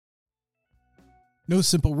No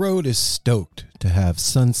Simple Road is stoked to have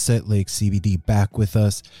Sunset Lake CBD back with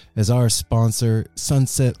us as our sponsor.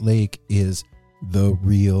 Sunset Lake is the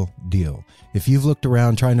real deal. If you've looked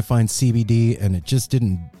around trying to find CBD and it just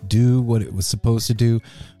didn't do what it was supposed to do,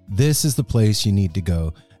 this is the place you need to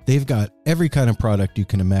go. They've got every kind of product you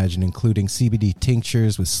can imagine, including CBD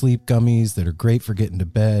tinctures with sleep gummies that are great for getting to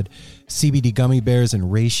bed, CBD gummy bears and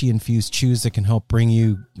reishi-infused chews that can help bring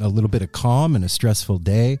you a little bit of calm in a stressful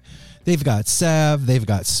day. They've got salve. They've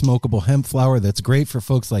got smokable hemp flower that's great for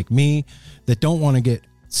folks like me that don't want to get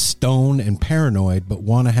stoned and paranoid but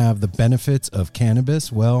want to have the benefits of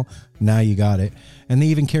cannabis. Well, now you got it. And they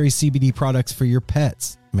even carry CBD products for your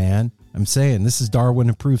pets, man. I'm saying this is Darwin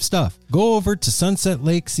approved stuff. Go over to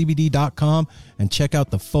sunsetlakecbd.com and check out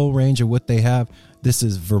the full range of what they have. This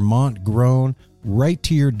is Vermont grown, right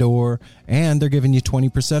to your door, and they're giving you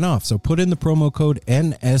 20% off. So put in the promo code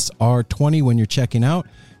NSR20 when you're checking out.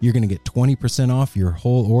 You're going to get 20% off your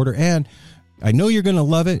whole order. And I know you're going to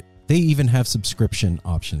love it. They even have subscription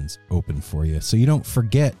options open for you, so you don't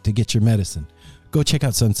forget to get your medicine. Go check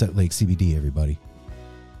out Sunset Lake CBD, everybody.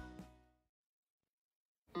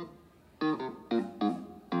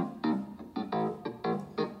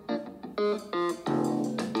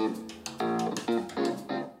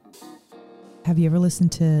 Have you ever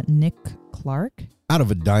listened to Nick Clark? Out of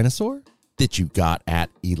a dinosaur? That you got at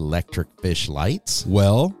Electric Fish Lights?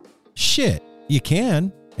 Well, shit, you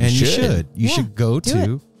can, and you should. You Yeah, should go do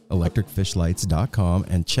to electricfishlights.com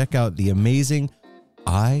and check out the amazing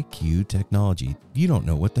IQ technology. You don't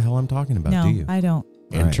know what the hell I'm talking about, No, do you? I don't.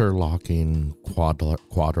 Right. Interlocking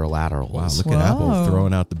quadrilaterals. Wow, look Whoa. at Apple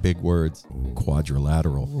throwing out the big words.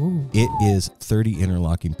 Quadrilateral. Ooh. It is 30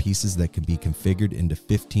 interlocking pieces that can be configured into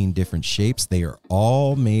 15 different shapes. They are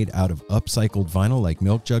all made out of upcycled vinyl like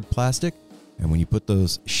milk jug plastic. And when you put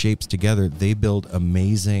those shapes together, they build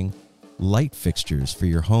amazing light fixtures for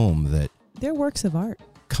your home that They're works of art.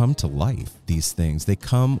 come to life. These things, they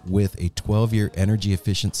come with a 12-year energy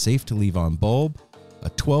efficient, safe to leave on bulb, a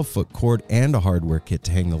 12-foot cord, and a hardware kit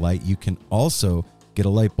to hang the light. You can also get a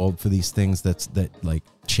light bulb for these things that like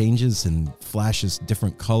changes and flashes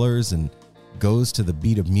different colors and goes to the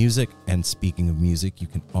beat of music. And speaking of music, you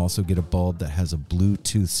can also get a bulb that has a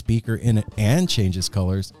Bluetooth speaker in it and changes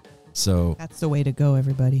colors. So That's the way to go,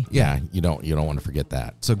 everybody. Yeah, you don't want to forget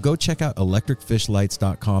that. So go check out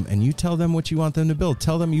electricfishlights.com and you tell them what you want them to build.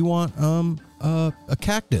 Tell them you want a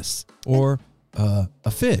cactus or a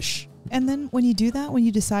fish. And then when you do that, when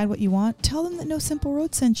you decide what you want, tell them that No Simple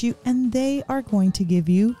Road sent you, and they are going to give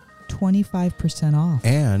you 25% off.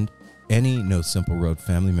 And any No Simple Road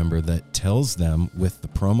family member that tells them with the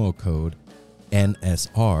promo code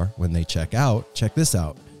NSR when they check out, check this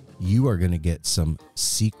out. You are going to get some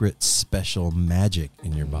secret special magic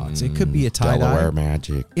in your box. It could be a tie-dye. Delaware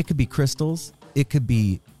magic. It could be crystals. It could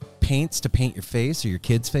be paints to paint your face or your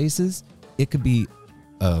kids' faces. It could be,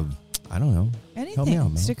 I don't know. Anything. Help me out,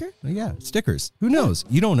 man. Sticker? Yeah, stickers. Who knows?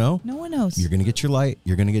 You don't know. No one knows. You're going to get your light.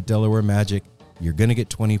 You're going to get Delaware magic. You're going to get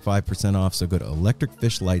 25% off. So go to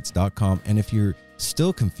electricfishlights.com. And if you're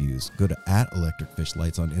still confused, go to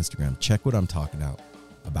 @electricfishlights on Instagram. Check what I'm talking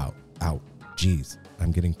about. Jeez,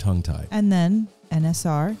 I'm getting tongue-tied. And then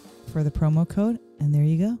NSR for the promo code, and there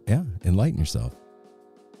you go. Yeah, enlighten yourself.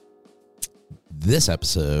 This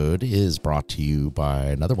episode is brought to you by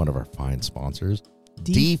another one of our fine sponsors,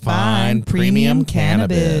 Define Premium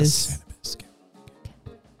Cannabis.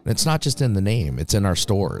 It's not just in the name, it's in our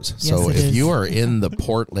stores. Yes, So it if is. you are in the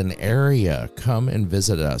Portland area, come and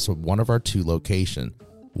visit us at one of our two locations.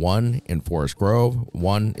 One in Forest Grove,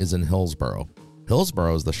 one is in Hillsboro.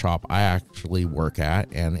 Hillsboro is the shop I actually work at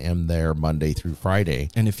and am there Monday through Friday.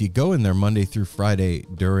 And if you go in there Monday through Friday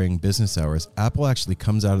during business hours, Apple actually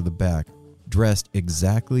comes out of the back dressed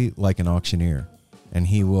exactly like an auctioneer. And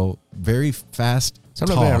he will very fast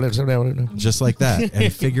talk, just like that,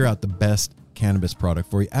 and figure out the best cannabis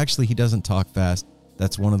product for you. Actually, he doesn't talk fast.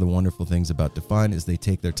 That's one of the wonderful things about Define is they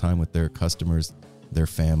take their time with their customers, their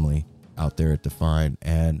family out there at Define,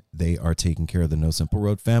 and they are taking care of the No Simple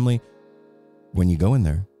Road family. When you go in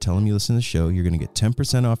there, tell them you listen to the show. You're going to get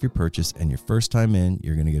 10% off your purchase, and your first time in,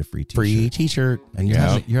 you're going to get a free t-shirt. Free t-shirt. And you're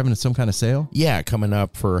having some kind of sale? Yeah, coming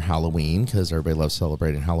up for Halloween because everybody loves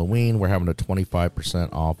celebrating Halloween. We're having a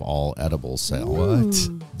 25% off all edibles sale. What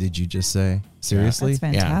did you just say? Seriously? That's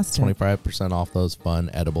fantastic. Yeah, 25% off those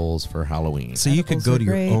fun edibles for Halloween. So you could Edibles go are to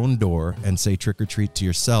your great. own door and say trick or treat to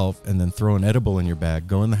yourself and then throw an edible in your bag,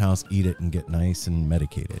 go in the house, eat it, and get nice and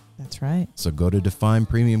medicated. That's right. So go to Define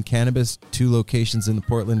Premium Cannabis, 2 locations in the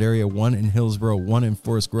Portland area, 1 in Hillsboro, 1 in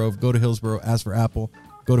Forest Grove. Go to Hillsboro, ask for Apple.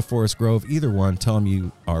 Go to Forest Grove, either one. Tell them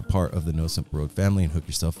you are part of the No Simple Road family and hook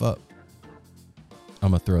yourself up.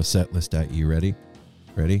 I'm going to throw a set list at you. Ready?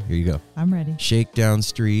 Ready? Here you go. I'm ready. Shakedown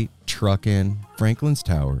Street, Truckin', Franklin's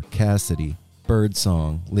Tower, Cassidy,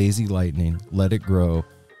 Birdsong, Lazy Lightning, Let It Grow,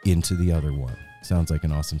 Into the Other One. Sounds like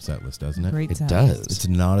an awesome set list, doesn't it? Great It sound. does. It's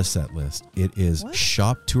not a set list. It is What?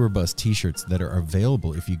 Shop Tour Bus t-shirts that are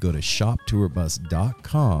available if you go to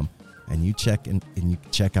shoptourbus.com and you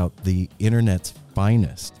check out the internet's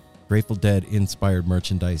finest Grateful Dead inspired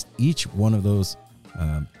merchandise. Each one of those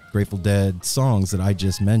Grateful Dead songs that I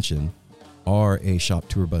just mentioned are a Shop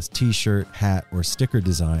Tour Bus t-shirt, hat, or sticker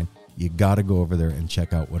design. You got to go over there and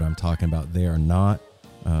check out what I'm talking about. They are not,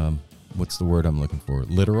 what's the word I'm looking for?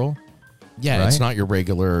 Literal. Yeah, right? it's not your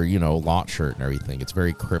regular, lot shirt and everything. It's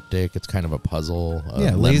very cryptic. It's kind of a puzzle.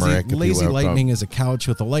 Lazy limerick, if you Lazy will. Lightning is a couch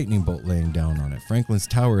with a lightning bolt laying down on it. Franklin's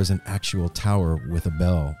Tower is an actual tower with a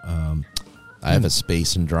bell. I have a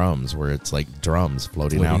space and drums where it's like drums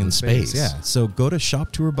floating out in space. Yeah. So go to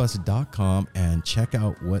shoptourbus.com and check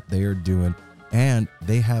out what they are doing. And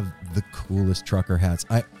they have the coolest trucker hats.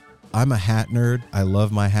 I'm a hat nerd. I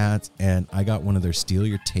love my hats. And I got one of their Steal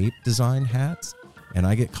Your Tape design hats. And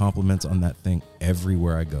I get compliments on that thing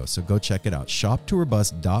everywhere I go. So go check it out.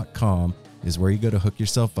 Shoptourbus.com is where you go to hook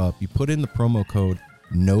yourself up. You put in the promo code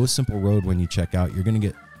No Simple Road when you check out. You're going to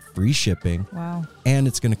get free shipping. Wow. And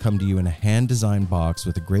it's going to come to you in a hand-designed box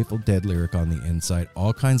with a Grateful Dead lyric on the inside.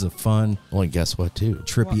 All kinds of fun, Well, and guess what, too?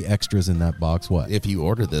 trippy extras in that box. What? If you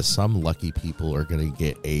order this, some lucky people are going to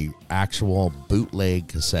get a actual bootleg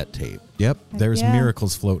cassette tape. Yep. There's yeah.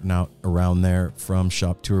 miracles floating out around there from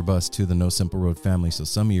Shop Tour Bus to the No Simple Road family. So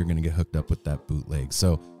some of you are going to get hooked up with that bootleg.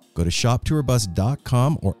 So go to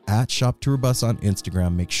shoptourbus.com or at shoptourbus on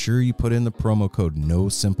Instagram. Make sure you put in the promo code No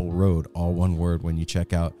Simple Road, all one word, when you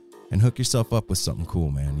check out, and hook yourself up with something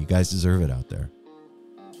cool, man. You guys deserve it out there.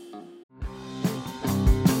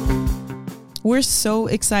 We're so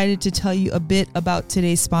excited to tell you a bit about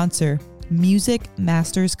today's sponsor, Music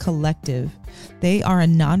Masters Collective. They are a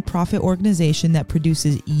nonprofit organization that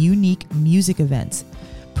produces unique music events,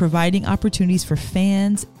 providing opportunities for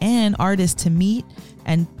fans and artists to meet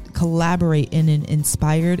and collaborate in an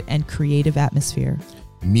inspired and creative atmosphere.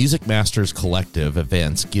 Music Masters Collective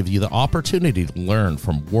events give you the opportunity to learn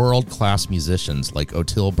from world-class musicians like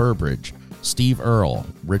Otil Burbridge, Steve Earle,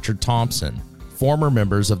 Richard Thompson, former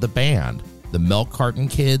members of the band, the Milk Carton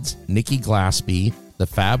Kids, Nikki Glaspie, the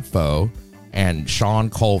Fab Four, and Sean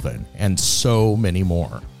Colvin, and so many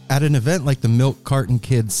more. At an event like the Milk Carton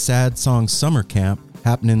Kids Sad Song Summer Camp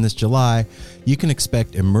happening this July, you can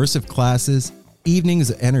expect immersive classes, evenings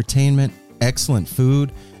of entertainment, excellent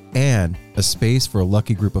food, and a space for a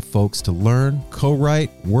lucky group of folks to learn,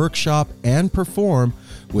 co-write, workshop, and perform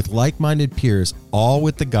with like-minded peers, all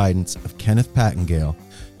with the guidance of Kenneth Pattengale,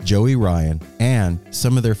 Joey Ryan, and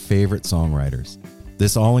some of their favorite songwriters.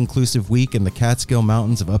 This all-inclusive week in the Catskill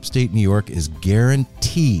Mountains of upstate New York is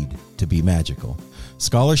guaranteed to be magical.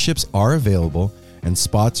 Scholarships are available and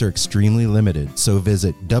spots are extremely limited, so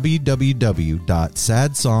visit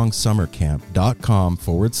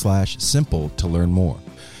www.sadsongSummerCamp.com/simple to learn more.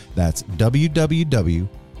 That's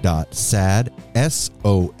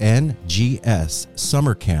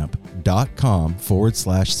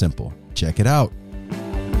www.sadsongssummercamp.com/simple. Check it out.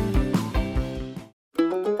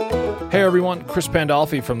 Hey everyone, Chris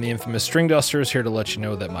Pandolfi from the infamous String Dusters here to let you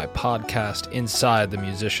know that my podcast, Inside the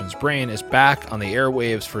Musician's Brain, is back on the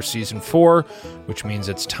airwaves for Season 4, which means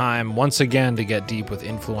it's time once again to get deep with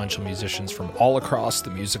influential musicians from all across the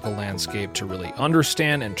musical landscape to really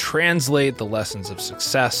understand and translate the lessons of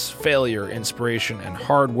success, failure, inspiration, and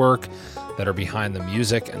hard work that are behind the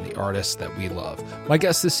music and the artists that we love. My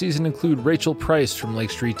guests this season include Rachel Price from Lake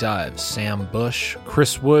Street Dives, Sam Bush,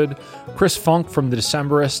 Chris Wood, Chris Funk from The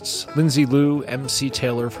Decemberists, Lindsay Liu, MC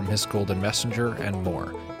Taylor from His Golden Messenger, and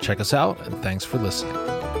more. Check us out, and thanks for listening.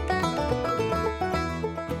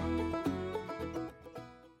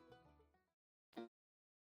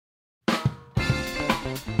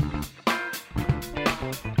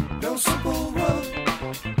 No simple road.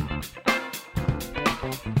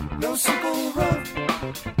 No simple road.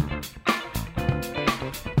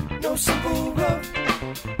 No simple road.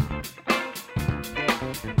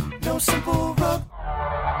 No simple road.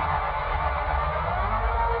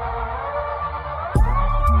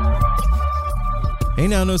 Hey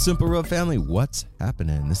now, No Simple Road family, what's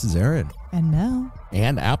happening? This is Aaron. And Mel.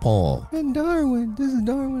 And Apple. And Darwin. This is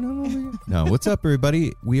Darwin. I'm over here. No, what's up,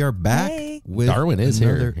 everybody? We are back Hey. with Darwin is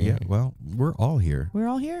another, here. Yeah, well, we're all here, We're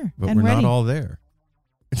all here but and we're ready. not all there.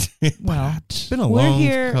 Well, It's been a we're long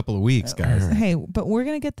here- couple of weeks, guys. Hey, but we're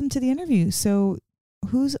going to get them to the interview. So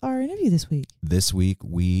who's our interview this week? This week,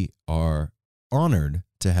 we are honored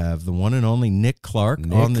to have the one and only Nick Clark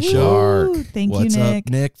Nick on the Clark. show. Ooh, thank What's you, Nick.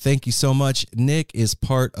 up, Nick? Thank you so much. Nick is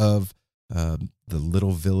part of the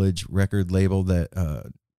Little Village record label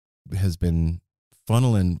that has been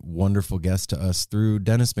funneling wonderful guests to us through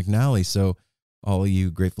Dennis McNally. So all of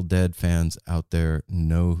you Grateful Dead fans out there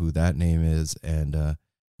know who that name is. And,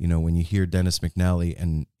 when you hear Dennis McNally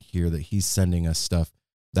and hear that he's sending us stuff,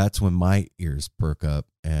 that's when my ears perk up.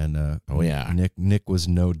 And Oh, yeah. Nick was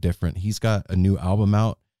no different. He's got a new album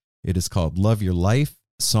out. It is called Love Your Life,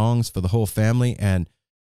 Songs for the Whole Family. And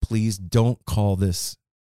please don't call this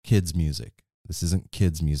kids music. This isn't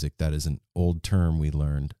kids music. That is an old term we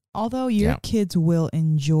learned. Although your Yeah. kids will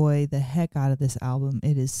enjoy the heck out of this album.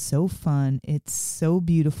 It is so fun. It's so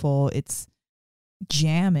beautiful. It's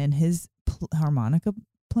jamming. His harmonica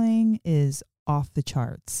playing is off the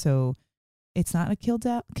charts. So it's not a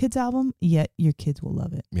kids album, yet your kids will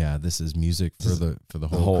love it. Yeah, this is music for the The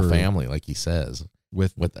whole whole crew. family, like he says.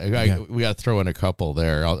 With We got to throw in a couple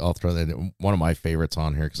there. I'll throw in one of my favorites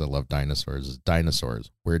on here because I love dinosaurs. Is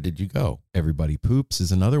Dinosaurs. Where did you go? Everybody Poops is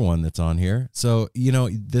another one that's on here. So,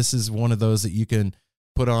 this is one of those that you can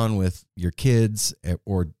put on with your kids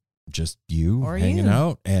or just you Or hanging you.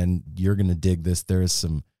 out, and you're going to dig this. There is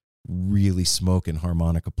some really smoking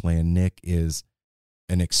harmonica playing. Nick is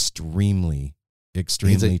an extremely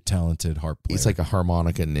talented harp player. He's like a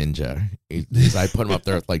harmonica ninja. I put him up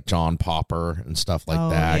there with like John Popper and stuff like Oh,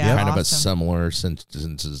 that. yeah, Kind of a awesome. similar since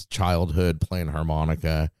his childhood playing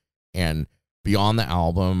harmonica. And beyond the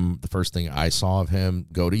album, the first thing I saw of him,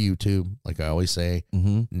 go to YouTube, like I always say,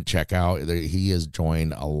 Mhm. and check out. He has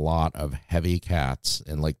joined a lot of heavy cats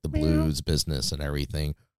in like the blues business and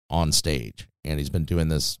everything on stage. And he's been doing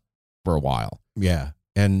this for a while. Yeah.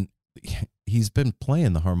 And he's been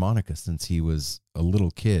playing the harmonica since he was a little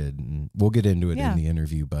kid, and we'll get into it Yeah. in the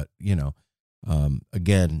interview. But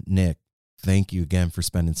again, Nick, thank you again for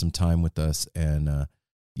spending some time with us. And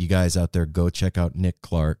you guys out there, go check out Nick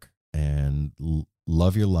Clark and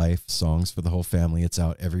Love Your Life, Songs for the Whole Family. It's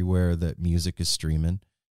out everywhere that music is streaming.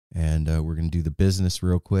 And we're going to do the business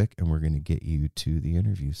real quick, and we're going to get you to the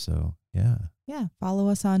interview. So yeah. Yeah. Follow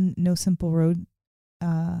us on No Simple Road,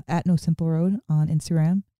 at No Simple Road on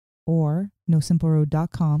Instagram, or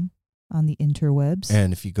nosimpleroad.com on the interwebs.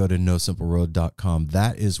 And if you go to nosimpleroad.com,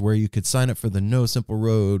 that is where you could sign up for the No Simple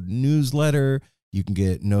Road newsletter. You can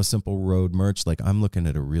get No Simple Road merch. Like, I'm looking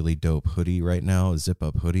at a really dope hoodie right now, a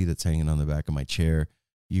zip-up hoodie that's hanging on the back of my chair.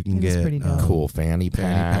 You can It is get pretty dope. Cool fanny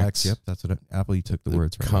packs. Yep, that's what Apple, you took the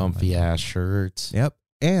words right out of my Comfy mouth. ass shirts. Yep.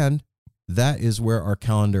 And that is where our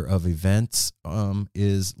calendar of events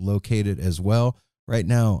is located as well. Right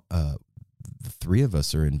now, the three of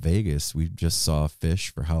us are in Vegas. We just saw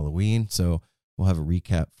Fish for Halloween, so we'll have a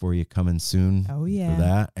recap for you coming soon. Oh, yeah. For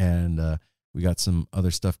that. And we got some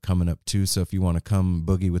other stuff coming up too. So if you want to come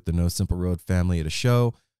boogie with the No Simple Road family at a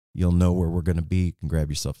show, you'll know where we're going to be. You can grab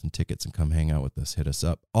yourself some tickets and come hang out with us. Hit us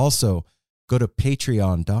up. Also, go to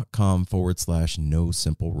patreon.com/No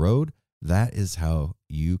Simple Road. That is how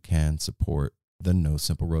you can support the No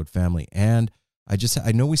Simple Road family. And I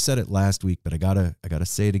know we said it last week, but I gotta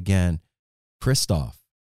say it again. Christoph,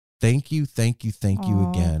 thank you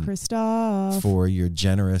again Christoph. for your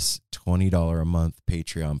generous $20 a month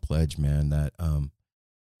Patreon pledge, man. That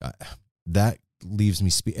leaves me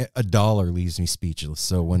 $1 leaves me speechless.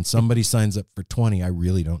 So when somebody signs up for 20, I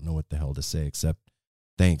really don't know what the hell to say except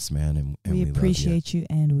thanks, man. And we appreciate you,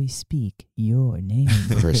 and we speak your name.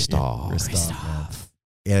 Christoph. Christoph,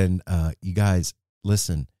 man. And you guys,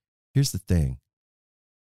 listen, here's the thing.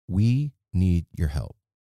 We need your help.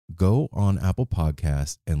 Go on Apple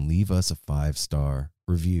Podcasts and leave us a 5-star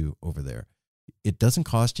review over there. It doesn't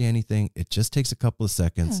cost you anything. It just takes a couple of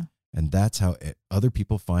seconds. Yeah. And that's how other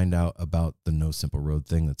people find out about the No Simple Road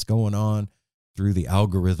thing that's going on through the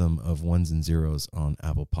algorithm of ones and zeros on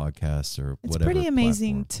Apple Podcasts or It's whatever. pretty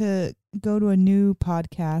amazing platform. to go to a new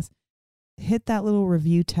podcast, hit that little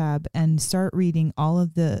review tab, and start reading all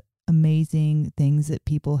of the amazing things that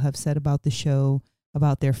people have said about the show,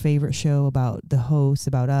 about their favorite show, about the hosts,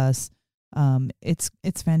 about us.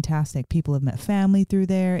 It's fantastic. People have met family through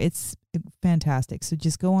there. It's fantastic. So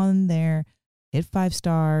just go on there, hit 5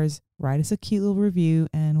 stars, write us a cute little review,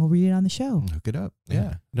 and we'll read it on the show. Hook it up. Yeah. Yeah.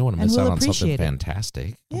 You don't want to And miss we'll out on something appreciate it.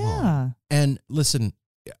 fantastic. Come on. Yeah. And listen,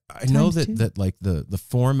 I know Times two. that like the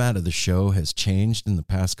format of the show has changed in the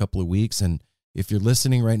past couple of weeks. And if you're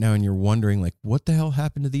listening right now and you're wondering, like, what the hell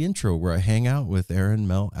happened to the intro where I hang out with Aaron,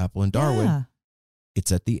 Mel, Apple, and Darwin? Yeah. It's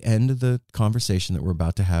at the end of the conversation that we're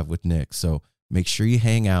about to have with Nick. So make sure you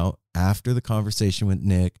hang out after the conversation with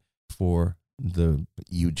Nick for the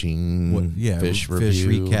Eugene fish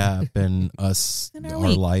review. recap and us, And our our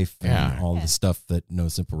week. life, and Yeah. all Yeah. the stuff that No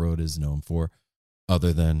Simple Road is known for,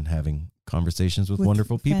 other than having conversations with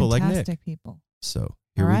wonderful people like Nick. fantastic people. So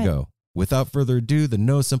here All we right. go. Without further ado, the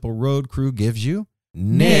No Simple Road crew gives you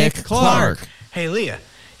Nick Clark. Hey, Leah,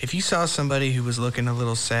 if you saw somebody who was looking a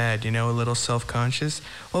little sad, a little self-conscious,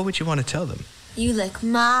 what would you want to tell them? You look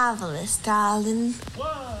marvelous, darling.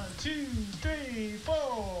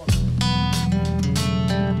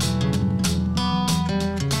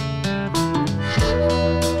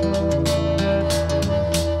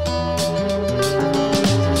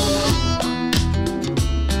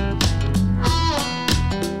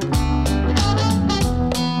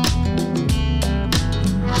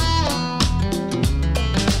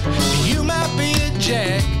 You might be a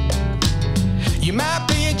Jack, you might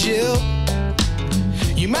be a Jill,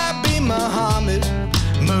 you might be Muhammad,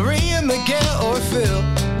 Maria, Miguel, or Phil.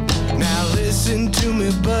 Now listen to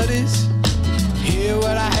me, buddies, hear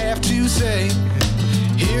what I have to say.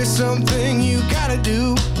 Here's something you gotta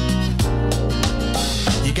do.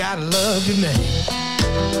 You gotta love your name.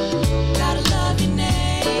 Gotta love your name.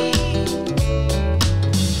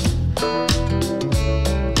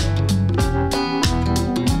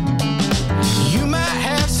 You might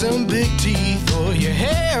have some big teeth or your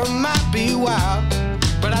hair might be wild,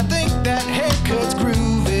 but I think that haircut's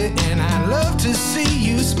groovy and I love to see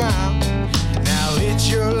you smile. Now it's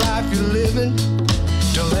your life you're living,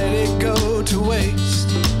 don't let it go to waste.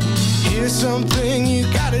 Here's something you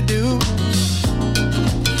gotta do.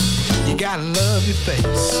 You gotta love your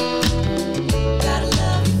face. Gotta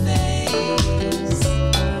love your face.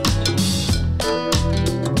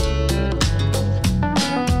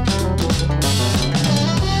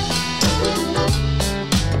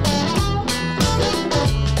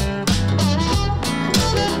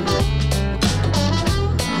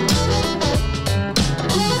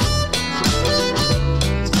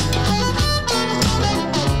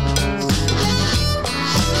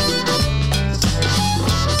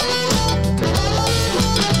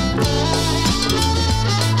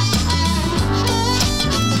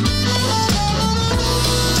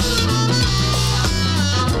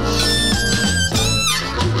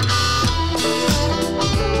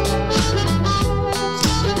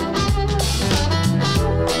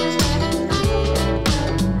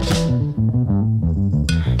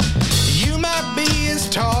 You might be as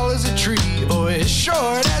tall as a tree or as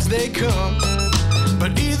short as they come,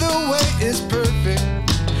 but either way is perfect,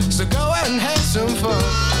 so go out and have some fun.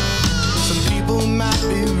 Some people might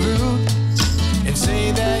be rude and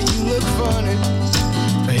say that you look funny,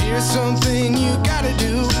 but here's something you gotta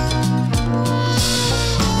do.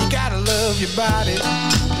 You gotta love your body.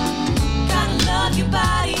 Gotta love your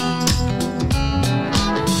body.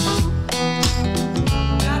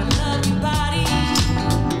 Gotta love your body.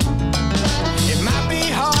 It might be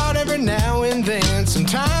hard every now and then,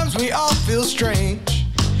 sometimes we all feel strange,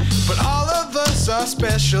 but all of us are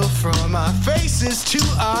special from our faces to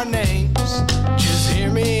our names. Just hear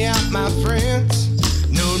me out, my friends,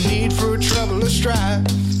 no need for trouble or strife.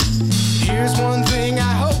 Here's one thing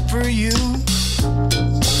I hope for you,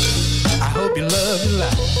 I hope you love your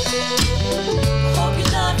life. Hope you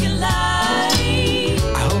love your life.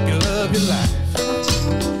 I hope you love your life.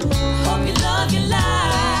 Hope you love your life.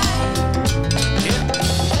 Yeah.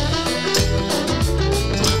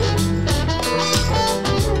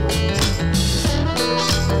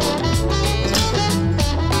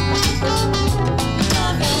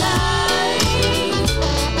 Love your life.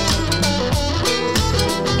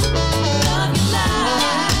 Love your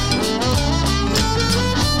life.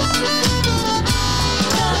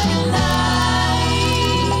 Love your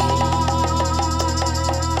life.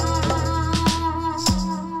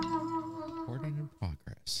 Recording in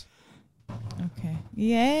progress. Okay.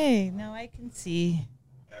 Yay. Now I can see.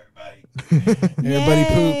 Everybody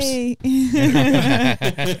poops.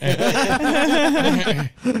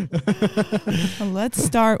 Well, let's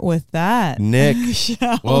start with that. Nick,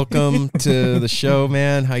 Shall we? welcome to the show,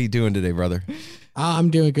 man. How you doing today, brother? I'm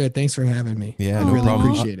doing good. Thanks for having me. Yeah, I no really problem.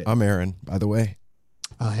 appreciate it. I'm Aaron, by the way.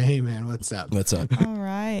 Hey, man, what's up? What's up? All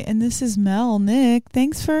right. And this is Mel. Nick,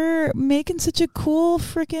 thanks for making such a cool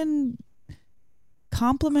freaking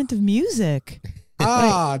compliment of music.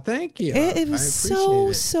 Ah, thank you. It I was appreciate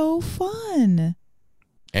it. so fun.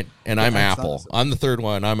 And I'm That's Apple. awesome. I'm the third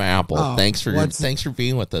one. I'm Apple. Oh, thanks for what's-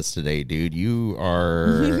 being with us today, dude. You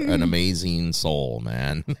are an amazing soul,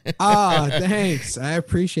 man. Ah, thanks. I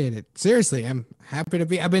appreciate it. Seriously, I'm happy to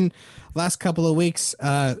be. I've been last couple of weeks.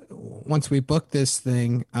 Once we booked this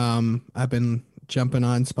thing, I've been jumping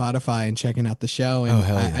on Spotify and checking out the show. And Oh,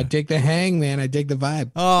 hell yeah. I dig the hang, man. I dig the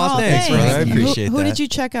vibe. Oh, thanks, brother. I appreciate who that. did you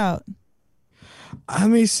check out? Let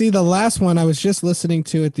me see the last one. I was just listening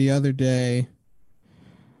to it the other day.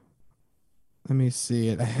 Let me see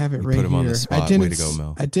it. I have it You right put him here. on the spot. I didn't, Way to go,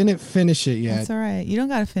 Mel. I didn't finish it yet. That's all right. You don't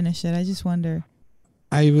got to finish it. I just wonder.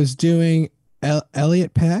 I was doing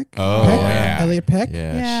Elliot Peck. Oh, Peck? yeah. Elliot Peck.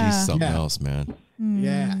 Yeah, Yeah. she's something Yeah. else, man.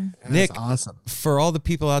 Yeah. That's Nick. awesome. For all the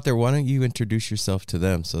people out there, why don't you introduce yourself to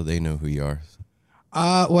them so they know who you are?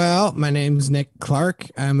 Well, my name's Nick Clark.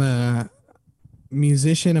 I'm a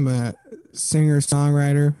musician. I'm a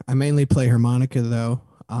singer-songwriter. I mainly play harmonica though.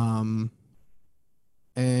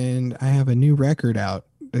 And I have a new record out.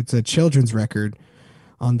 It's a children's record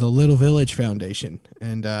on the Little Village Foundation.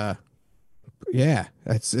 And yeah,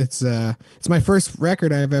 it's my first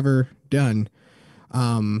record I've ever done.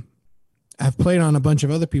 I've played on a bunch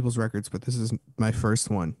of other people's records, but this is my first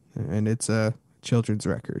one, and it's a children's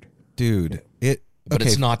record. Dude, But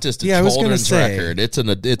it's not just a Yeah, I was gonna children's say. record. It's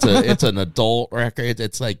an adult record.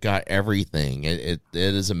 It's like got everything. It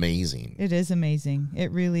is amazing. It is amazing.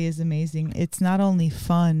 It really is amazing. It's not only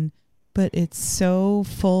fun, but it's so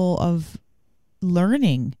full of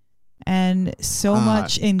learning and so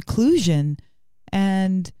much inclusion.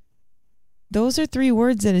 And those are three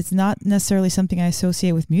words that it's not necessarily something I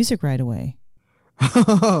associate with music right away.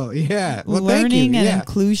 Oh yeah, well, thank Learning you. and Yeah.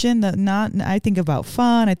 inclusion. I think about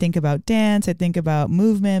fun. I think about dance. I think about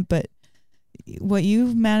movement. But what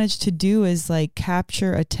you've managed to do is like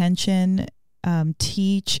capture attention,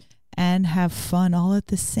 teach, and have fun all at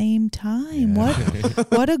the same time.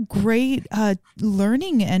 What a great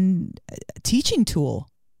learning and teaching tool.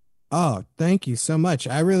 Oh, thank you so much.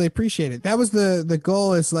 I really appreciate it. That was the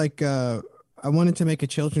goal. Is like I wanted to make a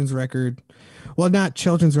children's record. Well, not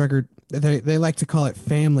children's record. They like to call it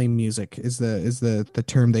family music. Is the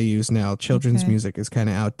term they use now. Children's Okay. music is kind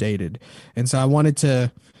of outdated, and so I wanted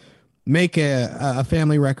to make a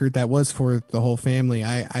family record that was for the whole family.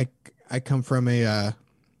 I come from a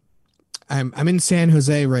I'm in San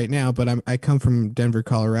Jose right now, but I come from Denver,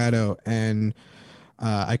 Colorado, and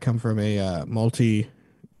I come from a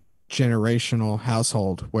multi-generational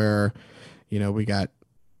household where, you know, we got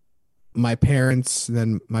my parents,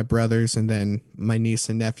 then my brothers, and then my niece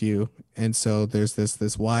and nephew. And so there's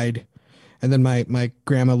this wide, and then my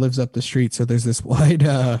grandma lives up the street. So there's this wide,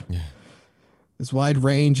 this wide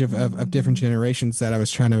range of different generations that I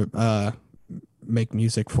was trying to make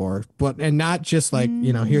music for, and not just like,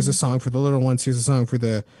 you know, here's a song for the little ones, here's a song for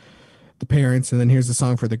the parents, and then here's a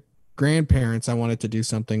song for the grandparents. I wanted to do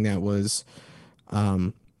something that was,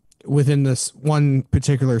 within this one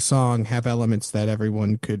particular song, have elements that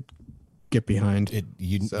everyone could get behind.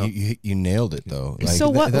 You nailed it though. Like, So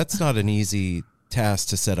what- that's not an easy task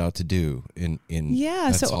to set out to do. Yeah.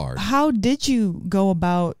 That's So hard. how did you go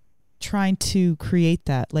about trying to create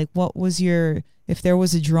that? Like, what was if there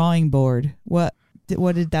was a drawing board, what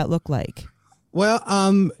did that look like? Well,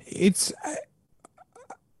 it's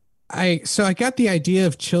I got the idea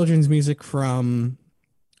of children's music from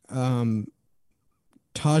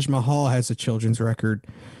Taj Mahal has a children's record,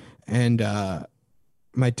 and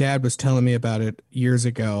my dad was telling me about it years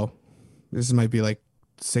ago. This might be like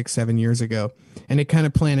 6-7 years ago, and it kind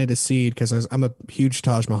of planted a seed because I'm a huge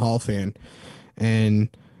Taj Mahal fan, and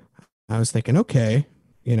I was thinking, okay,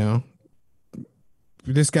 you know,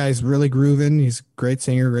 this guy's really grooving. He's a great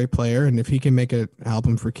singer, great player. And if he can make an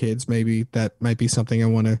album for kids, maybe that might be something I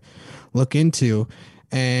want to look into.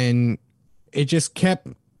 And it just kept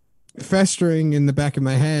festering in the back of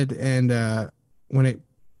my head. And when it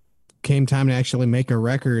came time to actually make a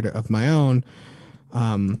record of my own,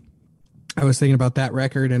 I was thinking about that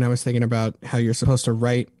record, and I was thinking about how you're supposed to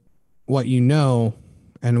write what you know.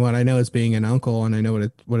 And what I know is being an uncle, and I know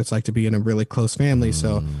what it's like to be in a really close family.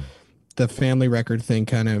 So the family record thing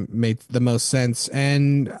kind of made the most sense.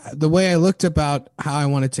 And the way I looked about how I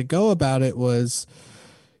wanted to go about it was,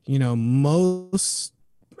 you know,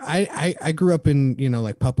 I grew up in, you know,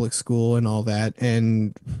 like public school and all that,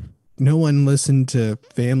 and no one listened to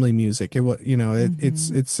family music. It was, you know,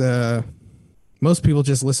 it's most people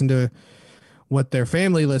just listen to what their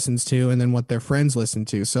family listens to and then what their friends listen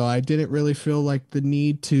to. So I didn't really feel like the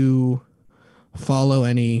need to follow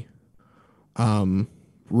any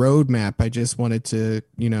roadmap. I just wanted to,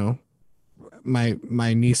 you know,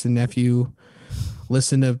 my niece and nephew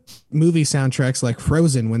listen to movie soundtracks like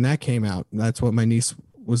Frozen when that came out. That's what my niece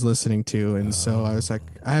was listening to. And so I was like,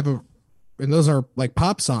 and those are like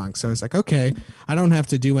pop songs. So I was like, okay, I don't have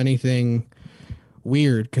to do anything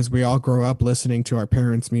weird because we all grow up listening to our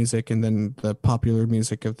parents' music and then the popular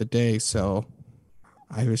music of the day. So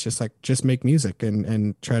I was just like, just make music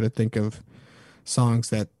and try to think of songs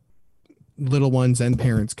that little ones and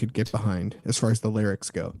parents could get behind as far as the lyrics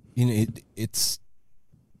go. You know, it's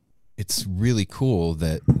really cool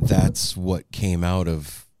that that's what came out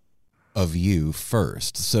of you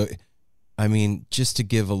first. So, I mean, just to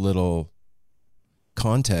give a little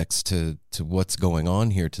context to what's going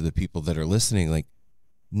on here to the people that are listening, like,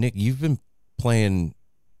 Nick, you've been playing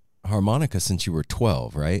harmonica since you were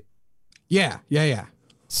 12, right? Yeah.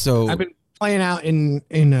 So I've been playing out in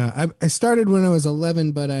I started when I was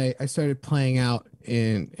 11, but I started playing out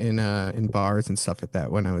in bars and stuff like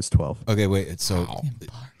that when I was 12. okay, wait. So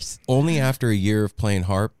only after a year of playing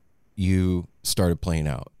harp, you started playing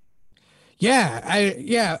out.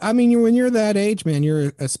 Yeah. I mean, when you're that age, man,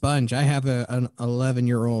 you're a sponge. I have an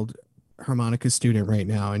 11-year-old harmonica student right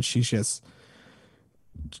now, and she's just,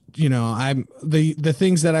 you know, I'm the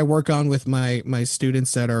things that I work on with my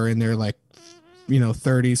students that are in their, like, you know,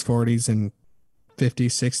 30s, 40s, and 50s,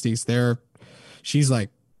 60s. She's like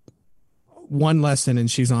one lesson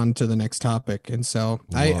and she's on to the next topic. And so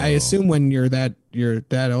I assume when you're that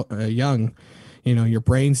young, you know, your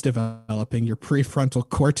brain's developing, your prefrontal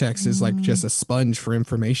cortex is like just a sponge for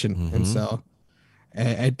information. And so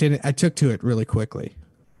I took to it really quickly.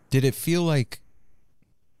 Did it feel like,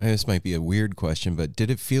 and this might be a weird question, but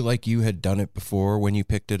did it feel like you had done it before when you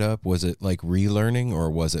picked it up? Was it like relearning or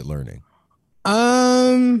was it learning?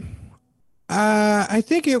 I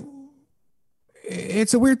think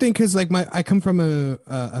it's a weird thing because, like, I come from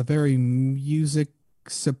a very music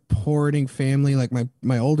supporting family. Like,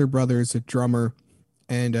 my older brother is a drummer,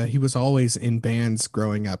 and he was always in bands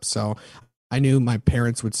growing up. So I knew my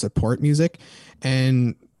parents would support music,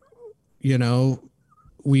 and, you know,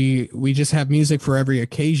 we just have music for every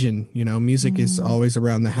occasion. You know, music is always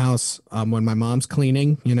around the house. When my mom's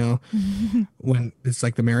cleaning, you know, when it's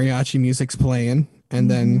like the mariachi music's playing,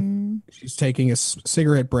 and then she's taking a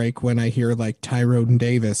cigarette break when I hear like Tyrone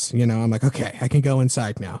Davis, you know, I'm like, okay, I can go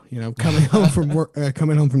inside now. You know, coming home from work,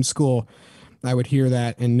 coming home from school, I would hear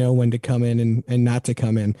that and know when to come in and not to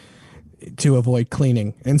come in to avoid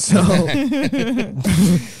cleaning. And so,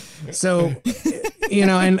 you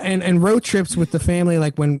know, and road trips with the family,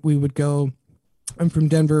 like when we would go, I'm from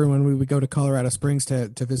Denver, when we would go to Colorado Springs to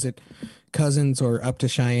visit cousins or up to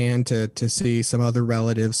Cheyenne to see some other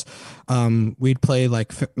relatives, we'd play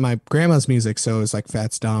like my grandma's music. So it was like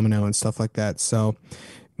Fats Domino and stuff like that. So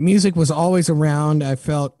music was always around. I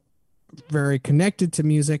felt very connected to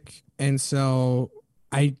music. And so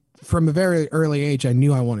from a very early age, I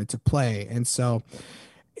knew I wanted to play. And so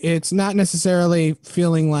it's not necessarily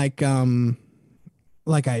feeling like I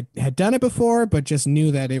had done it before, but just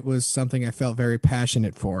knew that it was something I felt very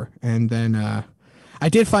passionate for. And then I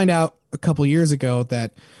did find out a couple years ago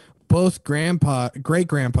that both great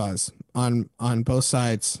grandpas on both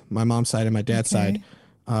sides, my mom's side and my dad's side,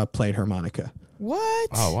 played harmonica. What?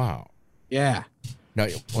 Oh, wow. Yeah. No,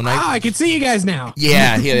 when I can see you guys now.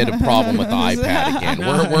 Yeah, he had a problem with the iPad again.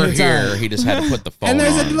 We're it's here. all right. He just had to put the phone And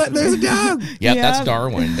there's on. a dog. Yep, Yeah. that's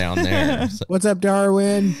Darwin down there. So, What's up,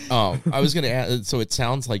 Darwin? I was gonna add. So it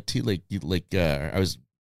sounds like too, I was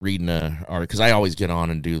reading because I always get on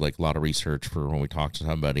and do like a lot of research for when we talk to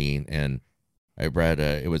somebody, and I read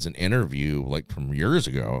it was an interview like from years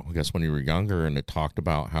ago, I guess when you were younger, and it talked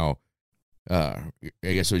about how I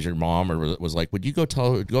guess it was your mom or was like, would you go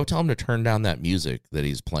tell him to turn down that music that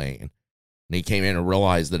he's playing? And he came in and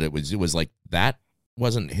realized that it was like that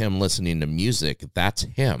wasn't him listening to music, that's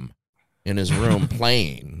him in his room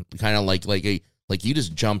playing, kind of like you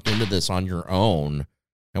just jumped into this on your own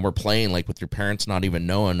and were playing like with your parents not even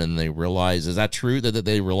knowing, and they realize, is that true that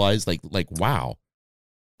they realized like wow?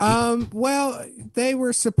 Well, they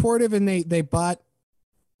were supportive, and they bought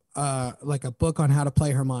like a book on how to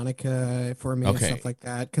play harmonica for me and stuff like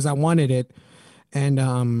that, because I wanted it.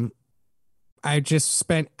 And I just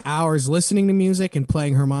spent hours listening to music and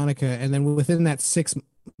playing harmonica. And then within that 6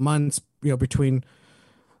 months, you know, between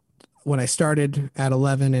when I started at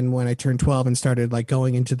 11 and when I turned 12 and started like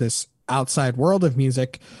going into this outside world of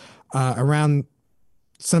music, around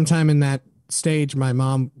sometime in that stage, my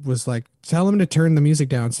mom was like, tell him to turn the music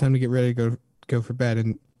down. It's time to get ready to go for bed.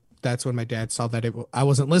 And that's when my dad saw that I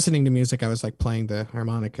wasn't listening to music. I was like playing the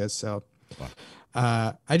harmonica. So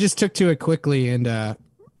I just took to it quickly. And I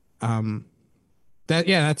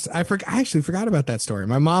actually forgot about that story.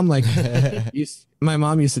 My mom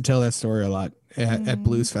used to tell that story a lot at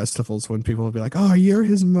blues festivals when people would be like, oh, you're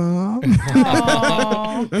his mom.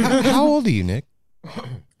 How old are you, Nick? Oh,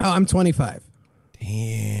 I'm 25.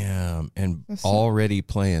 Damn. And already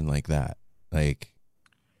playing like that. Like,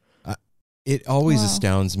 it always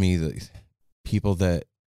astounds me that people that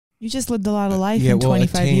You just lived a lot of life in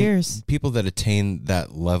 25 years. People that attain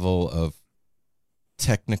that level of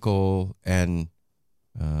technical and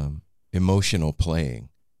emotional playing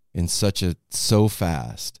in so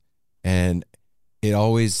fast, and it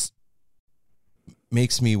always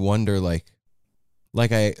makes me wonder, like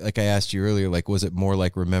I asked you earlier, like, was it more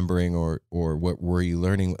like remembering, or what were you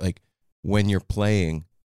learning? Like, when you're playing,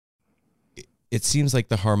 it seems like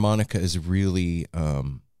the harmonica is really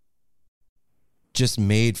just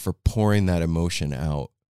made for pouring that emotion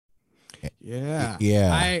out. Yeah.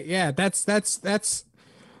 That's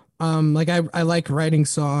like I like writing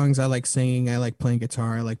songs, I like singing, I like playing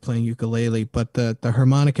guitar, I like playing ukulele, but the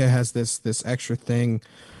harmonica has this extra thing.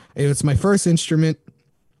 It's my first instrument,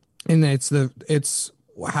 and it's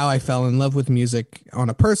how I fell in love with music on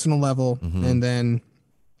a personal level. And then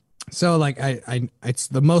so like I it's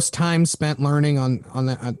the most time spent learning on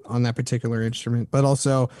that particular instrument. But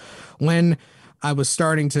also when I was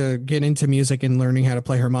starting to get into music and learning how to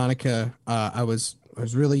play harmonica, I was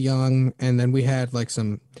really young, and then we had like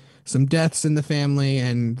some deaths in the family,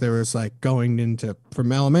 and there was like going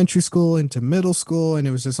from elementary school into middle school, and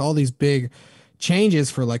it was just all these big changes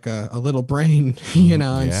for like a little brain, you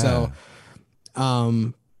know. And so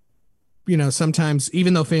you know, sometimes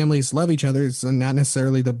even though families love each other, it's not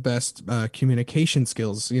necessarily the best communication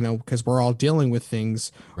skills, you know, because we're all dealing with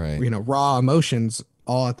things, you know, raw emotions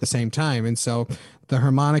all at the same time. And so the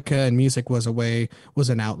harmonica and music was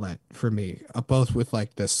an outlet for me, both with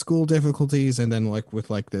like the school difficulties, and then like with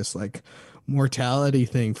like this like mortality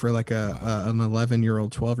thing for like an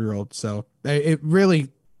 11-year-old, 12-year-old. So it really,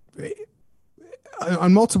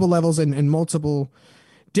 on multiple levels and multiple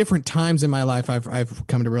different times in my life, I've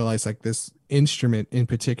come to realize like this instrument in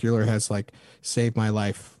particular has like saved my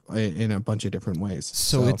life in a bunch of different ways.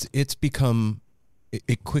 So it's become,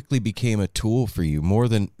 it quickly became a tool for you, more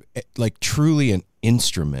than like truly an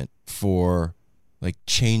instrument for like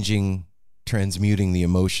transmuting the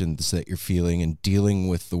emotions that you're feeling and dealing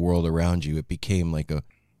with the world around you. It became like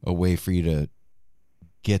a way for you to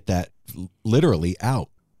get that literally out.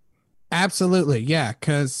 Absolutely. Yeah.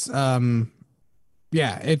 Cause,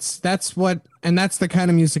 that's the kind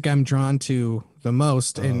of music I'm drawn to the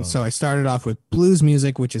most. And so I started off with blues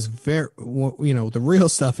music, which is very, you know, the real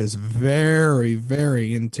stuff is very,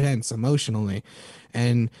 very intense emotionally.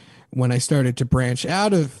 And when I started to branch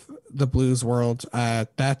out of the blues world,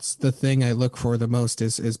 that's the thing I look for the most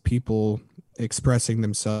is people expressing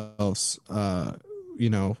themselves, you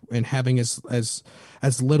know, and having as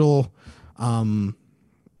little,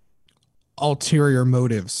 ulterior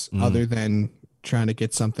motives other than trying to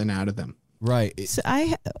get something out of them. Right. So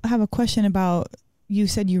I have a question about, you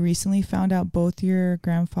said you recently found out both your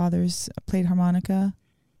grandfathers played harmonica,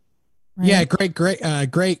 right? Yeah, great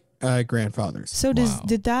grandfathers. So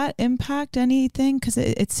did that impact anything? Because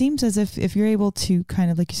it seems as if you're able to kind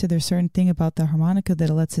of, like you said, there's a certain thing about the harmonica that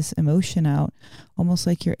lets this emotion out, almost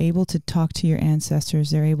like you're able to talk to your ancestors.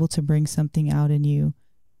 They're able to bring something out in you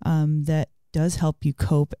that does help you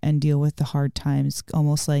cope and deal with the hard times,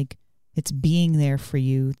 almost like it's being there for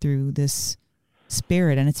you through this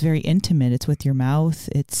spirit. And it's very intimate. It's with your mouth.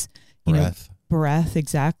 It's, you breath. know, breath.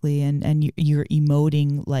 Exactly. And you're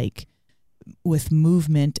emoting like with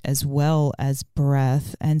movement as well as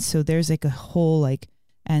breath. And so there's like a whole like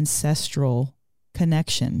ancestral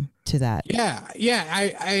connection to that. Yeah.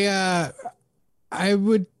 I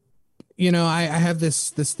would, you know, I have this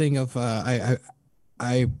thing of,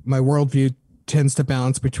 my worldview tends to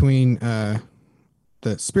balance between,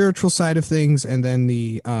 the spiritual side of things and then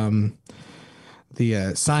the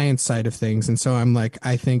science side of things. And so I'm like,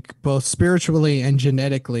 I think both spiritually and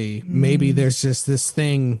genetically, maybe there's just this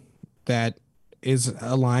thing that is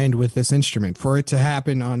aligned with this instrument. For it to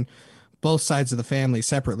happen on both sides of the family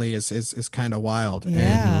separately is kind of wild.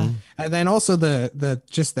 Yeah. And then also the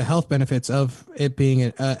just the health benefits of it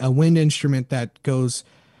being a wind instrument that goes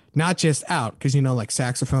not just out, because, you know, like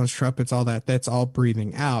saxophones, trumpets, all that's all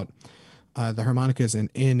breathing out. The harmonica is an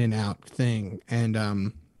in and out thing.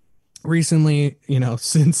 And recently, you know,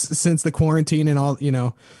 since the quarantine and all, you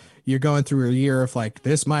know, you're going through a year of like,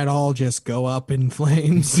 this might all just go up in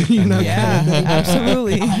flames, you know? Yeah,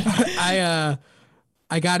 absolutely.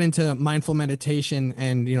 I got into mindful meditation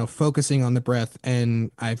and, you know, focusing on the breath,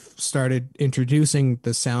 and I've started introducing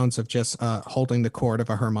the sounds of just holding the chord of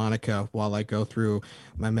a harmonica while I go through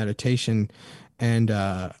my meditation. And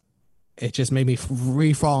it just made me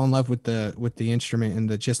fall in love with the instrument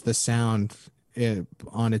and just the sound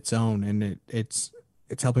on its own. And it's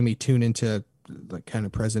helping me tune into the kind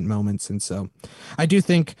of present moments. And so I do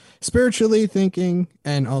think spiritually thinking,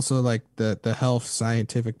 and also like the health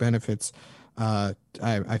scientific benefits, I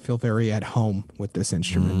feel very at home with this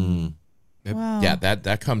instrument. Wow. Yeah,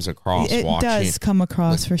 that comes across It watching. does come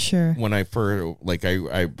across for sure. When I first, like,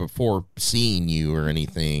 I before seeing you or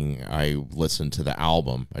anything, I listened to the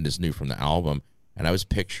album. I just knew from the album, and I was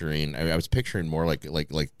picturing more like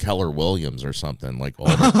Keller Williams or something. Like,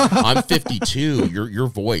 older. I'm 52. Your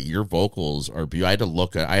voice, your vocals are beautiful.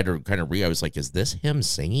 I had to kind of read. I was like, is this him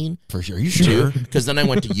singing? For sure. Are you sure? Because then I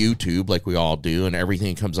went to YouTube, like we all do, and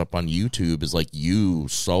everything that comes up on YouTube is like you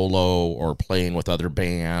solo or playing with other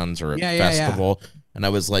bands or at festival. And I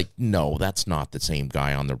was like, no, that's not the same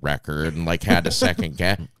guy on the record. And like had a second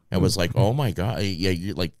guess. I was like, oh my God,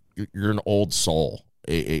 yeah, you're an old soul.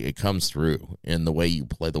 It comes through in the way you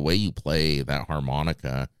play that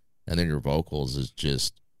harmonica, and then your vocals is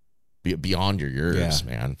just beyond your years,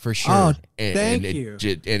 man. For sure. Oh, And thank it you.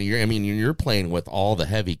 And you're playing with all the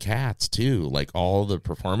heavy cats too. Like all the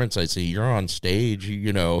performance I see, you're on stage. I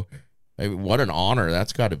mean, what an honor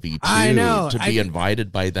that's got to be too. I know. To be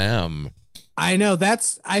invited by them. I know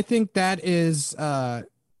I think that is, because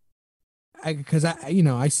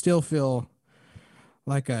I still feel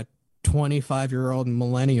like a 25-year-old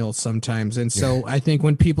millennial sometimes. And so I think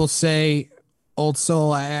when people say old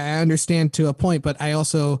soul, I understand to a point, but I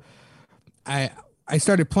also, I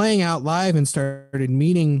started playing out live and started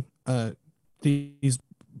meeting these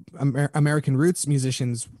American roots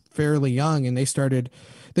musicians fairly young, and they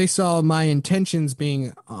saw my intentions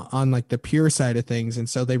being on like the pure side of things, and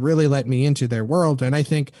so they really let me into their world. And I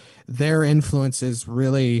think their influences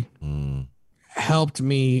really helped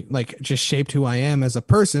me, like, just shaped who I am as a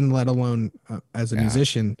person, let alone as a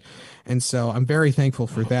musician. And so I'm very thankful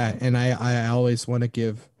for that, and I always want to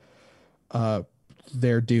give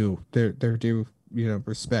their due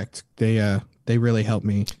respect. They really helped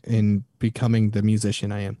me in becoming the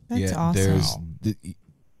musician I am. That's awesome. There's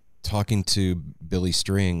talking to Billy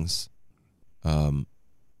Strings,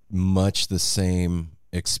 much the same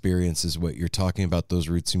experience as what you're talking about. Those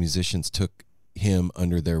rootsy musicians took him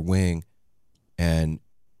under their wing, and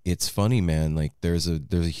it's funny, man. Like there's a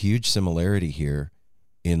huge similarity here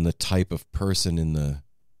in the type of person, in the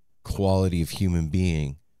quality of human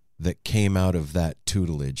being that came out of that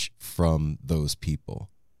tutelage from those people.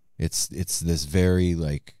 It's this very,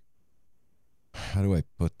 like, how do I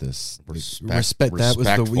put this? Respect. That was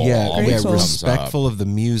the respectful of the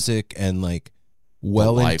music, and like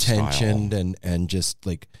well intentioned, and just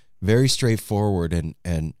like very straightforward,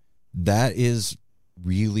 and that is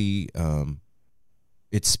really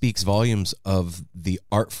it speaks volumes of the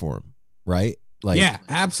art form, right? Like, yeah,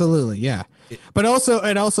 absolutely, yeah. But also,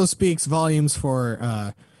 it also speaks volumes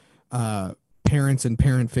for parents and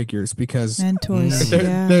parent figures, because mentors.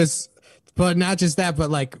 There's, but not just that, but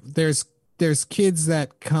like there's kids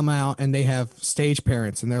that come out and they have stage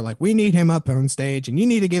parents, and they're like, we need him up on stage, and you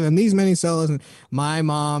need to give him these many solos. And my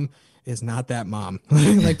mom is not that mom.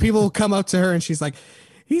 Like people will come up to her and she's like,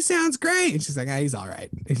 he sounds great, and she's like, he's all right.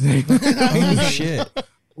 He's like, holy shit.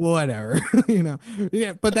 Whatever,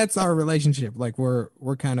 yeah, but that's our relationship. Like we're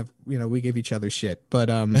kind of, we give each other shit, but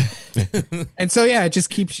and so yeah, it just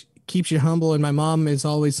keeps you humble. And my mom is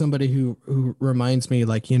always somebody who reminds me,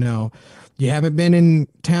 like, you haven't been in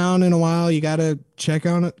town in a while, you gotta check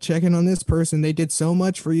in on this person. They did so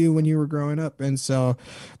much for you when you were growing up. And so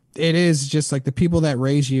it is just like the people that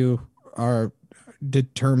raise you are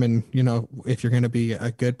determine, if you're going to be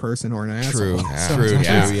a good person or an asshole. True.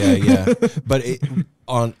 Yeah. But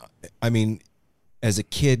as a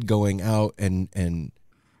kid going out and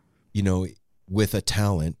with a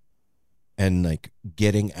talent and like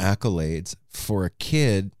getting accolades for a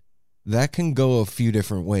kid, that can go a few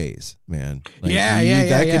different ways, man. Like,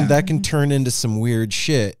 that can turn into some weird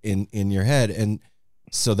shit in your head. And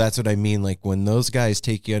so that's what I mean. Like when those guys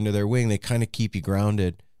take you under their wing, they kind of keep you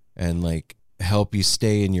grounded and like help you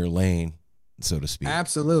stay in your lane, so to speak.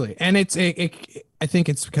 Absolutely. And I think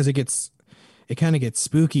it's because it kind of gets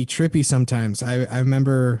spooky, trippy sometimes. I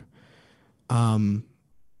remember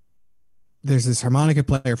there's this harmonica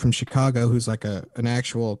player from Chicago who's like an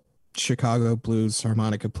actual Chicago blues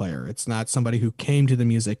harmonica player. It's not somebody who came to the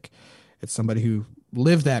music, it's somebody who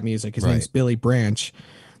lived that music. His name's Billy Branch.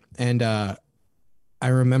 And I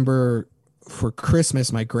remember for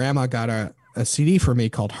Christmas my grandma got a CD for me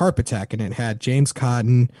called Harp Attack, and it had James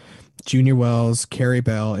Cotton, Junior Wells, Carrie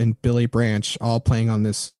Bell, and Billy Branch all playing on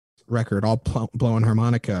this record, all blowing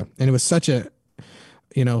harmonica. And it was such a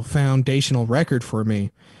foundational record for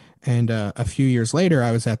me. And a few years later,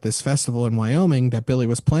 I was at this festival in Wyoming that Billy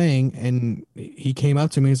was playing, and he came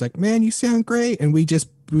up to me. He's like, man, you sound great. And we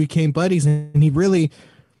became buddies. And he really,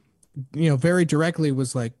 very directly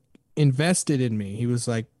was like invested in me. He was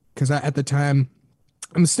like, because at the time,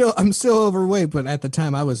 I'm still overweight, but at the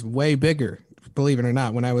time I was way bigger, believe it or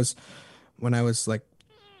not. When I was when I was like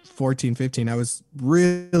 14, 15, I was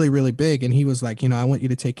really, really big. And he was like, I want you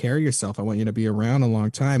to take care of yourself. I want you to be around a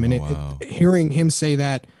long time. And wow. hearing him say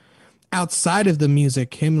that outside of the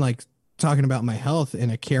music, him like talking about my health in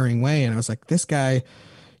a caring way. And I was like, this guy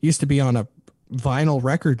used to be on a vinyl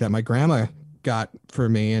record that my grandma got for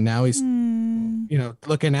me. And now he's,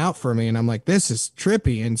 looking out for me. And I'm like, this is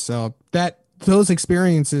trippy. And so those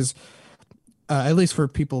experiences, at least for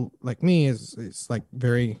people like me, is like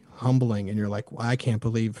very humbling. And you're like, well, I can't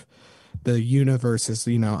believe the universe has,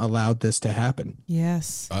 allowed this to happen.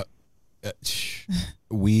 Yes.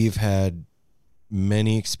 We've had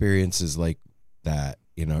many experiences like that,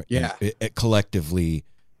 Yeah. it collectively,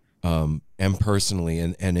 and personally,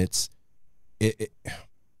 and it's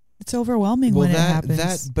overwhelming when it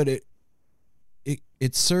happens. but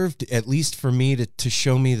it served, at least for me, to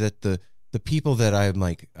show me that the people that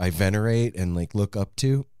I venerate and like look up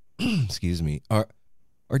to, excuse me, are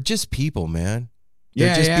just people, man.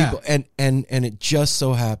 They're just people, and it just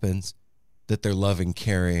so happens that they're loving,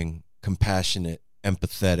 caring, compassionate,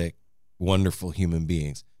 empathetic, wonderful human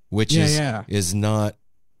beings, which is not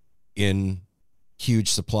in huge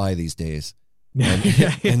supply these days.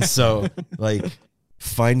 And so like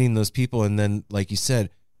finding those people, and then like you said,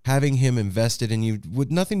 having him invested in you with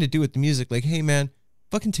nothing to do with the music, like, hey man,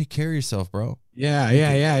 fucking take care of yourself, bro.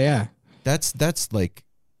 Yeah. That's like,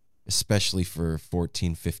 especially for a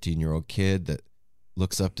 14, 15-year-old kid that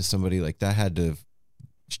looks up to somebody like that, had to have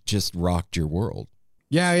just rocked your world.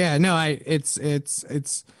 Yeah. No, it's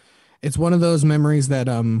one of those memories that,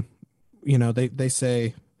 they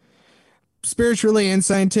say spiritually and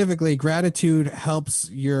scientifically, gratitude helps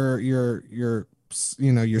your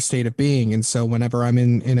state of being. And so whenever I'm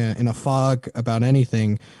in a fog about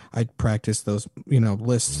anything, I practice those,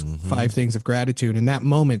 lists 5 things of gratitude. And that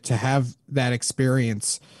moment, to have that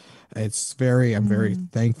experience, I'm very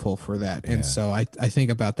thankful for that. And so I think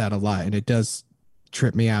about that a lot, and it does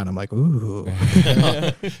trip me out. I'm like, ooh.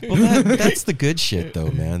 Well, that's the good shit though,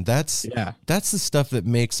 man. That's the stuff that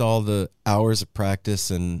makes all the hours of practice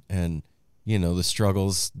and the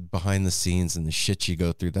struggles behind the scenes and the shit you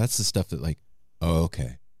go through. That's the stuff that, like, oh,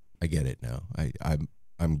 okay, I get it now.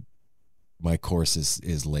 I'm my course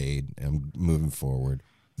is laid. I'm moving forward.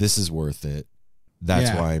 This is worth it.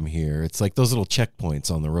 That's why I'm here. It's like those little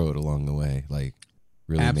checkpoints on the road along the way, like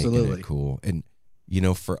really making it cool. And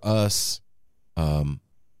for us,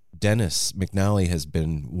 Dennis McNally has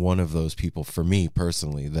been one of those people for me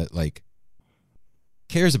personally that like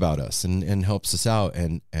cares about us and helps us out.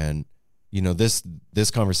 And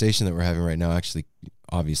this conversation that we're having right now actually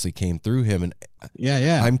obviously came through him. And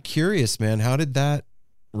I'm curious, man, how did that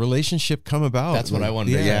relationship come about? That's what I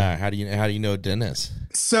wonder. Yeah. How do you know Dennis?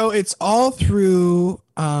 So it's all through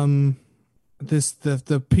the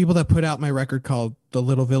people that put out my record called the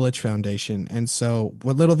Little Village Foundation. And so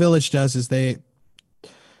what Little Village does is they're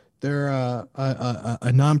a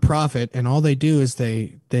nonprofit, and all they do is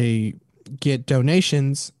they get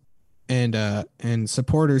donations and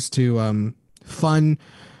supporters to fund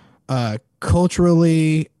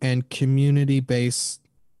culturally and community-based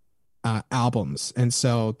albums. And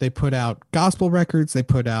so they put out gospel records, they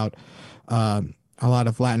put out a lot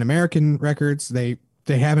of Latin American records. They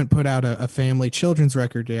haven't put out a family children's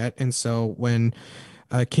record yet. And so when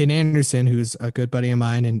Kid Anderson, who's a good buddy of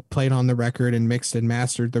mine and played on the record and mixed and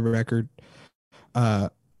mastered the record, and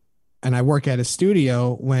I work at a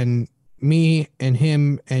studio, when me and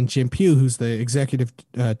him and Jim Pugh, who's the executive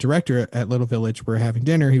director at Little Village, were having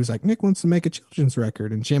dinner, he was like, Nick wants to make a children's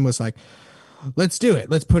record. And Jim was like, let's do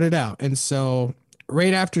it. Let's put it out. And so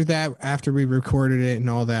right after that, after we recorded it and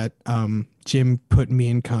all that, Jim put me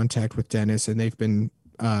in contact with Dennis, and they've been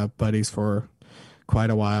buddies for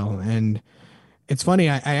quite a while. And it's funny,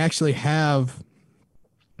 I actually have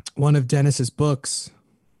one of Dennis's books.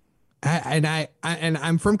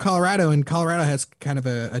 I'm from Colorado, and Colorado has kind of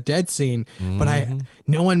a dead scene, but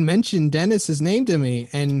no one mentioned Dennis's name to me.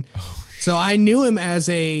 And so I knew him as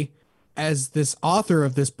this author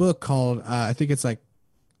of this book called, I think it's like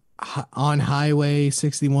On Highway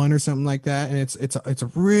 61 or something like that. And it's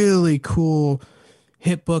a really cool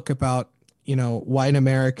hip book about, white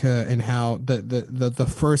America and how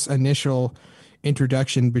the first initial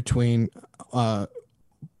introduction between,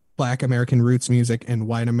 Black American roots music and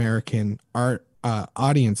white American art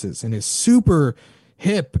audiences, and is super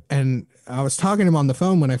hip. And I was talking to him on the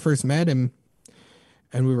phone when I first met him,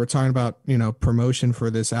 and we were talking about, promotion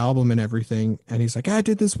for this album and everything. And he's like, I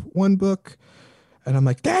did this one book. And I'm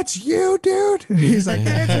like, that's you, dude. And he's like,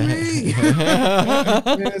 that's me.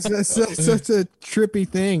 It's such a trippy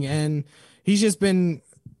thing. And he's just been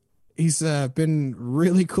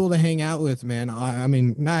really cool to hang out with, man. I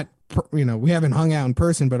mean, not we haven't hung out in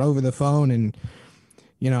person, but over the phone. And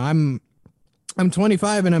I'm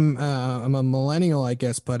 25 and I'm a millennial, I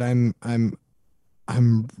guess, but I'm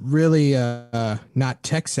really not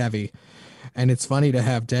tech savvy. And it's funny to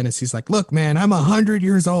have Dennis. He's like, look, man, I'm 100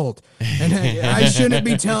 years old and I shouldn't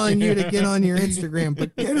be telling you to get on your Instagram,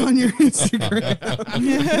 but get on your Instagram.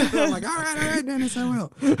 I'm like, all right, Dennis, I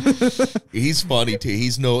will. He's funny too.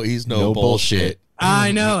 He's no bullshit.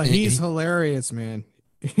 I know. He's hilarious, man.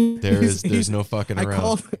 There's no fucking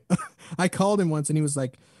around. I called him once and he was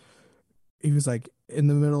like in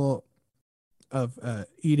the middle of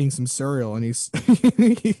eating some cereal and he's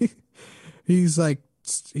like,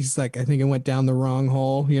 I think it went down the wrong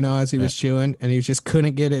hole, as he was chewing, and he just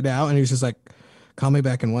couldn't get it out. And he was just like, call me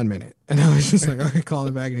back in 1 minute. And I was just like, okay, call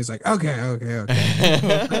me back. And he's like, okay.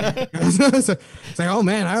 It's like, oh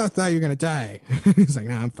man, I thought you were going to die. He's like,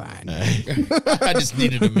 no, I'm fine. I just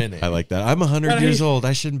needed a minute. I like that. I'm 100 years old.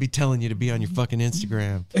 I shouldn't be telling you to be on your fucking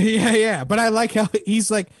Instagram. Yeah. But I like how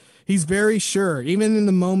he's very sure, even in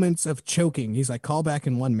the moments of choking, he's like, call back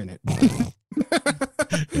in 1 minute.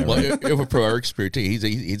 Well, if our experience,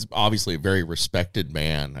 he's obviously a very respected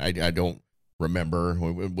man. I don't remember,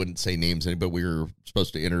 we wouldn't say names, but we were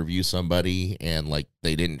supposed to interview somebody and like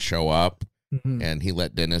they didn't show up, and he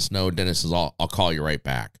let Dennis know. Dennis is I'll call you right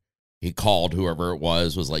back. He called whoever it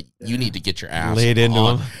was like, you need to get your ass laid into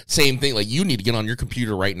on. him. Same thing, like you need to get on your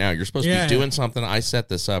computer right now. You're supposed to be doing something. I set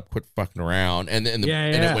this up. Quit fucking around. And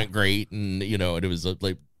it went great. And and it was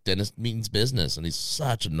like Dennis means business, and he's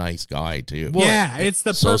such a nice guy too. Yeah, it's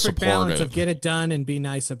the So perfect balance supportive. of get it done and be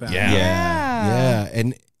nice about it. Yeah.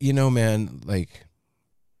 And man, like,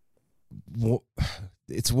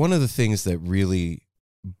 it's one of the things that really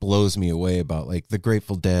blows me away about like the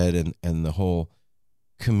Grateful Dead and the whole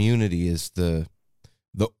community is the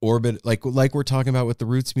orbit, like we're talking about with the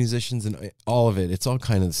Roots musicians and all of it. It's all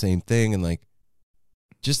kind of the same thing, and like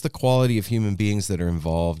just the quality of human beings that are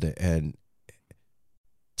involved. And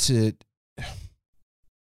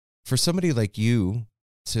for somebody like you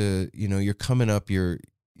to, you're coming up, you're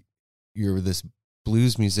this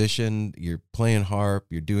blues musician, you're playing harp,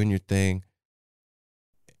 you're doing your thing.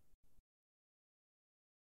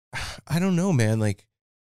 I don't know, man, like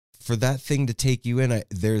for that thing to take you in,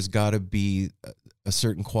 there's got to be a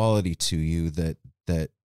certain quality to you that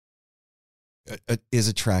is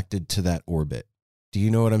attracted to that orbit. Do you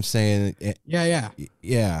know what I'm saying?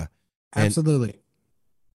 Yeah. Absolutely.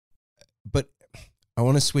 But I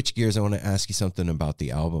want to switch gears. I want to ask you something about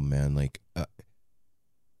the album, man. Like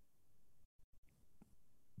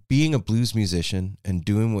being a blues musician and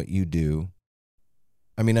doing what you do.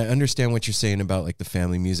 I mean, I understand what you're saying about like the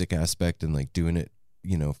family music aspect and like doing it,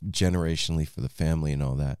 generationally for the family and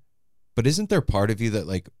all that. But isn't there part of you that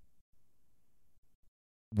like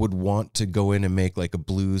would want to go in and make like a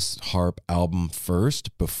blues harp album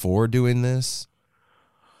first before doing this?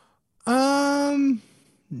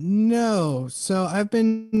 No. So I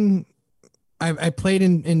played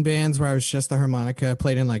in bands where I was just the harmonica. I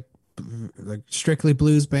played in like strictly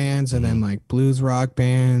blues bands and then like blues rock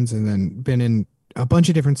bands, and then been in a bunch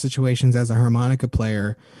of different situations as a harmonica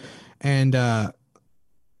player. And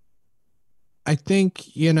I think,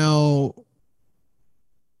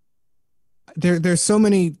 there's so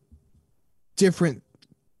many different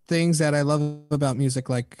things that I love about music,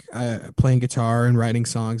 like playing guitar and writing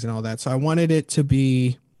songs and all that. So I wanted it to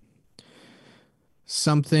be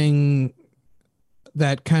something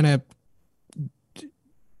that kind of,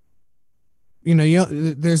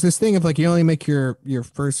 there's this thing of like you only make your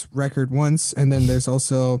first record once, and then there's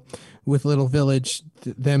also with Little Village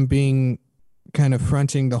them being kind of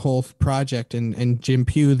fronting the whole project, and Jim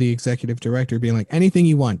Pugh, the executive director, being like, anything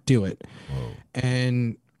you want, do it. Whoa.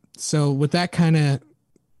 And so with that kind of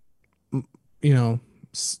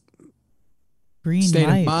green state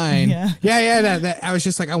light of mind, yeah. I was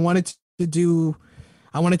just like, I wanted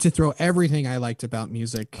to throw everything I liked about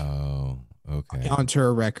music onto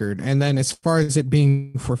a record. And then as far as it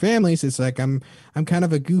being for families, it's like I'm kind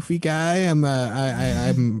of a goofy guy.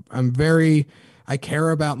 I care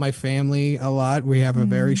about my family a lot. We have a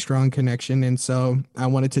very strong connection, and so I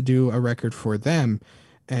wanted to do a record for them.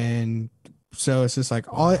 And so it's just like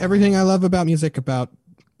everything I love about music, about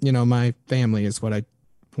my family, is what I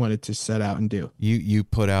wanted to set out and do. You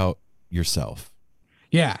put out yourself.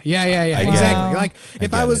 Yeah. Exactly. Like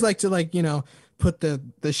if I was like to put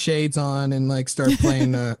the shades on and like start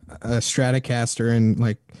playing a Stratocaster and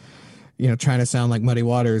like trying to sound like Muddy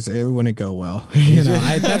Waters, it wouldn't go well.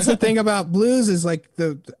 That's the thing about blues, is like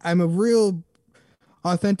I'm a real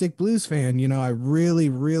authentic blues fan. I really,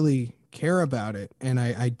 really care about it, and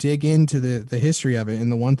I dig into the history of it.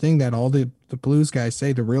 And the one thing that all the the blues guys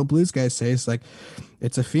say, the real blues guys say, it's like,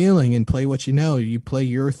 it's a feeling, and play what you know. You play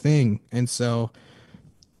your thing. And so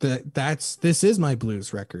this is my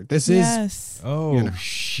blues record. This is, Yes. Oh, You know.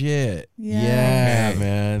 shit. Yeah. Yeah,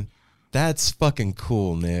 man. That's fucking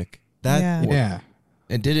cool, Nick. Yeah. yeah.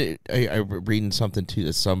 And did it? I reading something too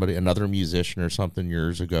that somebody, another musician or something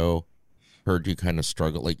years ago, heard you kind of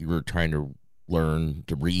struggle, like you were trying to learn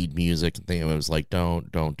to read music and thing. It was like,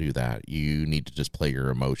 don't do that. You need to just play your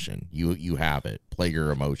emotion. You have it. Play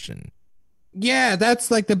your emotion. Yeah,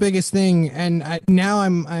 that's like the biggest thing. And now I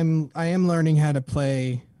am learning how to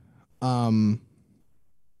play. I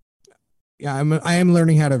am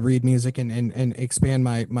learning how to read music and expand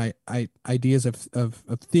my ideas of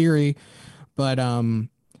theory. But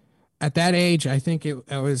at that age, I think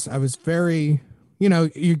I was very,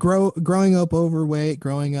 you growing up overweight,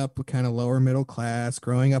 growing up kind of lower middle class,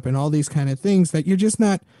 growing up in all these kind of things that you're just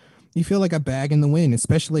not. You feel like a bag in the wind,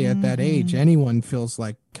 especially at that age. Anyone feels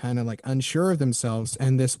like kind of like unsure of themselves.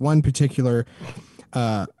 And this one particular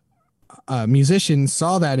musician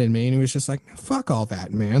saw that in me, and he was just like, fuck all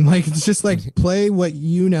that, man. Like, it's just like, play what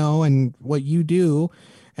you know and what you do,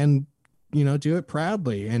 and, do it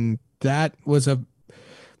proudly. And that was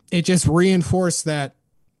it just reinforced that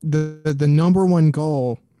the number one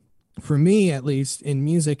goal for me, at least in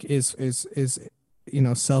music, is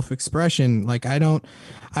self-expression. Like,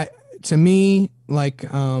 to me, like,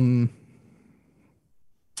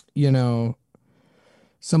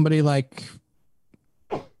 somebody like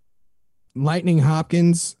Lightning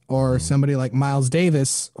Hopkins, or somebody like Miles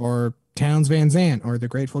Davis, or Townes Van Zandt, or the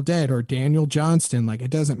Grateful Dead, or Daniel Johnston, like, it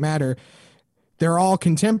doesn't matter. They're all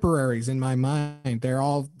contemporaries in my mind. They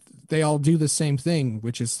all do the same thing,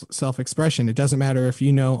 which is self-expression. It doesn't matter if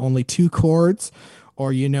you know only 2 chords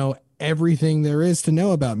or everything there is to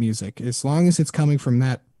know about music. As long as it's coming from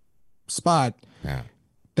that spot, Yeah.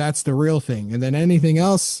 that's the real thing. And then anything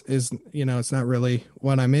else is, it's not really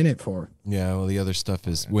what I'm in it for. Yeah, well, the other stuff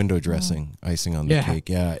is window dressing, icing on the Yeah. cake.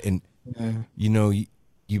 Yeah, and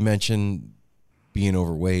you mentioned being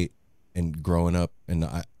overweight and growing up, and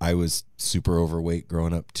I was super overweight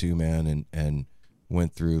growing up too, man, and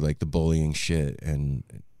went through like the bullying shit, and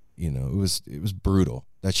it was brutal.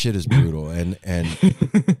 That shit is brutal, and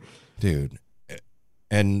dude,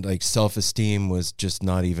 and like self-esteem was just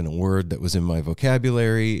not even a word that was in my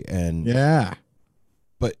vocabulary, and Yeah.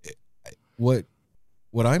 but what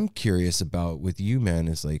I'm curious about with you, man,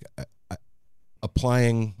 is like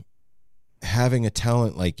having a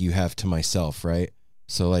talent like you have to myself, right?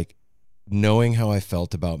 So like knowing how I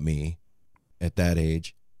felt about me at that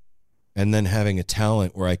age, and then having a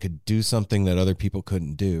talent where I could do something that other people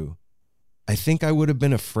couldn't do. I think I would have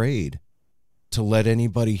been afraid to let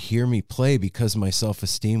anybody hear me play because my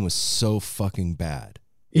self-esteem was so fucking bad.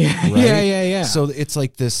 Yeah. Right? Yeah. So it's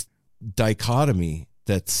like this dichotomy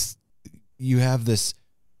that's, you have this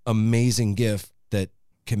amazing gift that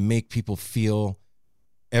can make people feel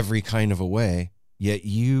every kind of a way, yet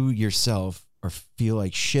you yourself feel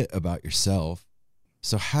like shit about yourself.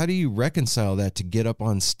 So how do you reconcile that to get up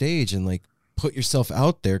on stage and like put yourself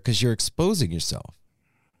out there, because you're exposing yourself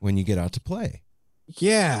when you get out to play?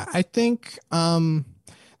 Yeah, I think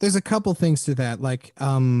there's a couple things to that. Like,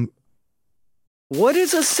 What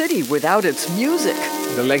is a city without its music?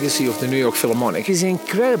 The legacy of the New York Philharmonic is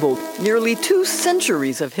incredible. Nearly 2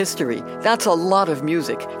 centuries of history. That's a lot of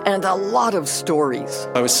music and a lot of stories.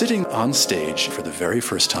 I was sitting on stage for the very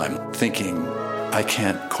first time thinking, I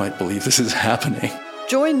can't quite believe this is happening.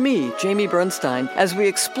 Join me, Jamie Bernstein, as we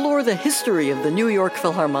explore the history of the New York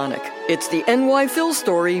Philharmonic. It's the NY Phil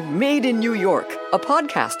story made in New York, a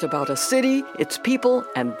podcast about a city, its people,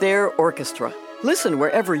 and their orchestra. Listen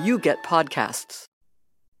wherever you get podcasts.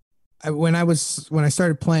 when I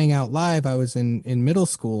started playing out live, I was in middle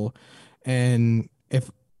school, and if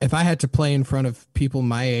I had to play in front of people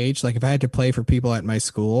my age, like if I had to play for people at my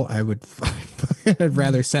school, I'd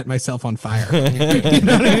rather set myself on fire. You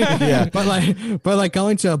know what I mean? Yeah. But like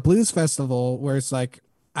going to a blues festival where it's like,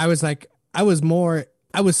 I was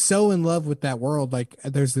so in love with that world. Like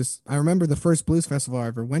I remember the first blues festival I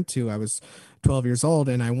ever went to, I was 12 years old,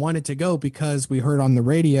 and I wanted to go because we heard on the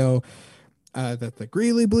radio that the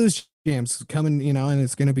Greeley Blues Jam's coming, and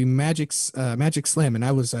it's going to be Magic Slim. And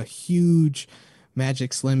I was a huge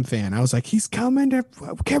Magic Slim fan. I was like, he's coming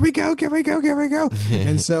can we go?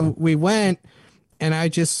 And so we went, and I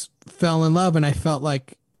just fell in love. And I felt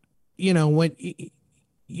like, when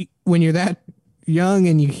you're that young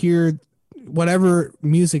and you hear whatever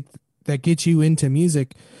music that gets you into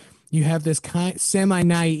music, you have this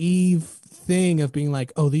semi-naive thing of being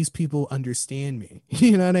like, oh, these people understand me.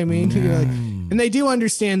 You know what I mean? You're like, and they do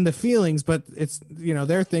understand the feelings, but it's,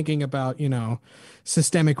 they're thinking about,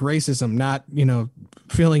 systemic racism, not,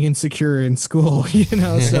 feeling insecure in school,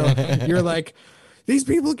 so you're like, these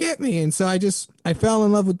people get me. And so I fell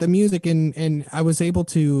in love with the music, and I was able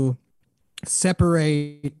to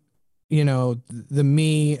separate, the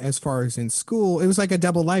me as far as in school. It was like a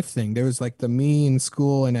double life thing. There was like the me in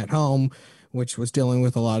school and at home, which was dealing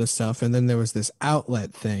with a lot of stuff. And then there was this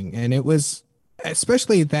outlet thing. And it was,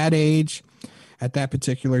 especially at that age, at that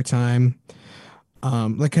particular time,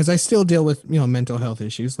 because I still deal with, mental health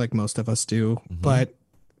issues like most of us do. But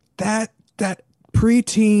that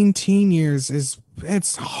preteen, teen years it's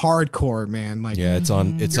hardcore, man. Like, yeah,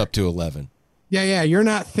 it's up to 11. Yeah. You're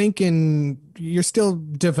not thinking, you're still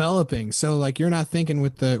developing. So like, you're not thinking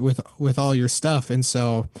with all your stuff. And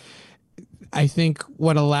so I think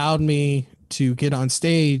what allowed me to get on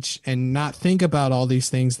stage and not think about all these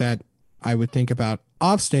things that I would think about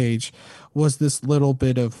off stage was this little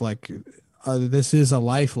bit of like, this is a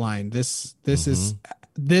lifeline. This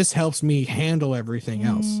helps me handle everything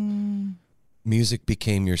else. Music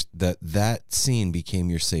became that scene became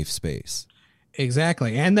your safe space.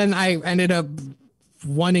 Exactly. And then I ended up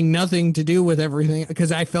wanting nothing to do with everything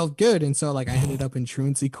because I felt good. And so like I ended up in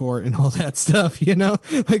truancy court and all that stuff,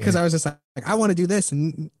 because I was just like, I want to do this,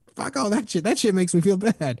 and fuck all that shit. That shit makes me feel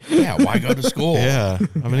bad. Yeah, why go to school? Yeah,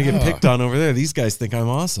 I'm going to get picked on over there. These guys think I'm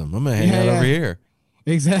awesome. I'm going to hang out over here.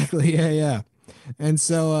 Exactly. Yeah. And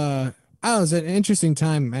so it was an interesting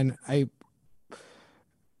time. And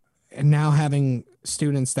now having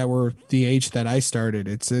students that were the age that I started,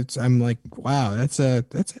 I'm like, wow, it's a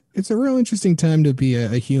real interesting time to be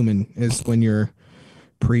a human, is when you're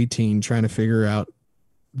preteen trying to figure out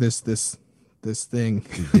this thing.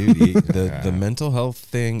 Dude, the mental health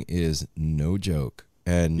thing is no joke.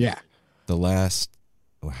 And the last,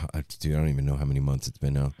 dude, I don't even know how many months it's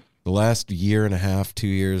been now. The last year and a half, 2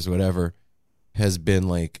 years, whatever, has been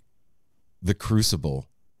like the crucible.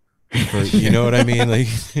 You know what I mean? Like,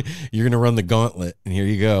 you're gonna run the gauntlet, and here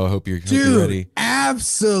you go. I hope you're ready.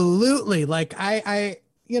 Absolutely. Like I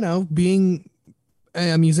being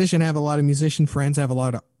a musician, I have a lot of musician friends. I have a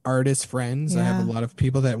lot of artist friends. I have a lot of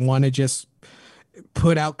people that want to just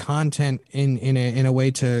put out content in a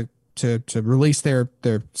way to release their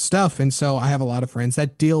stuff. And so I have a lot of friends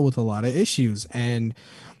that deal with a lot of issues, and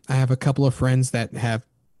I have a couple of friends that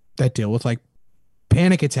deal with like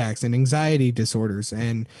panic attacks and anxiety disorders.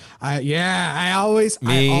 And I always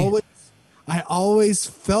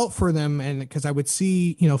felt for them. And because I would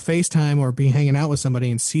see, FaceTime or be hanging out with somebody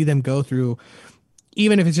and see them go through,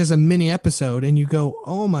 even if it's just a mini episode, and you go,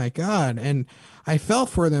 oh my God. And I felt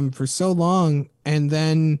for them for so long. And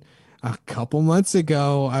then a couple months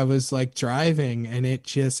ago, I was like driving, and it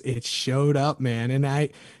showed up, man. And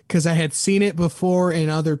because I had seen it before in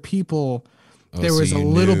other people, there was a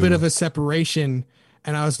little bit of a separation.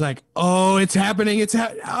 And I was like, oh, it's happening.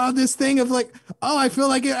 This thing of like, oh, I feel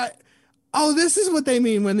like it. This is what they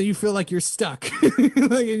mean when you feel like you're stuck.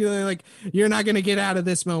 like you're not going to get out of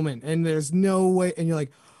this moment, and there's no way. And you're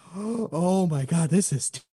like, oh my God, this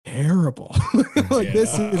is terrible.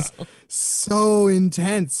 This is so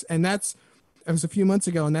intense. And it was a few months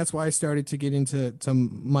ago. And that's why I started to get into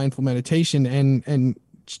some mindful meditation, and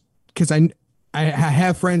because I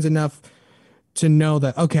have friends enough to know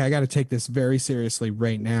that, okay, I got to take this very seriously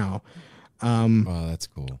right now. Oh, that's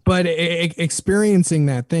cool. But experiencing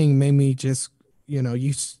that thing made me just, if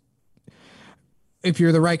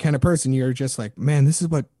you're the right kind of person, you're just like, man, this is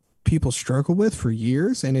what people struggle with for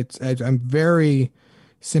years. And I'm very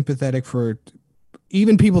sympathetic for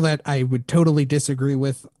even people that I would totally disagree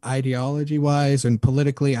with ideology wise and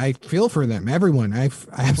politically. I feel for them. Everyone. I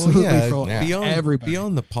absolutely feel everybody.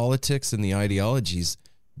 Beyond the politics and the ideologies,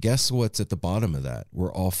 guess what's at the bottom of that?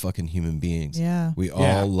 We're all fucking human beings. Yeah. We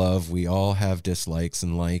all love, we all have dislikes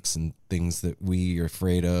and likes and things that we are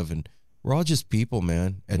afraid of. And we're all just people,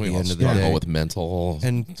 man, at the end of the day. With mental.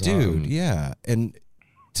 And dude, and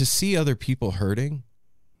to see other people hurting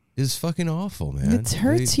is fucking awful, man. It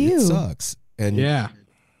hurts you. It sucks. And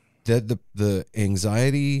that the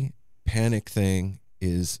anxiety panic thing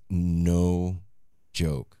is no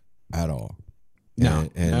joke at all. No.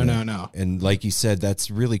 And like you said,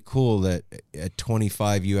 that's really cool that at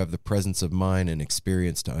 25 you have the presence of mind and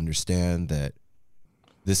experience to understand that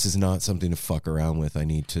this is not something to fuck around with. I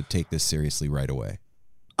need to take this seriously right away.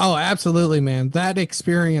 Oh, absolutely, man. That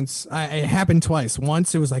experience, it happened twice.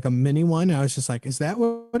 Once it was like a mini one. I was just like, is that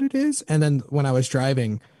what it is? And then when I was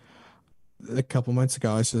driving a couple months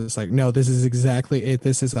ago, I was just like, no, this is exactly it.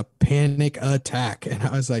 This is a panic attack. And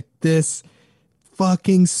I was like, this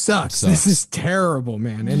fucking sucks. This is terrible,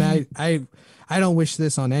 man. And I don't wish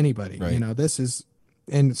this on anybody. Right. You know, this is,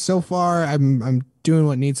 and so far I'm doing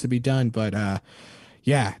what needs to be done, but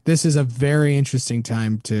yeah, this is a very interesting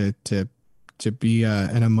time to be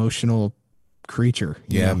an emotional creature.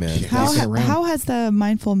 you Yeah, know? man. How has the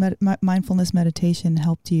mindfulness meditation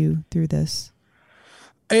helped you through this?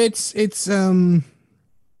 It's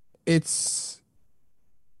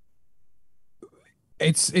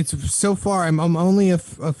so far I'm only a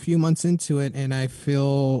few months into it, and I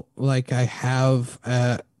feel like I have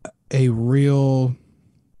a real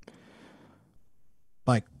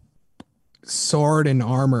like sword and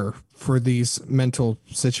armor for these mental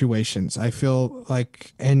situations. I feel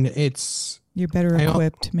like, and you're better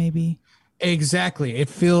equipped, maybe. Exactly. It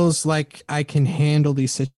feels like I can handle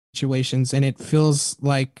these situations, and it feels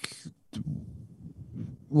like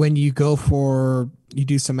when you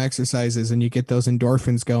do some exercises and you get those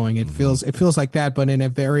endorphins going, it feels like that, but in a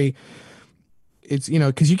very, it's, you know,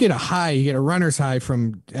 because you get a runner's high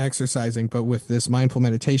from exercising, but with this mindful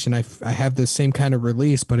meditation, I have the same kind of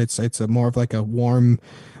release, but it's a more of like a warm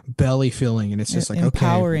belly feeling, and it's just like,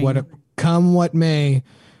 empowering. Okay, come what may,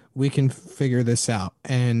 we can figure this out.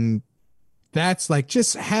 And that's like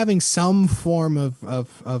just having some form of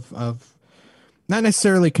not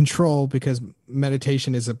necessarily control, because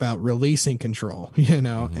meditation is about releasing control, you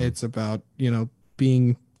know. It's about, you know,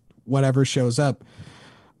 being whatever shows up.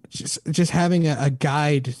 Just having a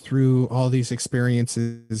guide through all these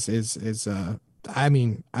experiences is I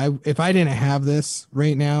mean, if I didn't have this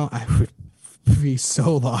right now, I would be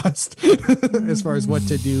so lost as far as what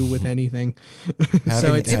to do with anything.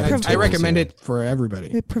 So I recommend it for everybody.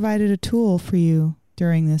 It provided a tool for you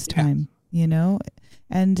during this time, you know,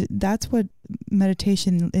 and that's what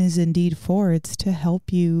meditation is indeed for. It's to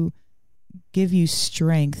help you, give you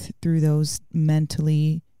strength through those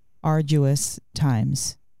mentally arduous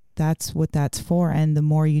times. That's what that's for. And the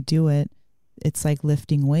more you do it, it's like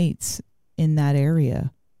lifting weights in that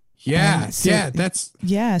area. Yeah. So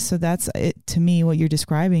that's it to me. What you're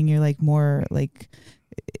describing, you're like more like,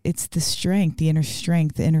 it's the strength, the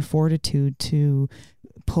inner fortitude to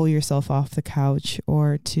pull yourself off the couch,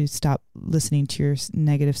 or to stop listening to your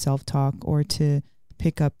negative self-talk, or to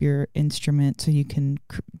pick up your instrument so you can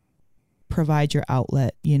provide your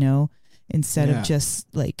outlet, you know, instead of just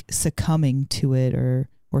like succumbing to it or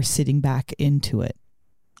sitting back into it.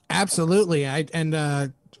 Absolutely. I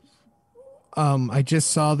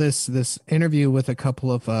just saw this interview with a couple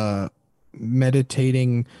of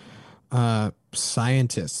meditating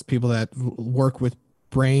scientists, people that work with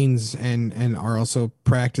brains and are also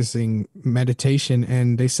practicing meditation,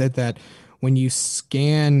 and they said that when you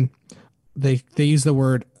scan, they use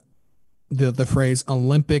the phrase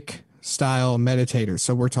Olympic style meditators.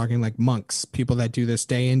 So we're talking like monks, people that do this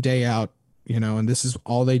day in, day out, you know, and this is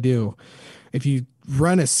all they do. If you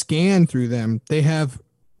run a scan through them, they have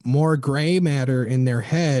more gray matter in their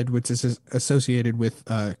head, which is associated with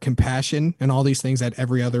compassion and all these things that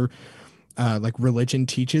every other like religion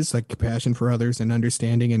teaches, like compassion for others and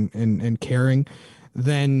understanding and caring,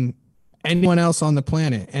 than anyone else on the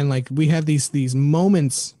planet. And like we have these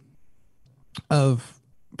moments of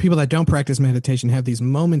people that don't practice meditation have these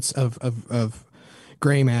moments of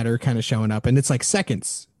gray matter kind of showing up, and it's like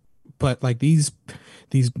seconds, but like these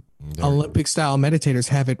Olympic style meditators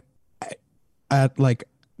have it at like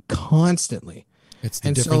constantly. It's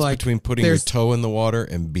the difference between putting your toe in the water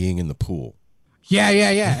and being in the pool. Yeah.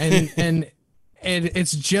 And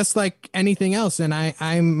it's just like anything else. And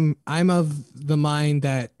I'm of the mind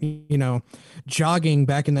that, you know, jogging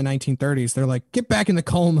back in the 1930s, they're like, get back in the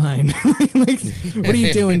coal mine. Like, what are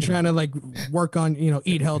you doing trying to like work on, you know,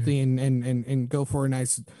 eat healthy and go for a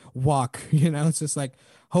nice walk? You know, it's just like,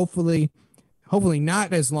 hopefully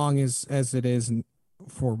not as long as it is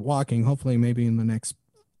for walking. Hopefully maybe in the next,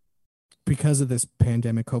 because of this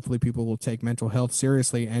pandemic, hopefully people will take mental health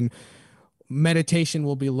seriously, and meditation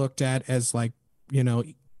will be looked at as like, you know,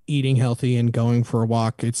 eating healthy and going for a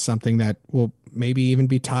walk. It's something that will maybe even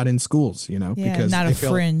be taught in schools, you know, because not a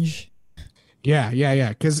fringe. Yeah.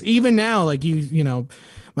 Because even now, like you know,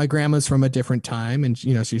 my grandma's from a different time, and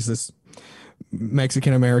you know, she's this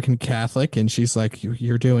Mexican American Catholic, and she's like,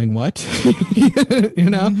 you're doing what? You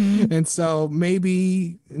know? And so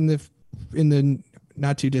maybe in the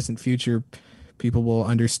not too distant future, people will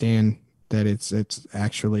understand that it's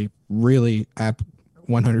actually really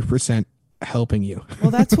 100% helping you. Well,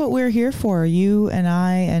 that's what we're here for. You and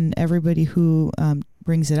I and everybody who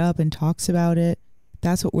brings it up and talks about it.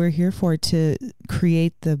 That's what we're here for, to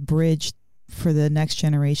create the bridge for the next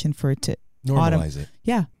generation, for it to normalize it.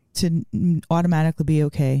 Yeah. To automatically be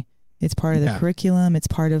okay. It's part of the Yeah. curriculum. It's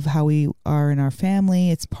part of how we are in our family.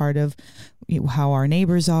 It's part of how our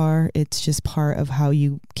neighbors are. It's just part of how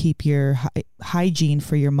you keep your hygiene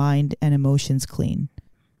for your mind and emotions clean.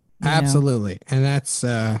 You know? Absolutely. And that's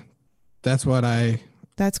what I,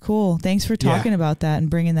 That's cool. Thanks for talking about that and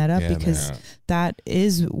bringing that up, Yeah, because that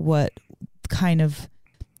is what kind of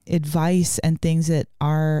advice and things that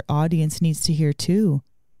our audience needs to hear too.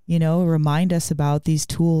 You know, remind us about these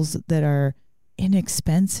tools that are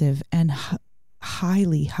inexpensive and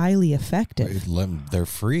highly, highly effective. They're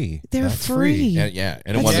free. They're That's free. And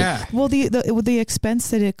it wasn't. yeah. Well, the expense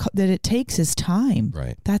that it takes is time.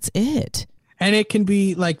 Right. That's it. And it can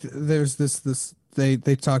be like, there's this they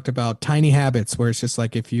talked about tiny habits where it's just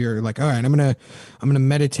like, if you're like, all right, I'm gonna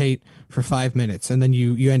meditate for 5 minutes, and then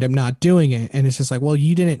you end up not doing it, and it's just like, well,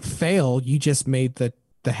 you didn't fail, you just made the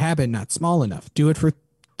habit not small enough. Do it for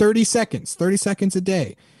 30 seconds a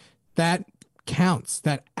day. That counts.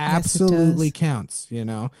 That absolutely counts, you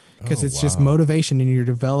know, because it's just motivation, and you're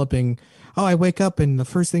developing. Oh, I wake up and the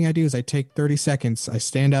first thing I do is I take 30 seconds, I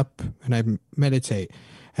stand up and I meditate,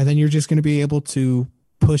 and then you're just going to be able to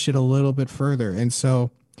push it a little bit further. And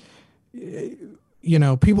so, you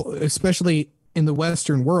know, people, especially in the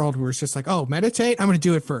Western world, where it's just like, oh, meditate, I'm going to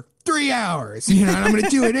do it for 3 hours, you know, and I'm going to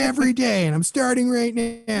do it every day, and I'm starting right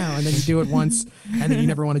now. And then you do it once, and then you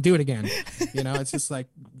never want to do it again. You know, it's just like,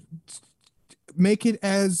 make it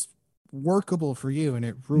as workable for you, and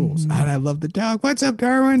it rules. And I love the dog. What's up,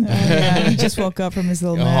 Darwin? Yeah, he just woke up from his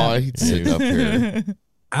little nap. Oh, he'd sit up here.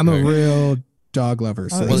 I'm a real dog lover.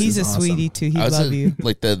 So this he's is a awesome. sweetie too. He I was love you.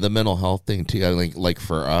 like the mental health thing too. I think like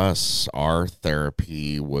for us, our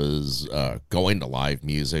therapy was going to live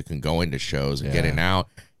music and going to shows and getting out.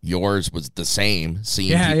 Yours was the same,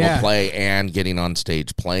 seeing people play and getting on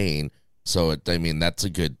stage playing. So I mean, that's a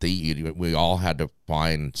good thing. We all had to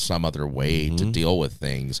find some other way to deal with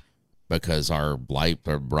things, because our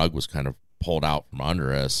rug was kind of pulled out from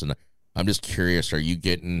under us. And I'm just curious,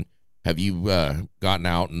 have you gotten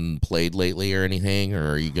out and played lately or anything,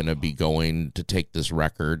 or are you going to be going to take this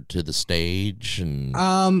record to the stage? And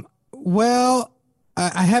well,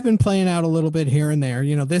 I have been playing out a little bit here and there.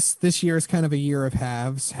 You know, this year is kind of a year of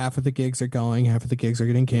halves. Half of the gigs are going, half of the gigs are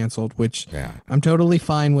getting canceled, which I'm totally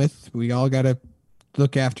fine with. We all got to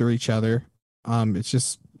look after each other. It's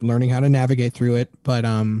just learning how to navigate through it. But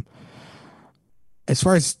as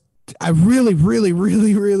far as, I really, really,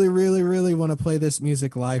 really, really, really, really want to play this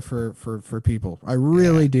music live for people. I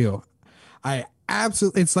really do. I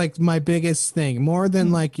absolutely, it's like my biggest thing, more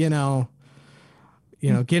than like, you know,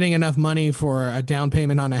 getting enough money for a down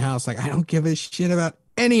payment on a house. Like, I don't give a shit about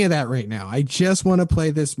any of that right now. I just want to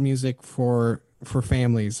play this music for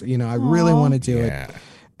families. You know, I really want to do it.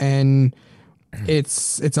 And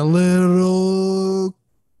it's a little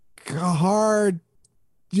hard,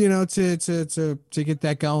 you know, to get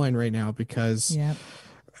that going right now, because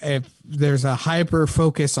if there's a hyper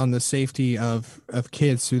focus on the safety of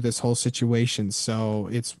kids through this whole situation. So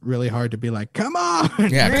it's really hard to be like, come on, congregate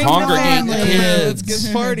the kids, let's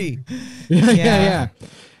get party. yeah.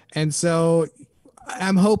 And so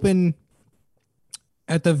I'm hoping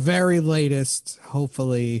at the very latest,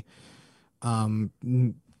 hopefully,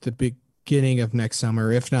 the beginning of next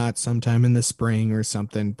summer, if not sometime in the spring or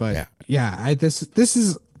something. But this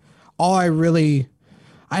is all I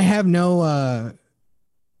have no,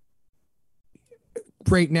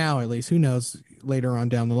 right now, at least, who knows later on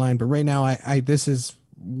down the line, but right now this is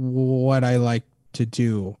what I like to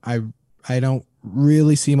do. I don't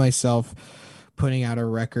really see myself putting out a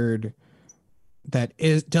record that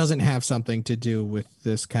doesn't have something to do with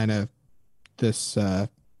this kind of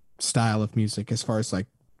style of music, as far as like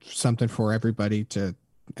something for everybody to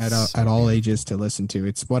at all ages to listen to.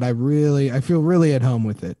 It's what I feel really at home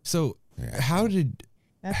with it. So how did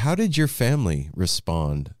your family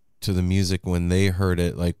respond to the music when they heard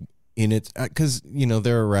it, like in its, because you know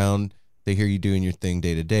they're around, they hear you doing your thing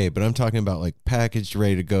day to day, but I'm talking about like packaged,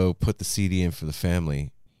 ready to go, put the CD in for the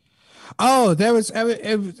family. Oh,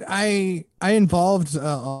 I involved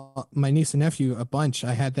my niece and nephew a bunch.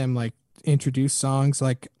 I had them like introduce songs,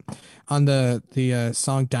 like on the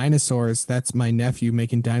song Dinosaurs. That's my nephew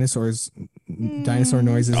making dinosaur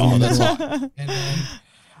noises. Oh, that's hot. And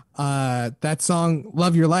then that song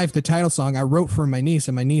Love Your Life, the title song, I wrote for my niece,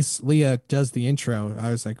 and my niece Leah does the intro.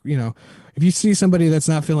 I was like, you know, if you see somebody that's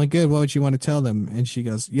not feeling good, what would you want to tell them? And she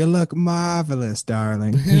goes, you look marvelous,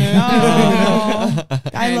 darling. I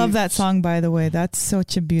love that song, by the way. That's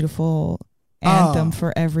such a beautiful anthem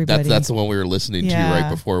for everybody. That's the one we were listening to right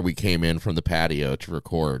before we came in from the patio to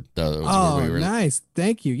record. Nice.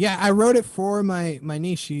 Thank you. Yeah, I wrote it for my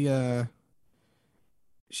niece. She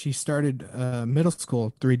she started middle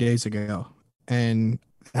school 3 days ago, and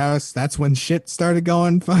that's when shit started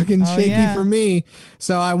going fucking Oh, shaky yeah. for me.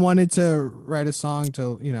 So I wanted to write a song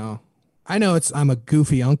to, I know I'm a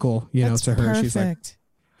goofy uncle, That's to her. perfect. She's like,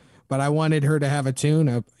 but I wanted her to have a tune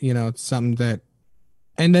of, something that,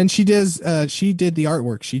 and then she did the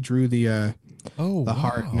artwork. She drew the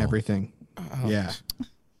heart and everything. Yeah.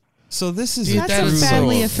 So this is That's a a true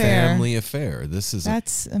family affair. family affair. This is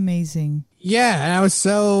That's amazing. Yeah, and I was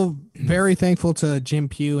so very thankful to Jim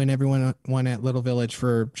Pugh and everyone at Little Village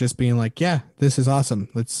for just being like, yeah, this is awesome.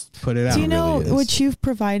 Let's put it out. Do you know really is. what you've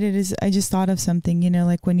provided is, I just thought of something,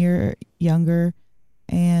 like when you're younger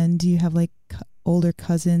and you have like older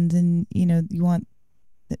cousins and, you want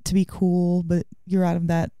it to be cool, but you're out of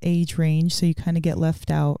that age range. So you kind of get left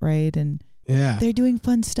out, right? And Yeah. they're doing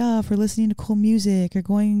fun stuff or listening to cool music or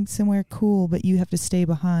going somewhere cool, but you have to stay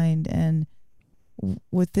behind. And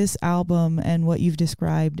with this album and what you've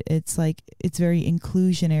described, it's like, it's very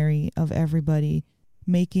inclusionary of everybody,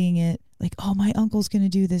 making it like, oh, my uncle's going to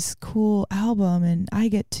do this cool album and I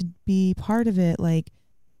get to be part of it. Like,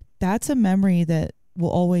 that's a memory that will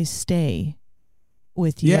always stay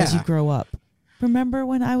with you as you Yeah. grow up. Remember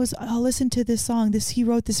when I'll listen to this song, he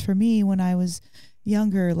wrote this for me when I was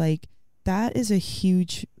younger. Like, that is a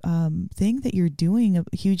huge thing that you're doing, a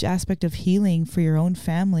huge aspect of healing for your own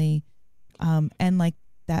family. And like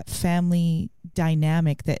that family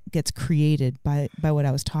dynamic that gets created by what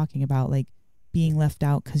I was talking about, like being left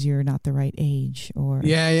out because you're not the right age or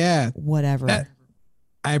Yeah. whatever.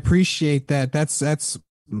 I appreciate that. That's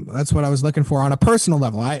what I was looking for on a personal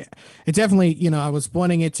level. It definitely, I was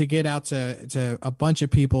wanting it to get out to a bunch of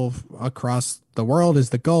people across the world is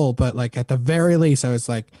the goal. But like at the very least, I was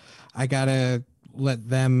like, I gotta let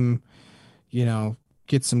them,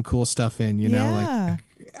 get some cool stuff in, Yeah.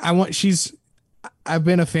 like I've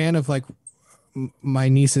been a fan of like my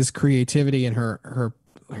niece's creativity and her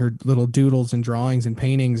little doodles and drawings and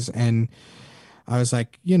paintings. And I was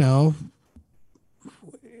like, if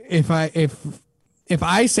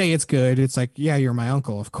I say it's good, it's like, yeah, you're my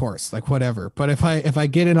uncle, of course, like whatever. But if I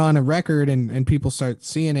get it on a record and people start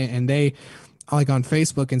seeing it and they like on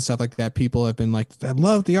Facebook and stuff like that, people have been like, I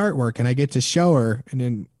love the artwork, and I get to show her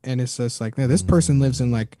and it's just like, no, this person lives in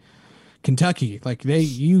like Kentucky. Like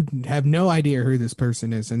you have no idea who this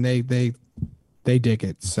person is, and they dig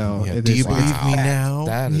it. So Yeah. it Do is- you believe it's- me now?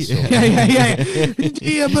 That is so yeah. Do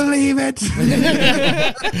you believe it?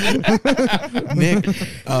 Nick,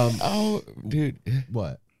 Oh, dude.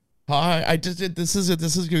 what? Hi, I just did. This is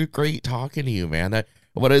great talking to you, man.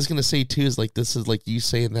 What I was gonna say too is like, this is like you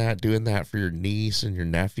saying that, doing that for your niece and your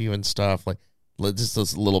nephew and stuff. Like, just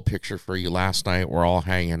this little picture for you. Last night, we're all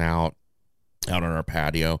hanging out on our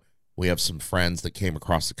patio. We have some friends that came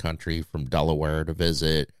across the country from Delaware to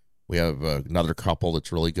visit. We have another couple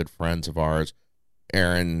that's really good friends of ours.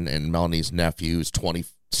 Aaron and Melanie's nephew is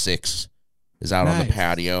 26, is out on the Nice.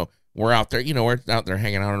 patio. We're out there, we're out there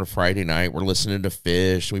hanging out on a Friday night. We're listening to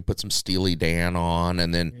Fish. We put some Steely Dan on,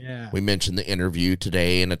 and then Yeah. we mentioned the interview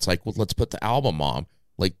today, and it's like, well, let's put the album on.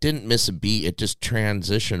 Like, didn't miss a beat. It just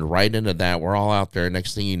transitioned right into that. We're all out there.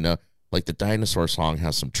 Next thing you know, like the Dinosaur song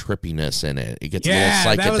has some trippiness in it. It gets a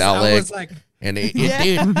little psychedelic. I was like, And dude,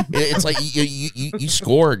 it's like you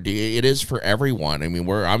scored. It is for everyone. I mean,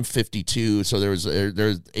 I'm 52, so there's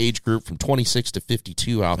age group from 26 to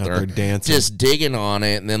 52 out there dancing, just digging on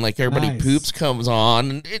it, and then like everybody Nice. poops comes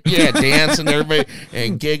on, and dancing, everybody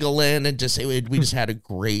and giggling, and we just had a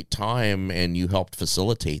great time, and you helped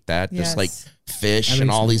facilitate that, just like Fish That and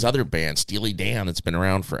makes all me- these other bands, Steely Dan, that's been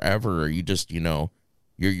around forever. You just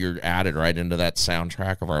you're added right into that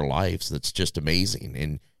soundtrack of our lives. That's just amazing,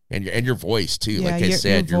 and your voice too. Yeah, Like I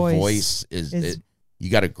said, your voice voice is you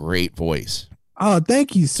got a great voice. oh,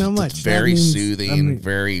 thank you so much. It's That very means- soothing,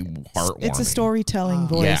 very heartwarming. It's a storytelling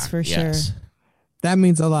voice Yeah, for yes. sure. That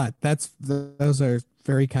means a lot. Those are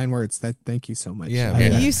very kind words. Thank you so much. Yeah,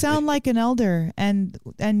 Yeah. You sound like an elder, and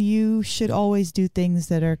you should always do things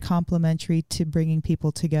that are complementary to bringing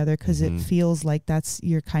people together, because it feels like that's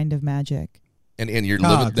your kind of magic. And you're Ah,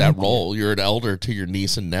 living that thank you. role. You're an elder to your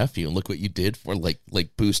niece and nephew, and look what you did for like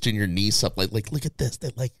boosting your niece up. Like look at this. They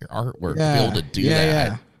like your artwork. To be able to do that.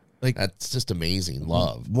 Yeah. Like that's just amazing.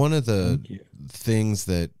 Love. One of the Thank you. things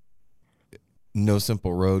that No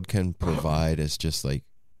Simple Road can provide is just like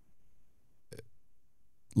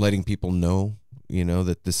letting people know,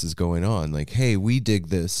 that this is going on. Like, hey, we dig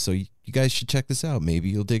this, so you guys should check this out. Maybe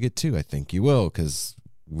you'll dig it too. I think you will, because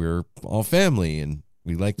we're all family and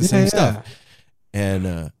we like the same stuff.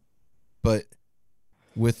 And but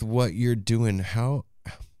with what you're doing, how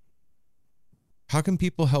can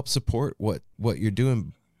people help support what you're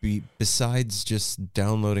doing besides just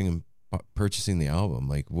downloading and purchasing the album,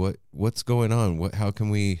 like what's going on? How can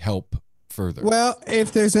we help further? Well,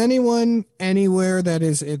 if there's anyone anywhere that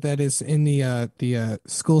is in the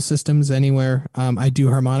school systems anywhere, I do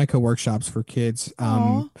harmonica workshops for kids.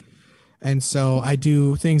 And so I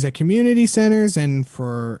do things at community centers and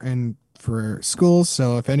for schools.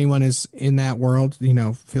 So if anyone is in that world,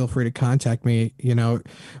 feel free to contact me.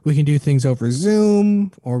 We can do things over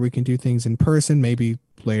Zoom, or we can do things in person, maybe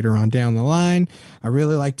later on down the line. I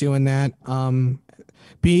really like doing that.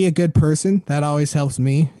 Be a good person. That always helps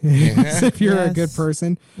me. If you're a good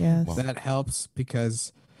person, that helps,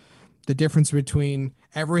 because the difference between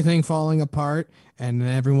everything falling apart and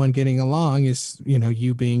everyone getting along is,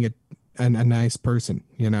 you being a nice person,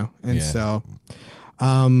 and so,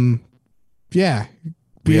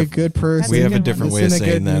 be a good person. We have a different way of listen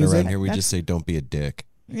to saying good that music. around here. We just say, don't be a dick.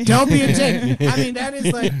 Don't be a dick. I mean, that is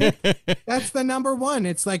that's the number one.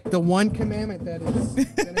 It's like the one commandment that is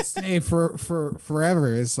gonna stay for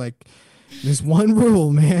forever. It's like, there's one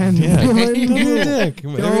rule, man. One rule.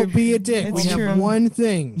 Don't be a dick. It's we true. have one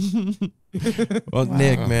thing. Well,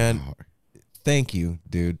 Nick, man, thank you,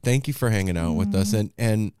 dude. Thank you for hanging out with us.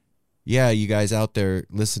 And yeah, you guys out there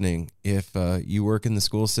listening, if you work in the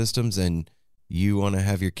school systems and you want to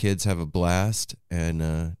have your kids have a blast and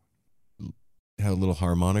have a little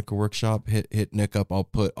harmonica workshop, hit Nick up. I'll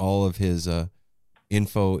put all of his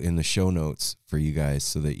info in the show notes for you guys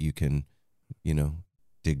so that you can,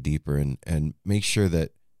 dig deeper and make sure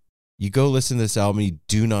that you go listen to this album. You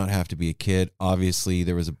do not have to be a kid. Obviously,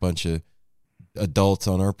 there was a bunch of adults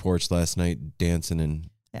on our porch last night dancing and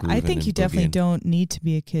I think you definitely boogieing. don't need to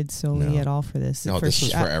be a kid solely at all for this. No, this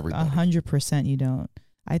is for everybody. 100% you don't.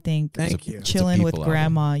 I think Thank you. chilling with people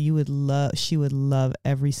grandma, she would love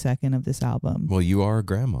every second of this album. Well, you are a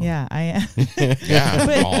grandma. Yeah, I am. Yeah,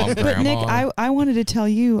 but grandma. Nick, I wanted to tell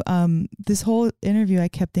you, this whole interview, I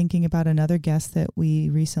kept thinking about another guest that we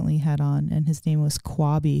recently had on, and his name was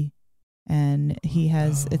Quabi. And he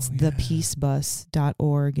has,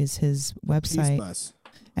 thepeacebus.org is his website. Bus.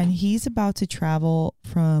 And he's about to travel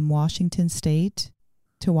from Washington State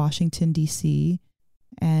to Washington, D.C.,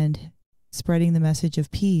 and spreading the message of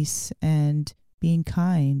peace and being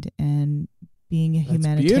kind and being a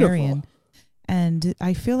humanitarian. Beautiful. And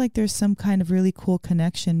I feel like there's some kind of really cool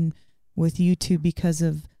connection with you two because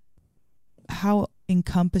of how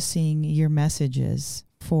encompassing your message is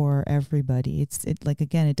for everybody.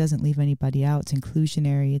 Again, it doesn't leave anybody out. It's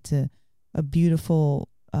inclusionary. It's a beautiful,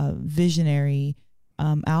 visionary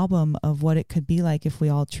album of what it could be like if we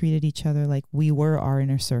all treated each other like we were our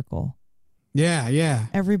inner circle. Yeah.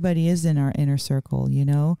 Everybody is in our inner circle,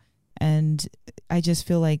 and I just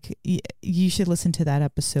feel like you should listen to that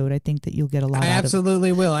episode. I think that you'll get a lot I out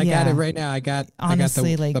absolutely will. I got Yeah. it right now. I got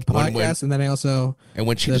Honestly, the like- podcast, and then I also And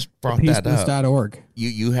when she the just brought that up, peacebus.org.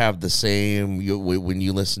 you have the same. When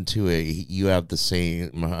you listen to it, you have the same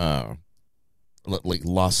like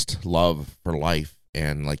lust, love for life,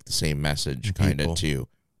 and like the same message kind People. of too.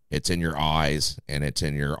 It's in your eyes and it's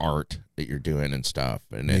in your art that you're doing and stuff.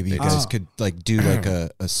 And Maybe you guys could do like a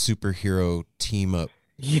superhero team up.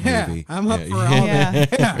 Yeah, movie. I'm up for all Yeah.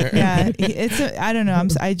 that. Yeah. I don't know.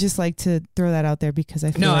 I just like to throw that out there because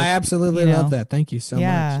I feel No, like, I absolutely love that. Thank you so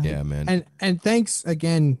Yeah. much. Yeah, man. And thanks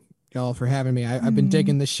again, y'all, for having me. I've been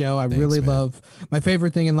digging the show. I really man. love, my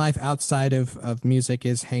favorite thing in life outside of music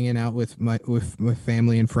is hanging out with my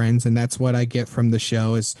family and friends, and that's what I get from the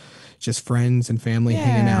show is just friends and family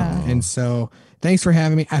hanging out. And so thanks for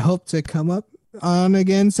having me. I hope to come up on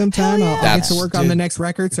again sometime. Hell yeah. I'll get to That's- work on the next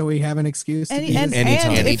record so we have an excuse to do this.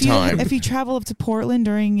 Anytime. If you travel up to Portland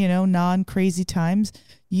during non-crazy times,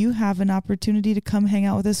 you have an opportunity to come hang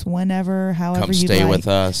out with us whenever, however come you stay like. with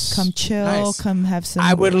us. Come chill. Nice. Come have some.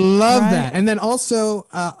 I would love Right? that. And then also,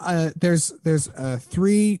 there's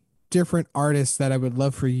 3 different artists that I would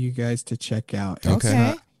love for you guys to check out.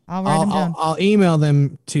 Okay. I'll write them down. I'll email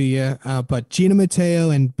them to you. But Gina Mateo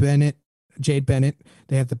and Jade Bennett,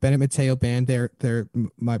 they have the Bennett Mateo band. They're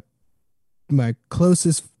my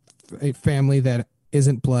closest family that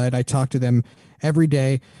isn't blood. I talk to them every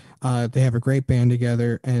day. They have a great band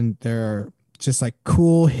together, and they're just like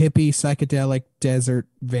cool, hippie, psychedelic, desert,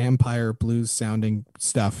 vampire blues sounding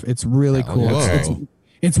stuff. It's really cool. Okay.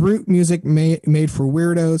 It's root music made for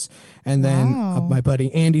weirdos. And then Wow. my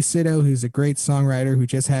buddy Andy Sito, who's a great songwriter who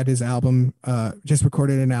just had his album, just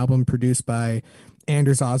recorded an album produced by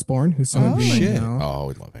Anders Osborne, who some of you might know. Oh,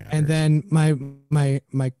 we love it. And then my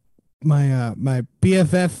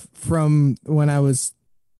BFF from when I was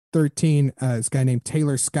 13, this guy named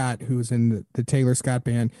Taylor Scott, who was in the Taylor Scott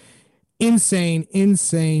band.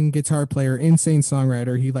 Insane guitar player, insane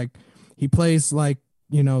songwriter. He plays like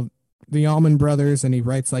you know, the Allman Brothers, and he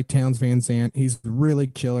writes like Townes Van Zandt. He's really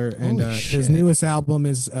killer. And Holy his shit. newest album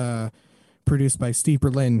is produced by Steve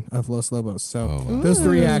Berlin of Los Lobos. So Oh, wow. those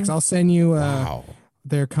 3 acts, I'll send you Wow.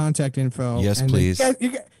 their contact info. Yes, And please.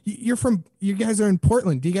 You guys are in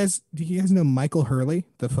Portland. Do you guys know Michael Hurley,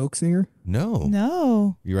 the folk singer? No.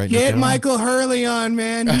 No. You right Get Michael Hurley on,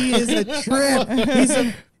 man. He is a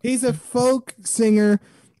trip. He's a folk singer,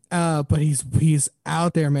 but he's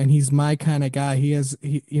out there, man. He's my kind of guy.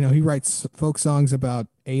 He writes folk songs about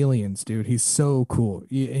aliens, dude. He's so cool.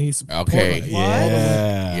 He's Okay. Portland.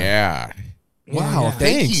 Yeah. Wow, Yeah. Thank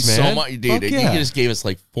thanks, you man. so much, dude. Fuck yeah. You just gave us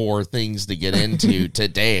like 4 things to get into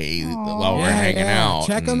today while we're hanging out.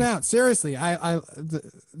 Check them And- out. Seriously,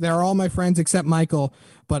 they're all my friends except Michael,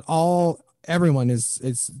 but everyone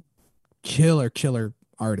is killer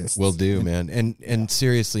artists. Will do, man. And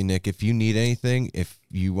seriously, Nick, if you need anything, if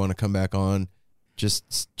you want to come back on,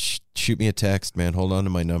 just shoot me a text, man. Hold on to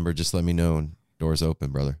my number. Just let me know. And doors open,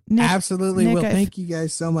 brother. Nick, Absolutely Nick, will. I- Thank you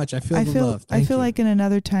guys so much. I feel I the feel love. I Thank feel you. like in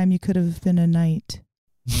another time you could have been a knight.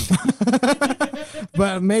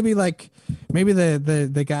 But maybe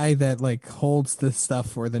the guy that like holds the stuff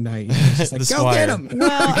for the night. He's just like, The go squire. get him.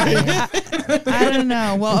 Well, I don't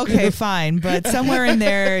know. Well, okay, fine. But somewhere in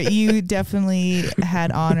there, you definitely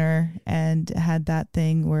had honor and had that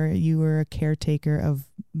thing where you were a caretaker of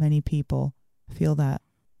many people. I feel that.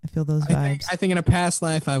 I feel those vibes. I think in a past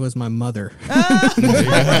life I was my mother.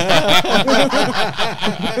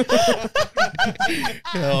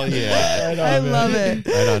 Hell yeah. I love it.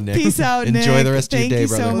 Right on, Nick. Peace out, Nick. Enjoy the rest of your Thank day, you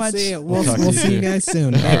brother. so much. See you. We'll We'll talk to we'll you see you soon. guys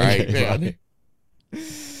soon. All right, man.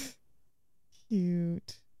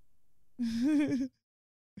 Cute.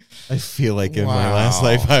 I feel like in my last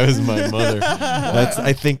life I was my mother.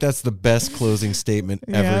 I think that's the best closing statement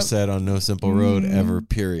ever Yep. said on No Simple Road ever,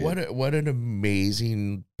 period. What an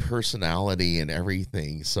amazing personality and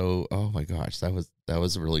everything. So, oh my gosh, that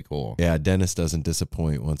was really cool. Yeah, Dennis doesn't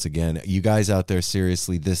disappoint once again. You guys out there,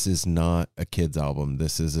 seriously, this is not a kid's album.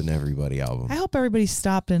 This is an everybody album. I hope everybody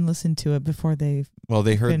stopped and listened to it before they Well,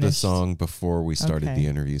 they heard the finished. song before we started Okay. the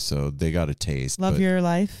interview, so they got a taste. love but your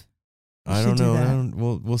life. You I should don't do know.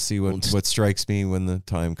 that. We'll see what strikes me when the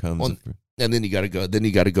time comes. Well, and then you got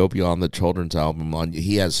to go beyond the children's album.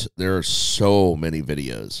 There are so many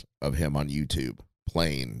videos of him on YouTube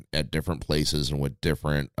playing at different places and with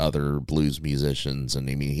different other blues musicians. And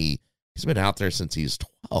I mean, he's been out there since he's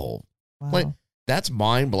 12. Wow. Like, that's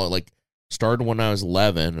mind blowing. Like, started when I was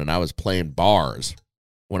 11 and I was playing bars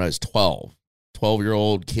when I was 12.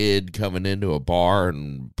 12-year-old kid coming into a bar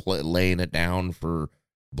and laying it down for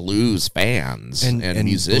blues fans and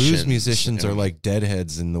musicians. Blues musicians you are know. like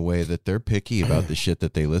deadheads in the way that they're picky about the shit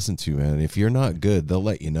that they listen to, man. If you're not good, they'll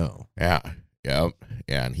let you know. Yeah. Yep.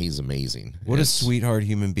 Yeah, and he's amazing. What a It's- sweetheart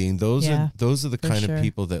human being. Those Yeah, are the for kind sure. of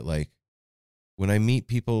people that, like, when I meet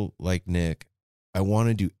people like Nick, I want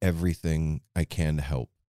to do everything I can to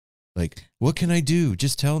help. Like, what can I do?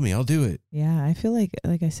 Just tell me, I'll do it. Yeah, I feel like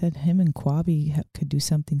I said, him and Kwabi could do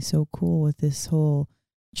something so cool with this whole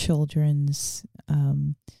children's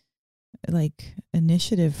like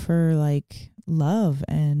initiative for like love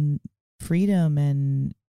and freedom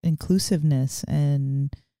and inclusiveness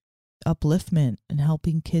and upliftment and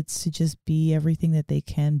helping kids to just be everything that they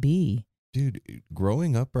can be. Dude,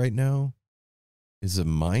 growing up right now is a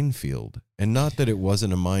minefield. And not that it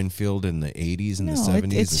wasn't a minefield in the 80s and the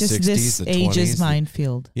 70s, it's the just 60s, this the age's 20s.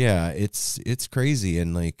 minefield. Yeah, it's crazy.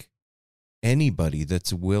 And like anybody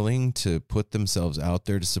that's willing to put themselves out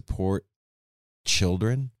there to support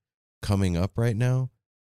children coming up right now,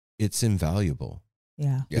 it's invaluable.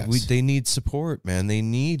 Yeah. Yes. They need support, man. They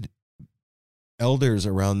need elders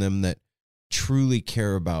around them that truly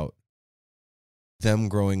care about them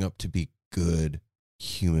growing up to be good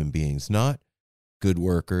human beings, not good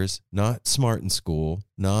workers, not smart in school,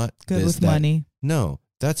 not Good this, with that. money. No,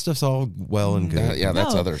 that stuff's all well and good.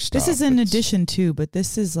 That's No, other stuff. This is in It's- addition to, but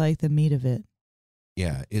this is like the meat of it.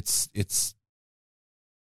 Yeah, it's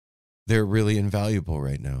they're really invaluable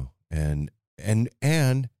right now. And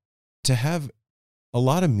to have a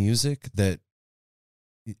lot of music that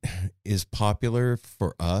is popular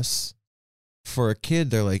for us, for a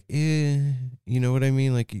kid, they're like, you know what I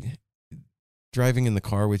mean? Like driving in the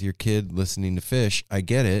car with your kid listening to Fish, I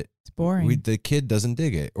get it. It's boring. The kid doesn't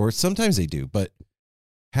dig it, or sometimes they do, but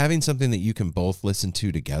having something that you can both listen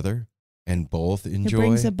to together and both enjoy, It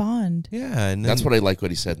brings a bond. yeah, and That's what I like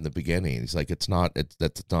what he said in the beginning. He's like, that's not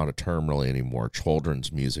a term really anymore.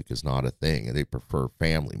 Children's music is not a thing. They prefer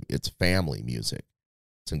family. It's family music.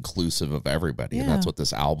 It's inclusive of everybody. And that's Yeah. what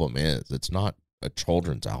this album is. It's not a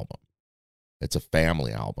children's album. It's a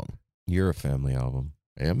family album. You're a family album.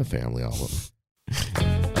 I am a family album. All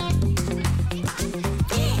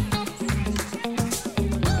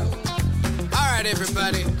right,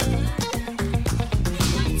 everybody.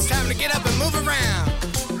 It's time to get up and move around.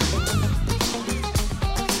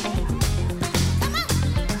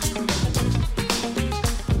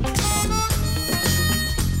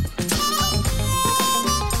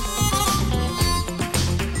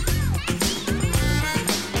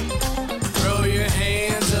 Throw your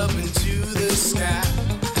hands up into the sky.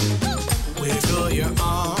 Wiggle your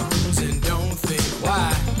arms and don't think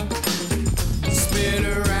why. Spin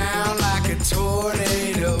around like a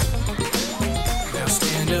tornado. Now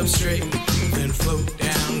stand up straight, then float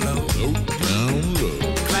down low.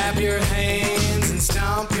 Clap your hands and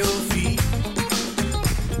stomp your feet.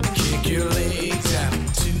 Kick your legs out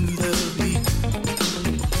to the beat.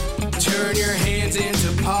 Turn your hands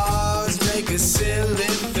into paws, make a silly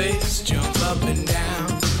face. Jump up and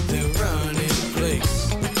down, then run in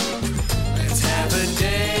place. Let's have a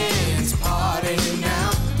dance party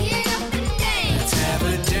now. Get up and dance. Let's have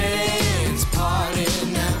a dance party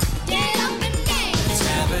now. Get up and dance. Let's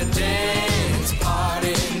have a dance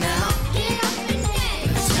party now. Get up and dance.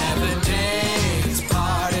 Let's have a dance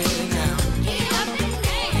party now. Get up and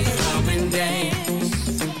dance. Get up and dance.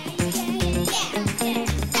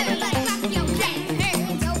 Everybody rock your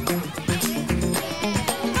hands.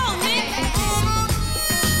 Come on, man.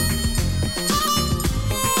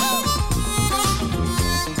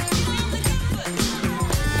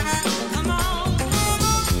 Come on.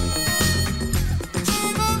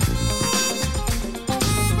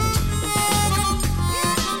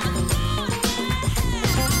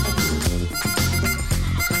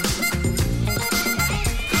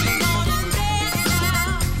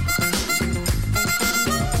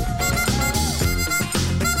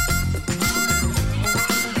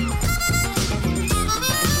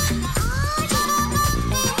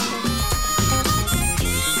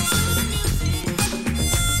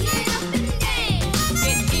 Get up and dance.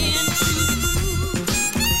 Get into the groove.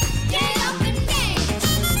 Get up and dance.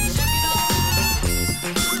 Shake it off. Get up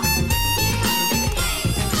and dance. Come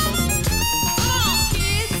on,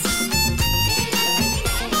 kids.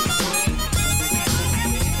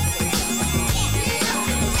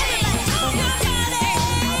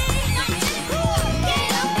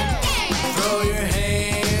 Throw your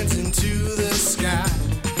hands into the sky.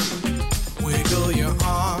 Wiggle your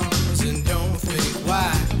arms and don't think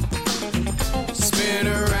why. Spin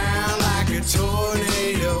around like a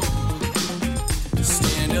tornado.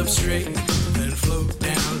 Stand up straight, then float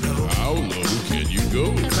down low. How low can you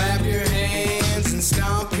go? Clap your hands and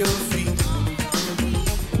stomp your feet.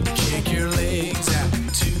 Kick your legs out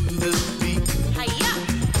to the beat.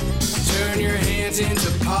 Turn your hands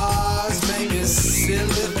into paws, make a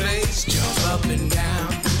silly face. Jump up and down,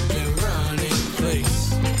 then run in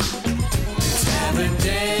place. Let's have a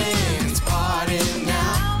dance party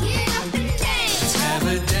now. Get up and dance. Let's have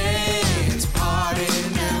a dance party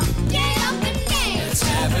now. Get up and dance. Let's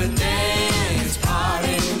have a dance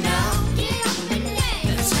party now. Get up and dance.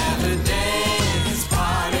 Let's have a dance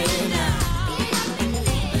party now.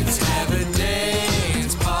 Let's have a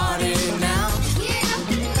dance party now. Get up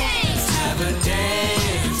and dance. Let's have a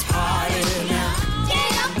dance party now.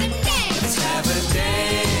 Get up and dance. Let's have a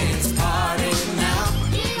dance party now.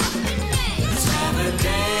 Get up and dance. Let's have a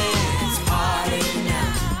dance party now.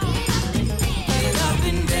 Get up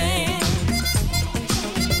and dance.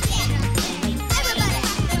 Everybody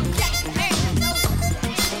clap your hands.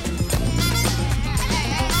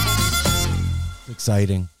 It's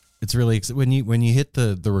exciting. It's really when you hit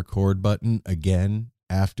the record button again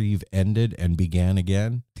after you've ended and began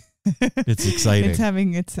again. It's exciting.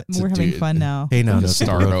 We're having fun now. Hey, now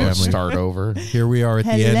Start over. Here we are at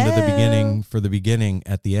the end of the Hello. beginning for the beginning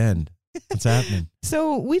at the end. What's happening?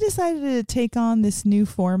 So we decided to take on this new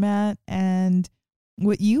format, and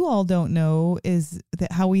what you all don't know is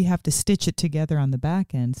that how we have to stitch it together on the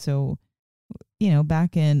back end. So,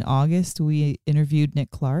 back in August, we interviewed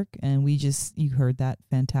Nick Clark, and you heard that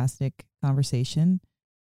fantastic conversation.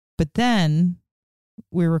 But then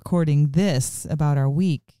we're recording this about our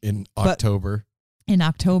week In October. in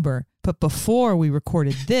October. But before we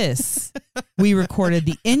recorded this, we recorded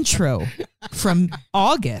the intro from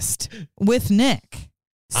August with Nick.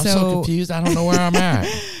 I'm so confused. I don't know where I'm at.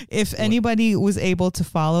 If anybody was able to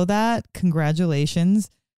follow that, congratulations.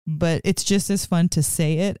 But it's just as fun to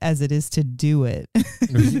say it as it is to do it.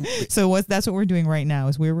 So that's what we're doing right now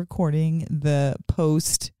is we're recording the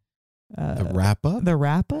post. The wrap up? The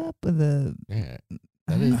wrap up? Yeah.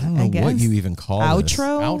 I don't know I what guess. you even call this.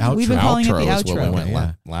 Outro? We've been calling it the Outro is what we outro. went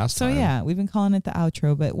Yeah. last So time. yeah, we've been calling it the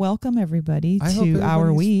outro, but welcome everybody I hope to our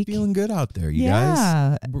everybody's week. feeling good out there, you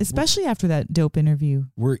yeah, guys. especially after that dope interview.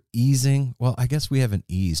 We're easing. Well, I guess we haven't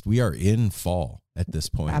eased. We are in fall at this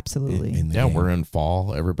point. Absolutely. in the Yeah, game. we're in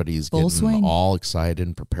fall. Everybody's Full getting swing. all excited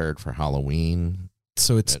and prepared for Halloween.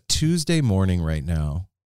 So it's Tuesday morning right now.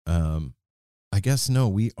 I guess no,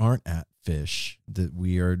 we aren't at Fish. That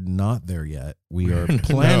we are not there yet. We are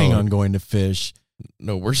planning No. on going to Fish.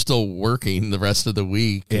 No, we're still working the rest of the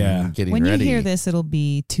week Yeah. and getting When ready. you hear this, it'll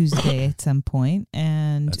be Tuesday at some point,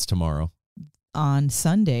 and That's tomorrow. on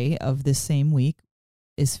Sunday of this same week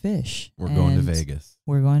is Fish. We're going to And Vegas.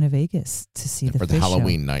 We're going to Vegas to see the for the Fish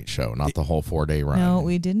Halloween night show, not the whole 4-day show. run. No,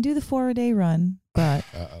 we didn't do the 4-day run, but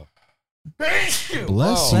Uh-oh. Bless you,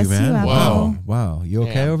 Bless you, man. Apple. Wow. Wow. You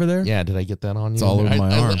okay Yeah. over there? Yeah, did I get that on you? It's all over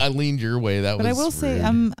my arm. I leaned your way. That but was I will say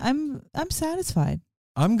rude. I'm satisfied.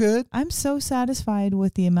 I'm good. I'm so satisfied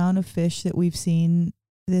with the amount of fish that we've seen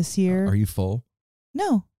this year. Are you full?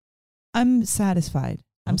 No, I'm satisfied.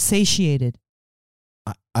 I'm satiated.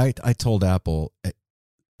 I told Apple.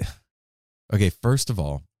 Okay, first of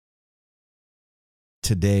all,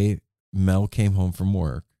 today Mel came home from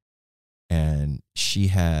work, and she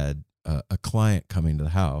had a client coming to the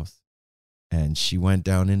house, and she went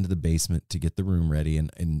down into the basement to get the room ready,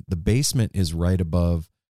 and the basement is right above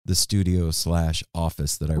the studio /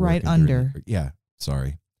 office that I work Right in under. during- yeah,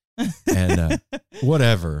 sorry. And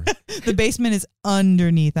whatever. The basement is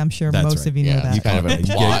underneath. I'm sure That's most right. of you know Yeah, that. you kind of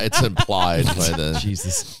imply, it's implied by the.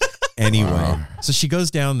 Jesus. Anyway, so she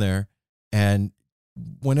goes down there, and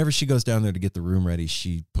whenever she goes down there to get the room ready,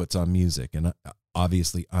 she puts on music. And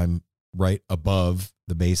obviously, I'm right above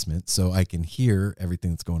the basement, so I can hear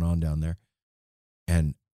everything that's going on down there.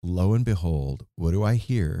 And lo and behold, what do I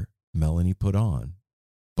hear Melanie put on?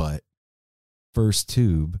 But First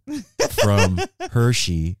Tube from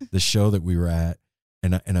Hershey, the show that we were at.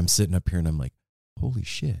 And I'm sitting up here and I'm like, holy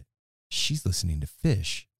shit, she's listening to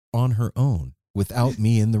Fish on her own without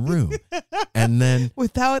me in the room. And then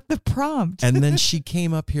Without the prompt. and then she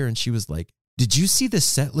came up here and she was like, did you see the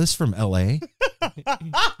set list from LA?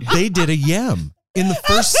 They did a Yem in the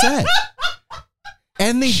first set.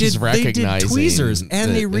 And they She's did recognizing tweezers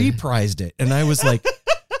and they that- reprised it. And I was like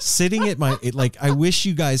sitting at I wish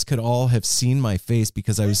you guys could all have seen my face,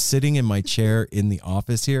 because I was sitting in my chair in the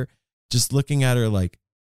office here, just looking at her like,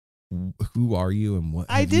 who are you and what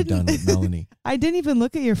have you done with Melanie? I didn't even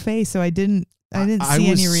look at your face, so I didn't I see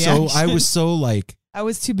was any reaction. I was so like, I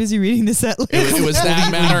was too busy reading the set list. It was that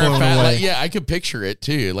Completely matter of blown fact. away. Like, yeah, I could picture it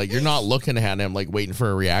too. Like, you're not looking at him like waiting for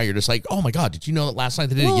a reaction. You're just like, oh my god, did you know that last night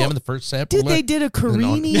they did Well, a Yem in the first set? They did a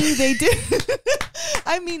Carini. They did.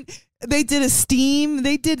 I mean, they did a Steam.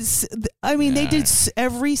 They did. They did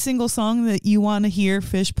every single song that you want to hear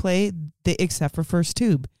Fish play, except for First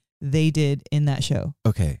Tube. They did in that show.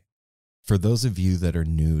 okay, for those of you that are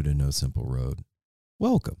new to No Simple Road,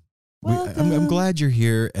 welcome. I'm Welcome. glad you're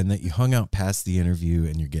here and that you hung out past the interview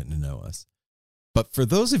and you're getting to know us. But for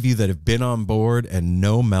those of you that have been on board and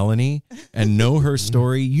know Melanie and know her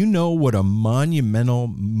story, you know what a monumental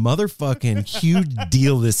motherfucking huge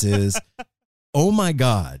deal this is. Oh my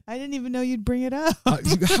God. I didn't even know you'd bring it up.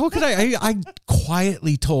 How could I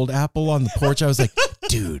quietly told Apple on the porch, I was like,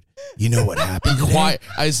 dude, you know what happened today? Quiet.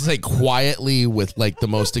 I was say quietly with like the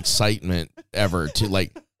most excitement ever to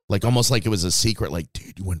like almost like it was a secret. Like,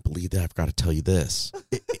 dude, you wouldn't believe that. I forgot to tell you this.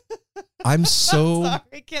 I'm so. Sorry,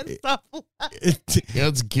 I can't stop laughing. Yeah,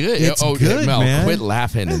 it's good. It's okay, good, Mel, man. quit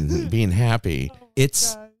laughing and being happy.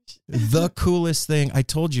 It's the coolest thing. I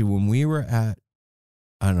told you when we were at,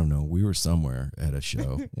 I don't know, we were somewhere at a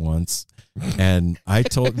show once, and I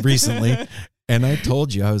told recently, and I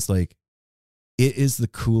told you, I was like, it is the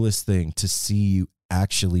coolest thing to see you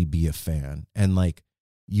actually be a fan. And like,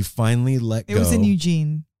 you finally let go. It was in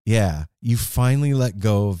Eugene. Yeah. You finally let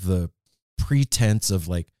go of the pretense of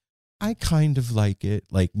like, I kind of like it.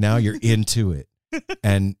 Like now you're into it.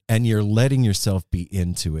 And you're letting yourself be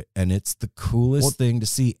into it. And it's the coolest thing to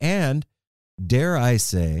see. And dare I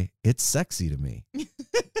say, it's sexy to me.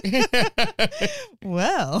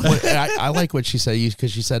 Well, I like what she said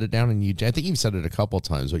because she said it down in Eugene. I think you said it a couple of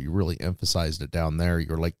times, but you really emphasized it down there.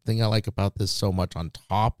 You're like, the thing I like about this so much on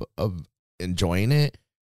top of enjoying it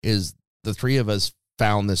is the three of us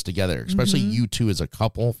found this together, especially you two as a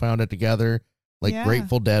couple found it together. Like Yeah.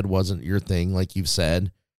 Grateful Dead wasn't your thing, like you've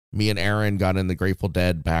said. Me and Aaron got in the Grateful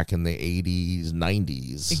Dead back in the 80s,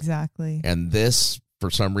 90s. exactly. And this, for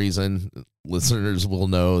some reason, listeners will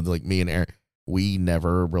know, like me and Aaron, we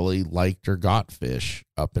never really liked or got Fish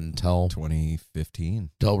up until 2015.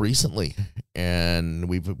 recently. And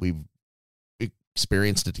we've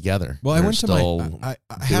experienced it together. Well, I They're went to still I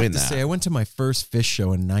have doing to that. say, I went to my first Fish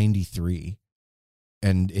show in '93,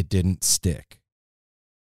 and it didn't stick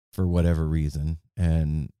for whatever reason.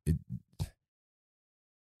 And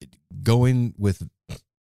going with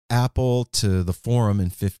Apple to the Forum in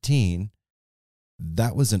 15,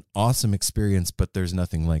 that was an awesome experience, but there's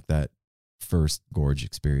nothing like that first Gorge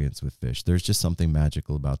experience with Fish. There's just something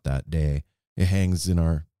magical about that day. It hangs in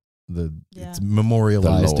it's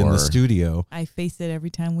memorialized in lore. the studio. I face it every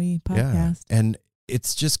time we podcast. Yeah. And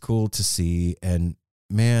it's just cool to see. And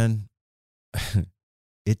man,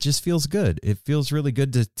 it just feels good. It feels really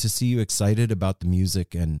good to see you excited about the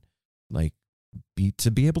music and like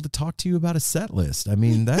to be able to talk to you about a set list. I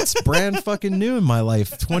mean, that's brand fucking new in my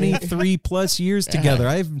life. 23 plus years together.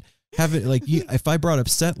 I haven't like if I brought up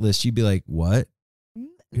set list, you'd be like, what?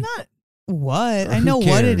 Not what? Or I who know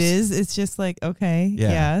what it cares? is. It's just like, okay,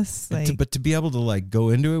 Yeah. yes. Like, But to be able to like go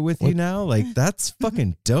into it with you now, like that's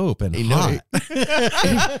fucking dope and You know, hot.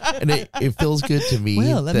 and it feels good to me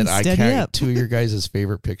Well, let me that I study carried up. two of your guys'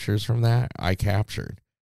 favorite pictures from that. I captured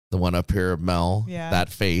the one up here of Mel. Yeah. That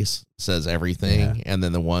face says everything, Yeah. and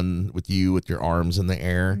then the one with you with your arms in the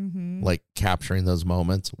air, Mhm. like capturing those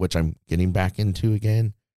moments, which I'm getting back into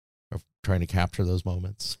again, of trying to capture those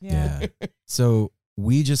moments. yeah. So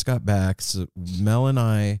we just got back. So Mel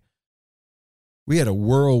and we had a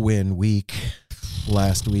whirlwind week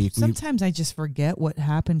last week. Sometimes I just forget what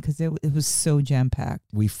happened because it was so jam packed.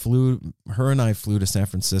 Her and I flew to San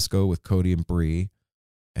Francisco with Cody and Bree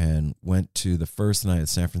and went to the first night of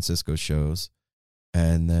San Francisco shows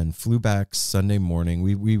and then flew back Sunday morning.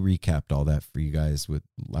 We recapped all that for you guys with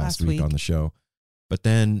last week on the show, but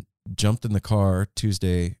then jumped in the car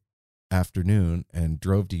Tuesday afternoon and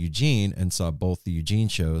drove to Eugene and saw both the Eugene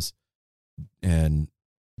shows and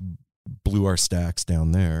blew our stacks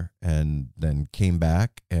down there and then came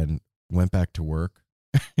back and went back to work.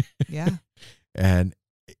 Yeah. And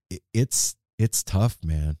it's tough,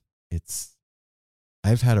 man.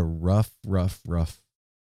 I've had a rough, I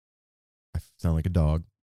sound like a dog,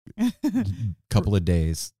 couple of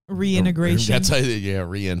days. Reintegration. That's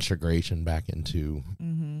reintegration back into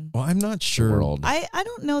Mm-hmm. Well, I'm not the sure. world. I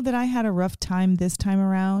don't know that I had a rough time this time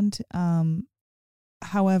around.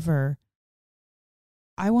 However,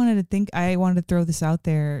 I wanted to throw this out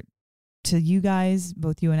there to you guys,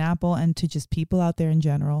 both you and Apple, and to just people out there in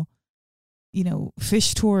general. You know,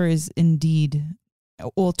 Fish Tour is indeed,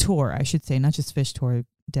 tour, I should say, not just Fish Tour,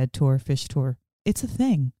 Dead Tour, Fish Tour. It's a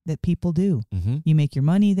thing that people do. Mm-hmm. You make your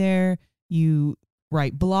money there. You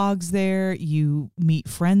write blogs there. You meet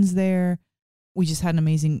friends there. We just had an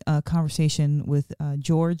amazing conversation with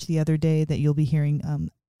George the other day that you'll be hearing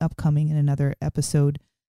upcoming in another episode,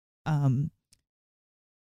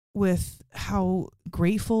 with how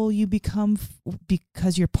grateful you become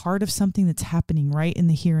because you're part of something that's happening right in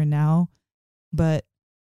the here and now. But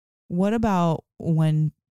what about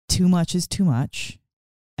when too much is too much?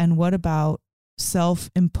 And what about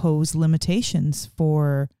self-imposed limitations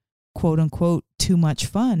for quote unquote too much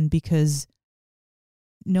fun? Because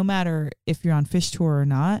no matter if you're on Fish Tour or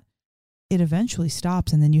not, it eventually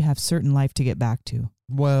stops and then you have certain life to get back to.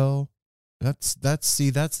 Well, that's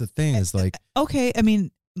the thing is like, Okay, I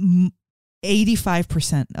mean,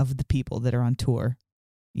 85% of the people that are on tour,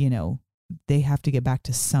 you know, they have to get back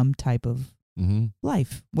to some type of mm-hmm.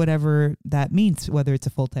 life, whatever that means, whether it's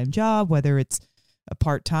a full-time job, whether it's a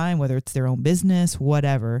part-time, whether it's their own business,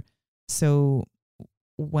 whatever. So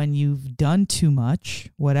when you've done too much,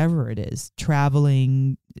 whatever it is,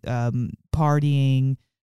 traveling, partying,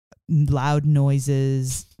 loud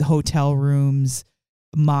noises, hotel rooms,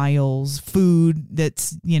 miles, food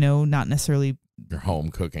that's, you know, not necessarily Your home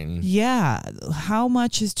cooking. Yeah. How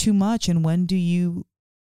much is too much? And when do you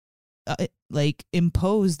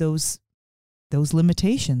impose those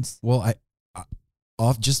limitations? Well, I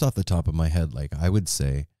off the top of my head, like I would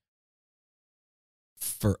say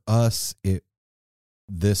for us,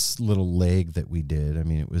 this little leg that we did, I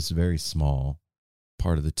mean, it was a very small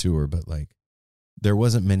part of the tour, but like there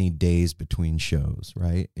wasn't many days between shows,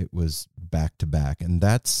 right? It was back to back. And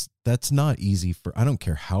that's not easy I don't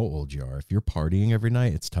care how old you are. If you're partying every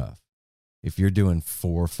night, it's tough. If you're doing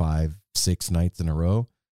 4, 5, 6 nights in a row,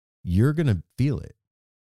 you're going to feel it.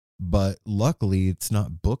 But luckily it's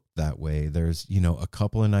not booked that way. There's, you know, a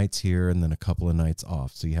couple of nights here and then a couple of nights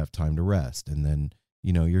off. So you have time to rest. And then,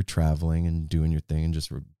 you know, you're traveling and doing your thing and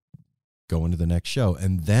just going to the next show.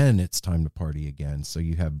 And then it's time to party again. So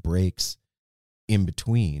you have breaks in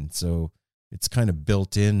between. So it's kind of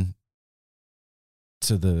built in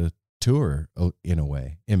to the tour in a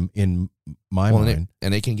way, in my mind.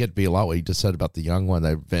 And it can be a lot what you just said about the young one.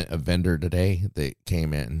 A vendor today that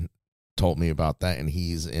came in told me about that, and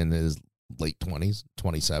he's in his late 20s,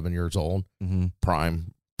 27 years old,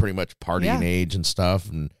 prime, pretty much partying age and stuff.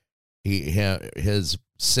 And his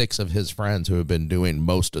 6 of his friends who have been doing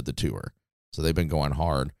most of the tour, so they've been going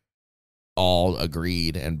hard, all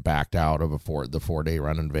agreed and backed out of the 4-day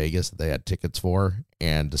run in Vegas that they had tickets for,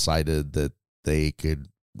 and decided that they could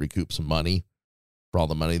recoup some money for all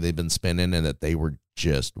the money they've been spending, and that they were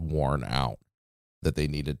just worn out, that they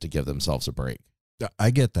needed to give themselves a break.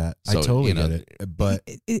 I get that. So, I totally you know, get it. But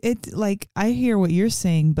it like, I hear what you're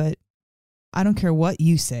saying, but I don't care what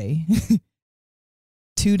you say.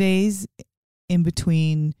 2 days in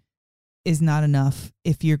between is not enough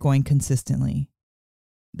if you're going consistently.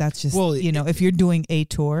 That's just, if you're doing a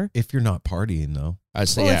tour. If you're not partying, though. I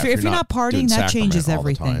say, if you're not partying, that changes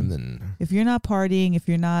everything. Time, then if you're not partying, if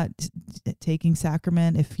you're not taking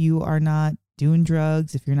sacrament, if you are not doing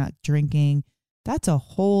drugs, if you're not drinking, that's a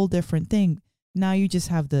whole different thing. Now you just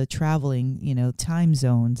have the traveling, time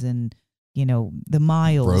zones and, the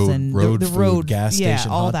miles and road the food, road, gas station,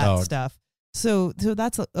 all hot that dog stuff. So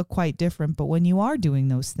that's a quite different. But when you are doing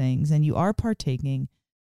those things and you are partaking,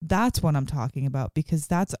 that's what I'm talking about, because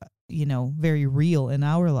that's, very real in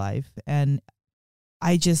our life. And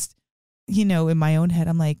I just, in my own head,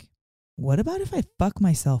 I'm like, what about if I fuck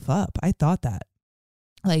myself up? I thought that,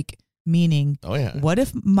 like, meaning, what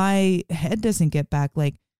if my head doesn't get back?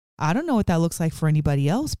 Like, I don't know what that looks like for anybody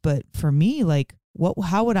else, but for me, like,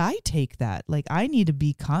 how would I take that? Like, I need to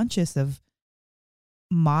be conscious of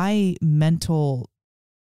my mental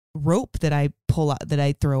rope that I pull out, that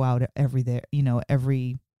I throw out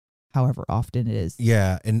every however often it is.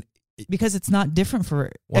 Yeah. And because it's not different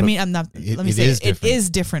for, let me say it is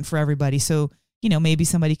different for everybody. So, maybe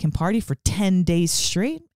somebody can party for 10 days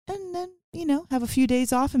straight and then, have a few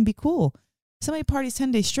days off and be cool. Somebody parties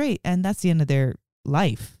 10 days straight and that's the end of their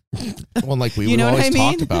life. Well, like we always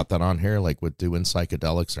talked about that on here, like with doing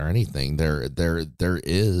psychedelics or anything, there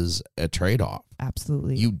is a trade-off.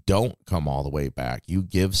 Absolutely. You don't come all the way back. You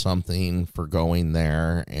give something for going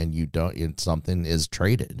there, and something is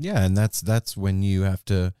traded. Yeah, and that's when you have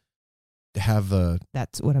to have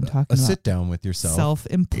that's what I'm talking about. Sit down with yourself.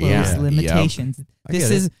 Self-imposed limitations. Yep.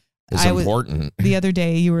 This is important. The other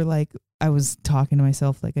day you were like, I was talking to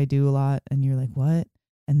myself like I do a lot, and you're like, what?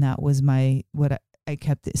 And that was I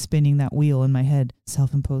kept spinning that wheel in my head.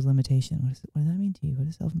 Self-imposed limitation. What does that mean to you? What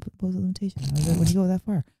is self-imposed limitation? When you go that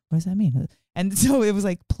far, what does that mean? And so it was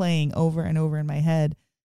like playing over and over in my head.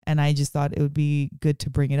 And I just thought it would be good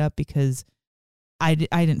to bring it up because I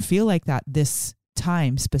didn't feel like that this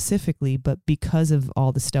time specifically, but because of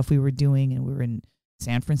all the stuff we were doing, and we were in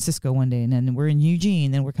San Francisco one day, and then we're in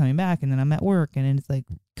Eugene, then we're coming back, and then I'm at work, and then it's like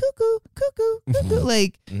cuckoo,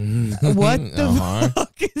 like what the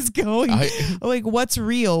fuck is going? Like, what's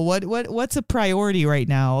real? What's a priority right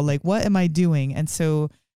now? Like, what am I doing? And so,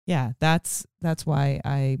 yeah, that's why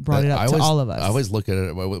I brought it up to all of us. I always look at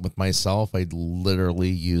it with myself. I literally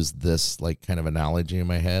use this like kind of analogy in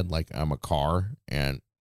my head, like I'm a car, and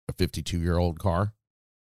a 52-year-old car,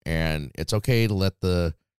 and it's okay to let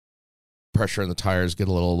the pressure in the tires get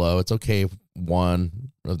a little low. It's okay if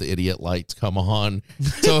one of the idiot lights come on.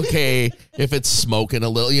 It's okay if it's smoking a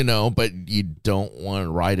little, but you don't want to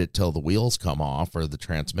ride it till the wheels come off or the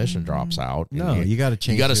transmission drops out. No, you got to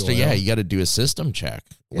change. You got to you got to do a system check.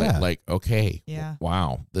 Like okay, yeah,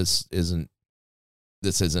 wow, this isn't.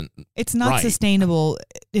 It's not right. Sustainable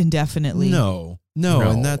indefinitely. No,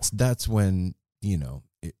 and that's when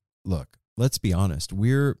look. Let's be honest.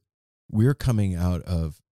 We're coming out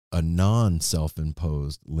of a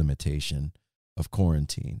non-self-imposed limitation of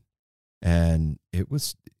quarantine, and it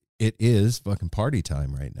is fucking party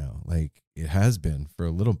time right now. Like it has been for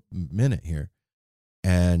a little minute here,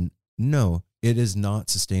 and no, it is not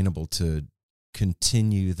sustainable to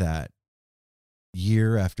continue that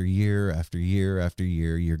year after year after year after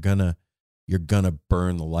year. You're gonna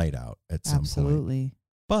burn the light out at some point. Absolutely.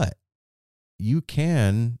 But you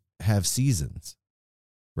can have seasons,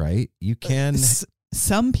 right? You can.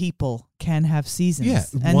 Some people can have seasons. Yeah,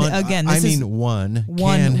 and again,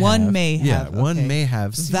 one may have. Yeah, one may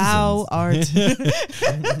have seasons. Thou art.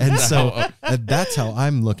 And so that's how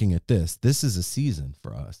I'm looking at this. This is a season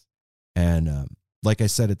for us. And like I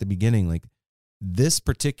said at the beginning, like this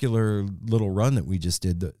particular little run that we just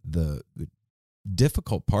did, the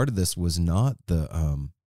difficult part of this was not the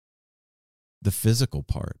physical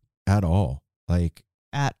part at all. Like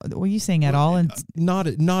were you saying at all? And not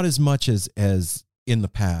as much as in the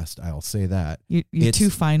past, I'll say that. You're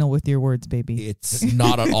too final with your words, baby. It's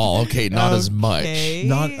not at all. Okay, not as much.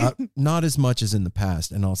 Not as much as in the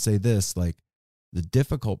past. And I'll say this, like the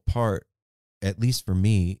difficult part, at least for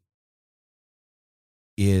me,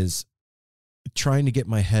 is trying to get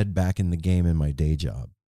my head back in the game in my day job.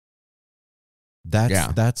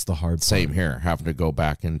 That's the hard part. Same here, having to go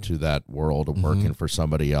back into that world of working for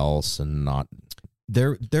somebody else and not.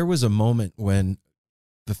 There was a moment when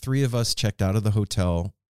the three of us checked out of the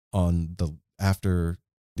hotel after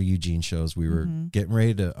the Eugene shows. We were getting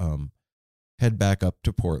ready to head back up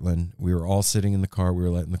to Portland. We were all sitting in the car. We were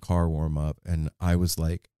letting the car warm up, and I was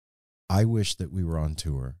like, I wish that we were on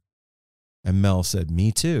tour. And Mel said,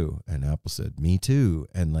 me too. And Apple said, me too.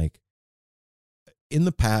 And like, in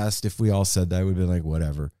the past, if we all said that, we'd be like,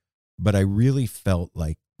 whatever. But I really felt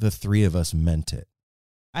like the three of us meant it.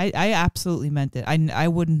 I absolutely meant it. I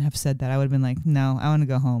wouldn't have said that. I would have been like, no, I want to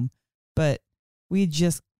go home. But we had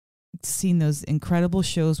just seen those incredible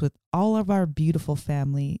shows with all of our beautiful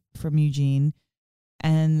family from Eugene.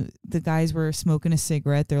 And the guys were smoking a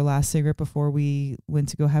cigarette, their last cigarette before we went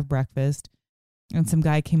to go have breakfast. And some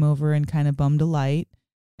guy came over and kind of bummed a light.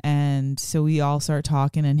 And so we all started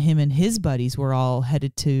talking, and him and his buddies were all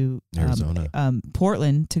headed to Arizona,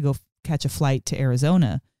 Portland to go catch a flight to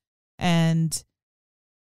Arizona. And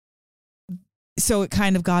so it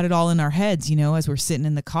kind of got it all in our heads, you know, as we're sitting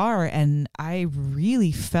in the car. And I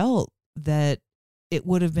really felt that it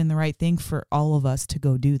would have been the right thing for all of us to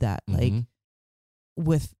go do that. Like,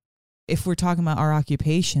 if we're talking about our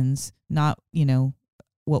occupations, not, you know,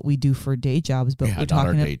 what we do for day jobs, but we're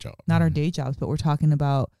talking not our day jobs, but we're talking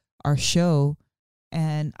about our show.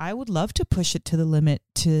 And I would love to push it to the limit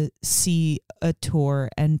to see a tour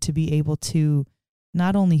and to be able to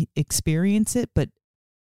not only experience it, but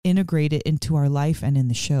integrate it into our life and in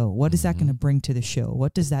the show. What is that going to bring to the show?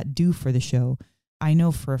 What does that do for the show? I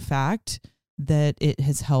know for a fact that it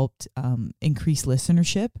has helped increase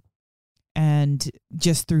listenership, and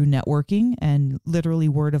just through networking and literally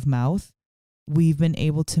word of mouth, we've been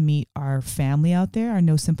able to meet our family out there, our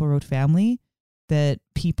No Simple Road family, that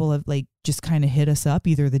people have like just kind of hit us up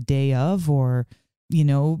either the day of, or, you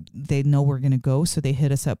know, they know we're going to go. So they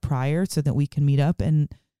hit us up prior so that we can meet up. And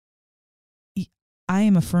I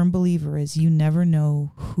am a firm believer is you never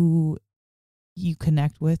know who you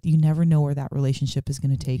connect with. You never know where that relationship is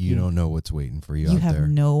going to take you. You don't know what's waiting for you out You there. have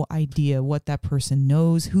no idea what that person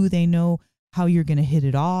knows, who they know, how you're going to hit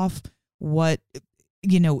it off, what,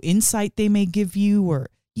 you know, insight they may give you, or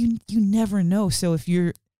you never know. So if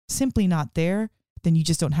you're simply not there, then you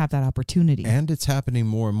just don't have that opportunity. And it's happening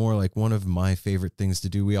more and more. Like, one of my favorite things to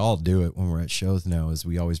do, we all do it when we're at shows now, is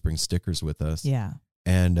we always bring stickers with us. Yeah.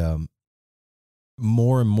 And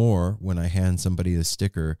more and more, when I hand somebody a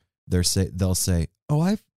sticker, they'll say, "Oh,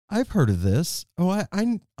 I've heard of this. Oh,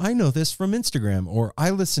 I know this from Instagram, or I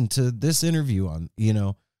listened to this interview on," you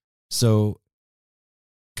know. So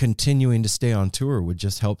continuing to stay on tour would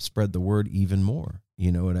just help spread the word even more.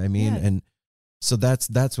 You know what I mean? Yeah. And so that's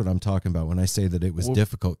what I'm talking about when I say that it was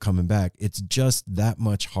difficult coming back. It's just that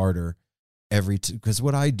much harder because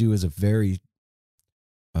what I do is a very,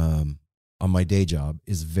 on my day job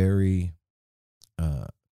is very,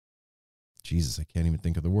 Jesus, I can't even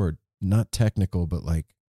think of the word. Not technical, but like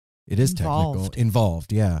it is technical.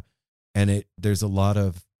 Involved, yeah. And there's a lot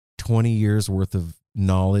of 20 years worth of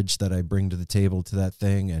knowledge that I bring to the table to that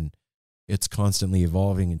thing, and it's constantly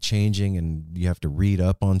evolving and changing, and you have to read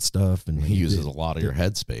up on stuff, and he uses a lot of your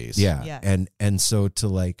headspace. Yeah. And so to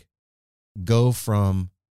like go from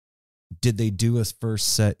did they do a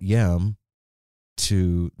first set yam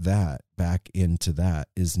to that back into that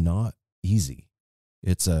is not easy.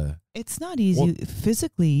 It's not easy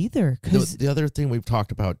physically either. Because the other thing we've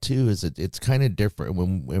talked about too is it's kind of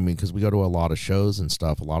different because we go to a lot of shows and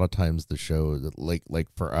stuff. A lot of times the show, like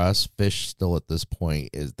for us, Fish still at this point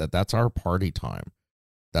is that's our party time.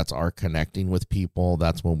 That's our connecting with people.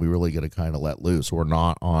 That's when we really get to kind of let loose. We're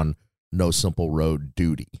not on No Simple Road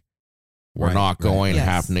duty. We're not going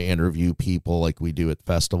having to interview people like we do at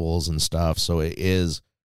festivals and stuff. So it is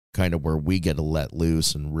kind of where we get to let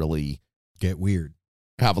loose and really get weird.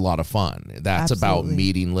 Have a lot of fun. That's about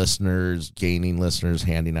meeting listeners, gaining listeners,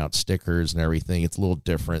 handing out stickers and everything. It's a little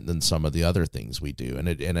different than some of the other things we do. And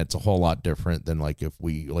it's a whole lot different than like if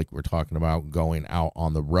we're talking about going out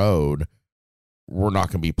on the road, we're not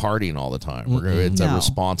going to be partying all the time. It's a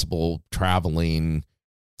responsible traveling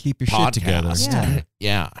keep your podcast. Shit together.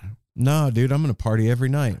 Yeah. No, dude, I'm going to party every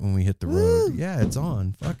night when we hit the road. Yeah, it's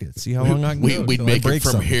on. Fuck it. See how long I can go. We'd make it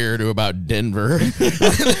from here to about Denver. We'd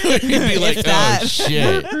be like, oh,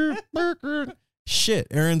 shit. Shit,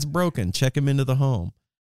 Aaron's broken. Check him into the home.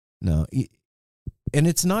 No. And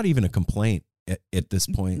it's not even a complaint at this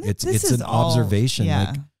point. It's an observation.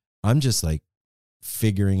 Yeah. Like, I'm just like,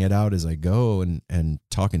 figuring it out as I go and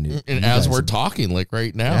talking to And you as guys we're about- talking, like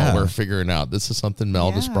right now, Yeah. we're figuring out this is something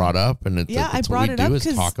Mel just Yeah. brought up, and Yeah, I it's brought what we it do up is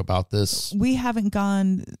 'cause talk about this. We haven't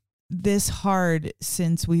gone this hard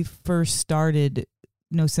since we first started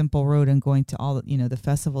No Simple Road and going to all, the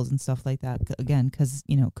festivals and stuff like that. Again, because,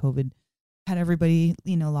 COVID had everybody,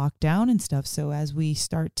 locked down and stuff. So as we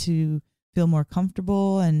start to feel more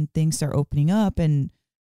comfortable and things start opening up and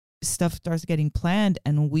stuff starts getting planned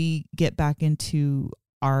and we get back into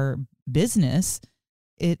our business,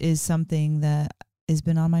 it is something that has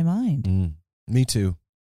been on my mind. Me too.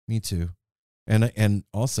 And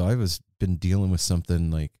also I been dealing with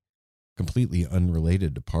something like completely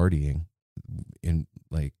unrelated to partying in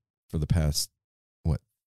like for the past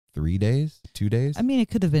 2 days? I mean, it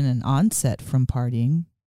could have been an onset from partying.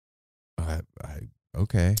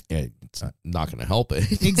 Okay. Yeah, it's not going to help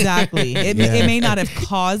it. Exactly. It Yeah. may not have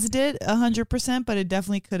caused it 100%, but it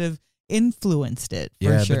definitely could have influenced it for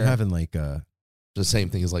Yeah, sure. I've been having like The same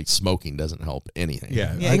thing as like smoking doesn't help anything.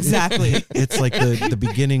 Yeah, exactly. It's like the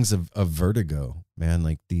beginnings of vertigo, man.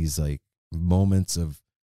 Like these like moments of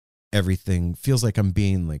everything feels like I'm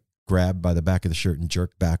being like grabbed by the back of the shirt and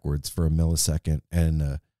jerked backwards for a millisecond,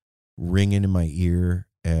 and ringing in my ear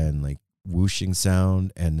and like whooshing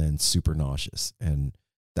sound, and then super nauseous, and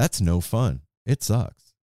that's no fun. It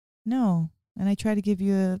sucks. No. And I tried to give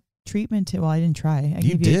you a treatment. Well, I didn't try.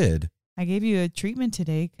 You did. I gave you a treatment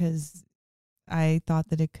today because I thought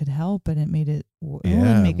that it could help, and it made it, it Yeah.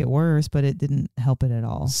 wouldn't make it worse, but it didn't help it at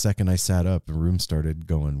all. The second I sat up, the room started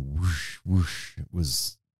going whoosh, whoosh. It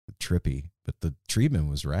was trippy, but the treatment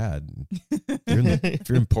was rad. If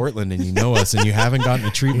you're in Portland and you know us and you haven't gotten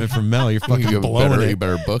a treatment from Mel, you're fucking You blowing better, it. you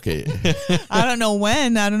better book it. I don't know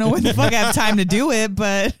when. I don't know when the fuck I have time to do it,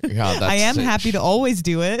 but Yeah, that's I am sick. happy to always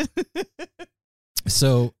do it.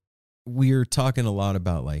 So we're talking a lot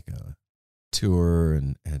about like a tour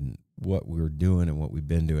and what we're doing and what we've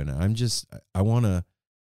been doing. I want to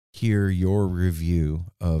hear your review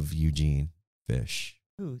of Eugene Fish.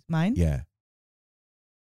 Who's mine? Yeah.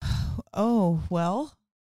 Oh, well,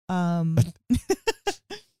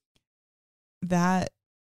 that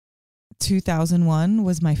 2001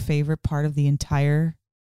 was my favorite part of the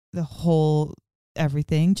whole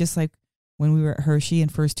everything. Just like when we were at Hershey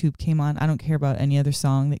and First Tube came on, I don't care about any other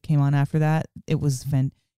song that came on after that. It was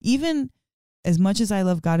even as much as I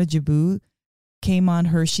love Gotta Jaboo came on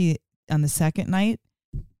Hershey on the second night,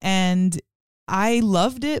 and I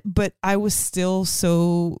loved it, but I was still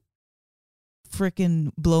so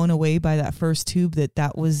freaking blown away by that First Tube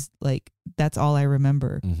that was like, that's all I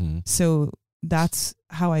remember. Mm-hmm. So that's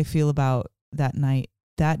how I feel about that night.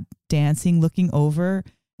 That dancing, looking over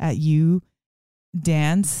at you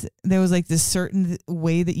dance, there was like this certain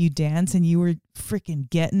way that you dance and you were freaking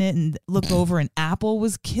getting it, and look over and Apple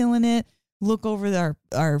was killing it. Look over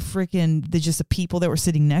our freaking, just the people that were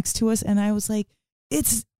sitting next to us, and I was like,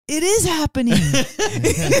 it is happening.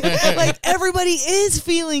 Like everybody is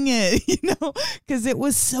feeling it, because it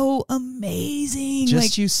was so amazing. Just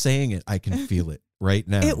like, you saying it, I can feel it right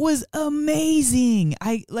now. it was amazing.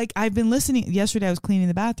 I've been listening. Yesterday I was cleaning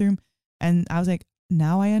the bathroom and I was like,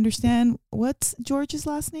 now I understand what's George's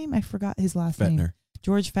last name. I forgot his last name. Fettner.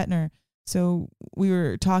 George Fettner. So we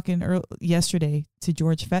were talking yesterday to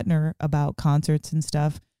George Fettner about concerts and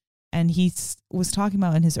stuff. And he was talking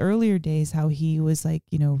about in his earlier days how he was like,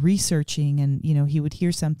 researching, and, he would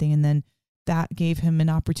hear something, and then that gave him an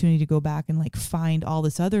opportunity to go back and like find all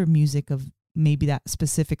this other music of maybe that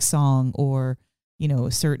specific song or,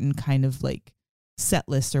 a certain kind of like set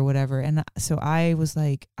list or whatever. And so I was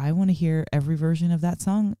like, I want to hear every version of that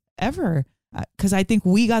song ever, because I think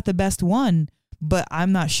we got the best one, but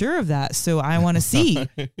I'm not sure of that. So I want to see.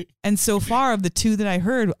 And so far of the two that I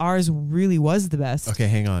heard, ours really was the best. Okay,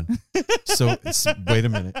 hang on. So wait a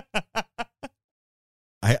minute.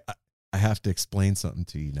 I have to explain something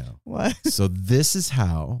to you now. What? So this is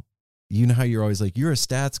how, how you're always like, you're a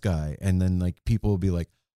stats guy. And then like people will be like,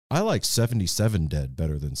 I like 77 Dead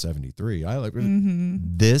better than 73. I like,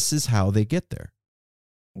 This is how they get there.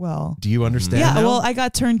 Well, do you understand? Yeah. now? Well, I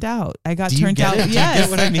got turned out. Do you Yes. get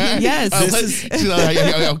what I mean? Yes.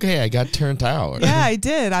 Okay, I got turned out. Yeah, I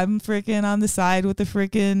did. I'm freaking on the side with the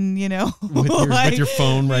freaking, with your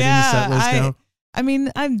phone writing the set list down. I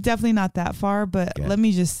mean, I'm definitely not that far, but let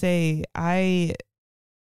me just say, they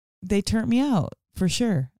turned me out for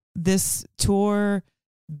sure. This tour,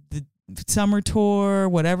 the summer tour,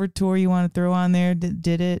 whatever tour you want to throw on there,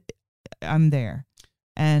 did it. I'm there.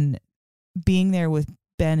 And being there with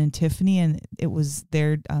Ben and Tiffany, and it was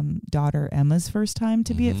their daughter Emma's first time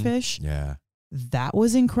to be at Fish. Yeah. That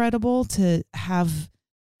was incredible to have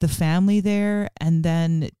the family there, and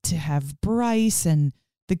then to have Bryce and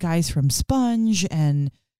the guys from Sponge,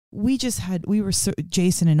 and we were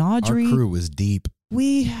Jason and Audrey. Our crew was deep.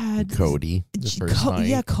 We had Cody the first night.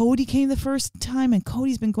 Yeah, Cody came the first time, and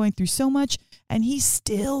Cody's been going through so much, and he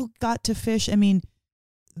still got to fish. I mean,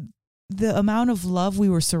 the amount of love we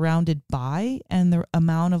were surrounded by, and the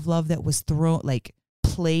amount of love that was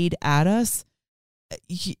played at us,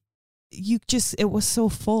 it was so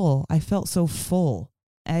full. I felt so full.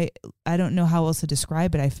 I don't know how else to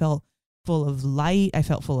describe it. I felt full of light. I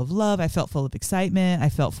felt full of love. I felt full of excitement. I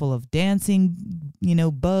felt full of dancing,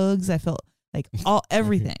 bugs. I felt like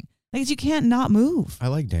everything. Like you can't not move. I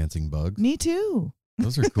like dancing bugs. Me too.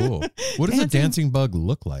 Those are cool. What does a dancing bug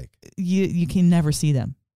look like? You can never see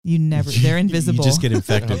them. They're invisible. You just get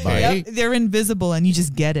infected by it. Yep, they're invisible, and you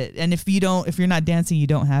just get it. And if you're not dancing, you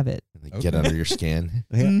don't have it. They get under your skin.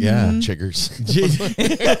 Yeah. Chiggers.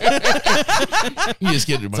 You just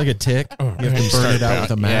get it's like a tick. You have to burn it out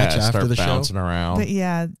with a match after the show. Bouncing around. But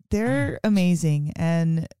yeah, they're amazing.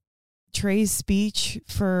 And Trey's speech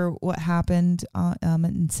for what happened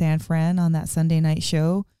in San Fran on that Sunday night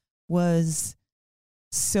show was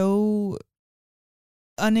so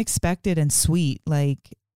unexpected and sweet. Like,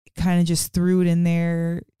 kind of just threw it in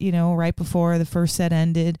there, right before the first set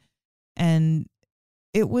ended. And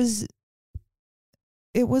it was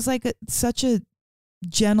like such a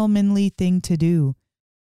gentlemanly thing to do.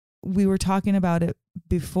 We were talking about it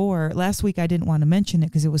before. Last week I didn't want to mention it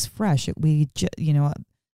because it was fresh. If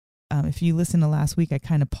you listen to last week, I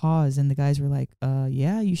kind of paused and the guys were like,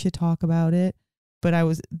 yeah, you should talk about it.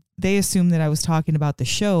 But they assumed that I was talking about the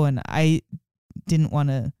show, and I didn't want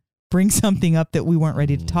to bring something up that we weren't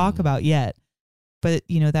ready to talk about yet. But,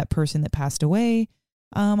 that person that passed away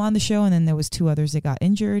on the show, and then there was 2 others that got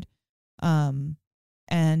injured.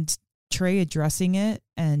 And Trey addressing it,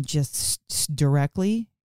 and just directly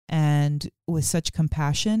and with such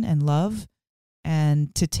compassion and love,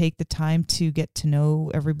 and to take the time to get to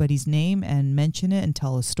know everybody's name and mention it and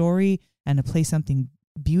tell a story and to play something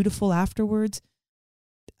beautiful afterwards.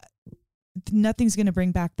 Nothing's going to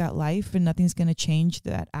bring back that life, and nothing's going to change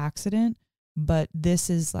that accident. But this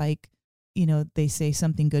is like, they say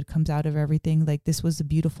something good comes out of everything. Like, this was a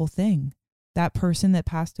beautiful thing. That person that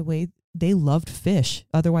passed away, they loved fish.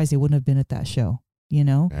 Otherwise they wouldn't have been at that show,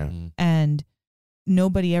 Yeah. And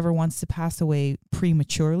nobody ever wants to pass away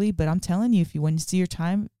prematurely. But I'm telling you, when it's your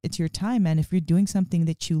time, it's your time. And if you're doing something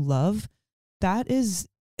that you love, that is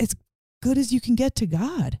as good as you can get to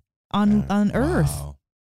God on earth. Wow.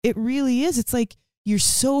 It really is. It's like you're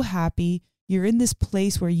so happy. You're in this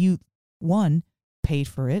place where you, 1, paid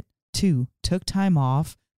for it, 2, took time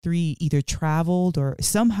off, 3, either traveled or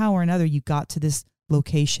somehow or another you got to this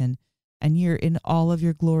location, and you're in all of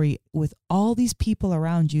your glory with all these people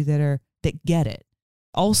around you that get it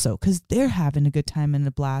also, because they're having a good time and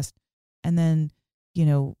a blast. And then,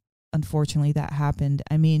 unfortunately that happened.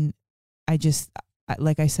 I mean,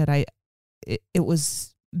 like I said, it was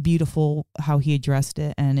beautiful how he addressed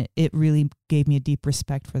it, and it really gave me a deep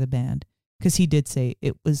respect for the band, because he did say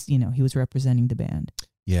it was, he was representing the band.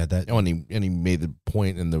 Yeah, and he made the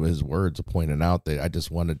point in his words of pointing out that I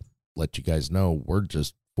just wanted to let you guys know we're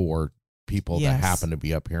just 4 people that happen to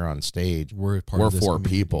be up here on stage. We're 4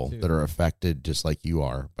 people that are affected just like you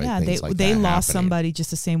are by things like they that lost happening. somebody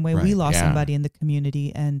just the same way we lost somebody in the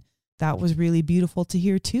community, and that was really beautiful to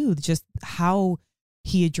hear too. Just how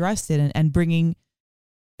he addressed it and bringing.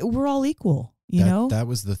 We're all equal, That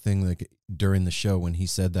was the thing, like during the show when he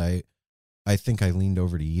said that, I think I leaned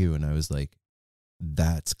over to you and I was like,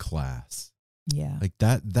 that's class. Yeah. Like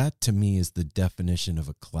that to me is the definition of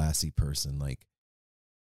a classy person. Like,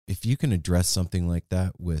 if you can address something like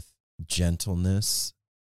that with gentleness,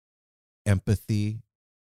 empathy,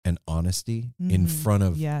 and honesty in front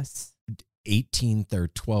of 18 or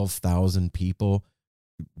 12,000 people,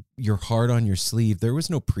 your heart on your sleeve, there was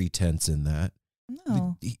no pretense in that.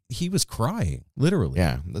 No. He was crying, literally.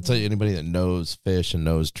 Yeah, that's like anybody that knows Fish and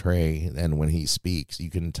knows Trey, and when he speaks, you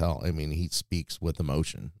can tell. I mean, he speaks with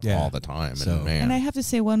emotion all the time. And I have to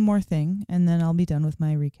say one more thing, and then I'll be done with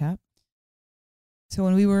my recap. So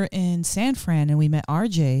when we were in San Fran and we met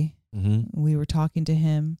RJ, we were talking to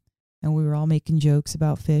him, and we were all making jokes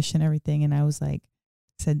about Fish and everything. And I was like,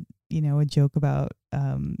 said, a joke about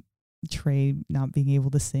Trey not being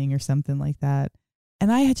able to sing or something like that.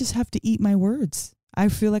 And I just have to eat my words. I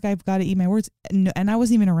feel like I've got to eat my words. And I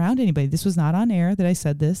wasn't even around anybody. This was not on air that I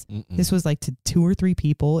said this. This was like to 2 or 3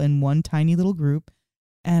 people in one tiny little group.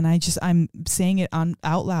 And I'm saying it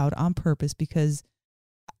out loud on purpose because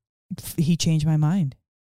he changed my mind.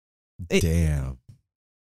 Damn.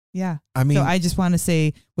 Yeah. I mean, So I just want to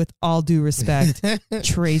say, with all due respect,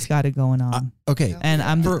 Trey's got it going on. okay. And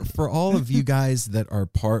I'm for all of you guys that are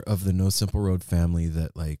part of the No Simple Road family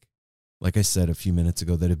that like I said a few minutes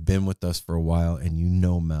ago, that have been with us for a while, and you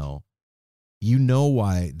know Mel, you know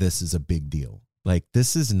why this is a big deal. Like,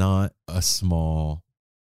 this is not a small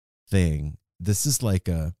thing. This is like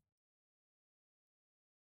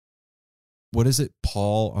what is it,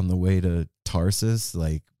 Paul on the way to Tarsus,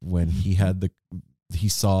 like when he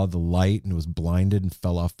saw the light and was blinded and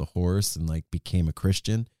fell off the horse and like became a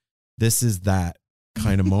Christian. This is that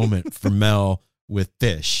kind of moment for Mel with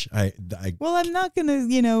Fish. Well, I'm not going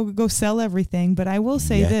to, go sell everything, but I will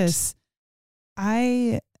say this.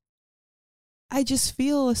 I just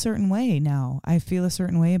feel a certain way now. I feel a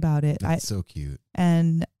certain way about it. That's so cute.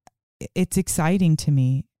 And it's exciting to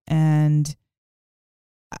me. And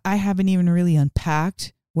I haven't even really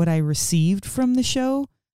unpacked what I received from the show,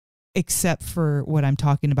 except for what I'm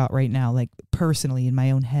talking about right now, like personally in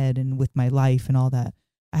my own head and with my life and all that.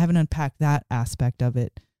 I haven't unpacked that aspect of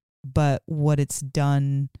it, but what it's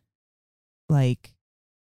done, like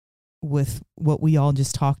with what we all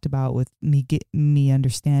just talked about, with me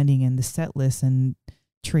understanding and the set list and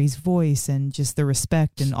Trey's voice and just the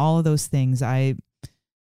respect and all of those things,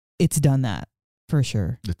 it's done that for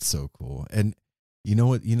sure. It's so cool. And you know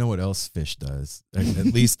what else Fish does?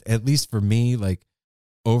 At least for me, like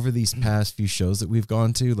over these past few shows that we've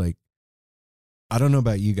gone to, like, I don't know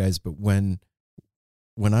about you guys, but when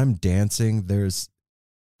I'm dancing,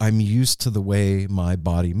 I'm used to the way my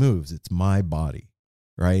body moves. It's my body,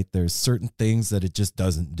 right? There's certain things that it just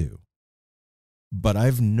doesn't do. But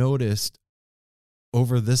I've noticed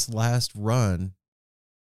over this last run,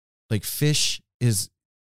 like Fish is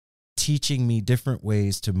teaching me different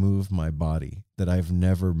ways to move my body that I've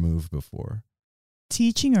never moved before.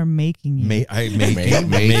 Teaching or making you?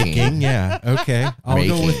 Making, yeah. Okay, I'll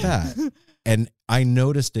go with that. And I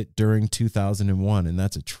noticed it during 2001, and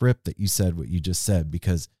that's a trip that you said what you just said,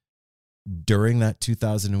 because during that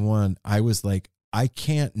 2001, I was like, I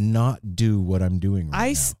can't not do what I'm doing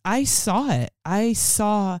right now. I saw it. I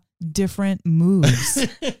saw different moves.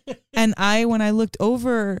 And when I looked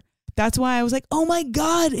over, that's why I was like, oh my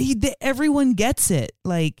God, everyone gets it.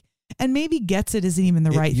 Like, and maybe gets it isn't even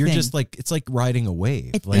the right You're thing. just like, it's like riding a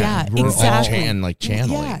wave. Yeah, we're exactly. all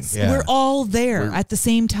channeling. Yes, Yeah. we're all there at the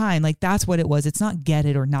same time. Like, that's what it was. It's not get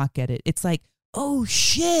it or not get it. It's like, oh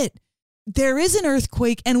shit, there is an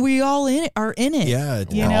earthquake and we all are in it. Yeah.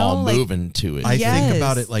 We're all moving to it. I think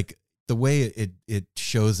about it like the way it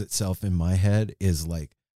shows itself in my head is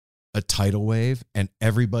like a tidal wave, and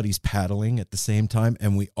everybody's paddling at the same time,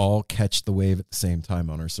 and we all catch the wave at the same time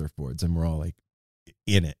on our surfboards, and we're all like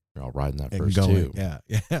in it. We're all riding that and first going. too. Yeah.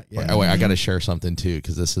 Oh, wait, I got to share something too,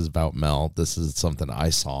 because this is about Mel. This is something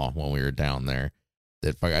I saw when we were down there.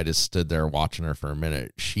 That I just stood there watching her for a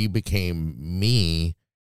minute. She became me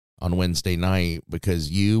on Wednesday night because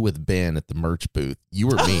you with Ben at the merch booth. You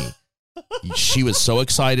were me. She was so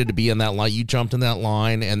excited to be in that line. You jumped in that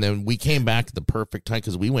line, and then we came back at the perfect time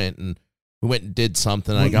because we went and did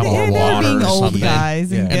something. I got more water or something.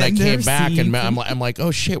 Guys and I came back, seats. and I'm like,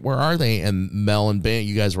 oh shit, where are they? And Mel and Ben,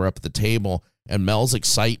 you guys were up at the table, and Mel's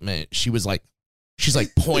excitement, she's like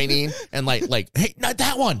pointing and like, hey, not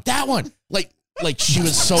that one, like she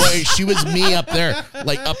was me up there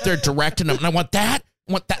directing them, and I want that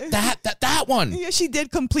one. Yeah, she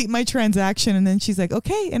did complete my transaction, and then she's like,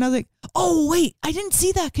 okay. And I was like, oh wait, I didn't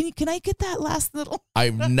see that. Can I get that last little?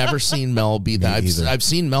 I've never seen Mel be that. I've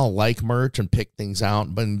seen Mel like merch and pick things out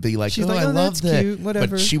and be like, she's I love that. Cute,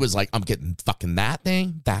 whatever. But she was like, I'm getting fucking that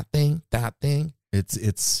thing.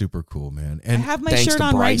 It's super cool, man. And I have my shirt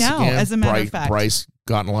on right now, as a matter of fact. Bryce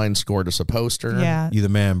got in line, scored us a poster. Yeah. You the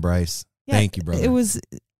man, Bryce. Yeah, thank you, brother. It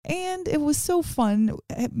was so fun.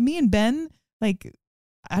 Me and Ben, like,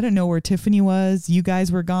 I don't know where Tiffany was. You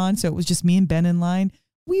guys were gone, so it was just me and Ben in line.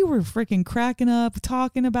 We were freaking cracking up,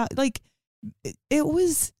 talking about, like, it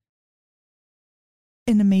was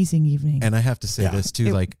an amazing evening. And I have to say this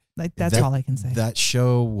too, like that's all I can say. That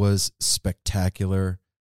show was spectacular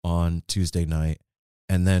on Tuesday night,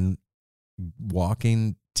 and then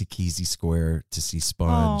walking to Kesey Square to see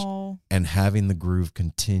Sponge and having the groove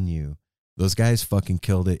continue. Those guys fucking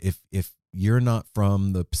killed it. If you're not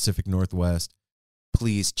from the Pacific Northwest,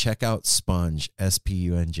 please check out Sponge,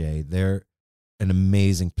 Spunj. They're an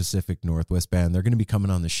amazing Pacific Northwest band. They're going to be coming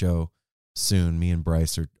on the show soon. Me and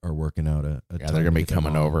Bryce are working out a they're going to be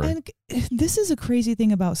coming over. And this is a crazy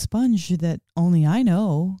thing about Sponge that only I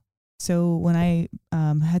know. So when I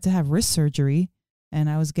had to have wrist surgery, and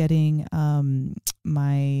I was getting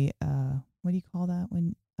my what do you call that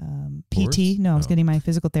when PT? No, I was getting my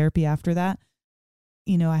physical therapy after that.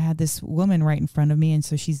 I had this woman right in front of me, and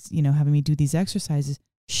so she's, having me do these exercises.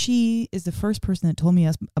 She is the first person that told me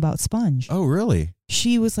about Sponge. Oh, really?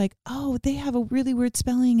 She was like, oh, they have a really weird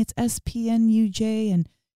spelling. It's SPNUJ, and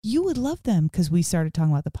you would love them, because we started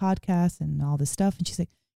talking about the podcast and all this stuff. And she's like,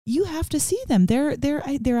 you have to see them. I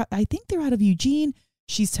think they're out of Eugene.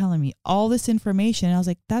 She's telling me all this information. And I was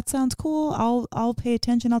like, that sounds cool. I'll pay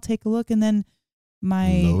attention. I'll take a look. And then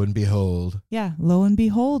lo and behold. Yeah, lo and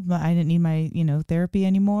behold, I didn't need my, therapy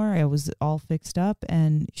anymore. I was all fixed up.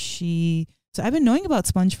 And so I've been knowing about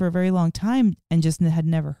Sponge for a very long time and just had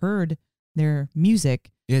never heard their music.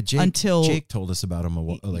 Yeah, Jake told us about them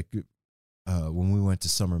when we went to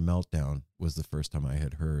Summer Meltdown was the first time I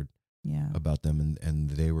had heard about them, and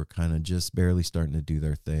they were kind of just barely starting to do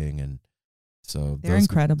their thing, and so they're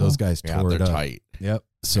incredible. Those guys tore it up. Tight. Yep.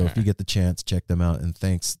 So if you get the chance, check them out, and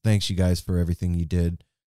thanks you guys for everything you did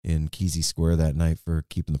in Kesey Square that night for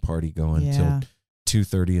keeping the party going until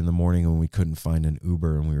 2:30 in the morning when we couldn't find an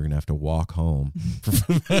Uber and we were gonna have to walk home.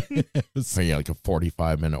 Like a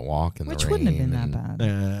 45-minute walk in Which the rain. Wouldn't have been that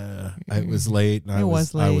bad. It was late. And I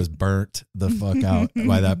was burnt the fuck out.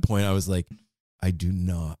 By that point, I was like, I do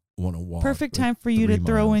not want to walk. Perfect time for you to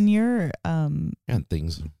throw in your and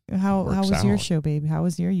things. How was your show, baby? How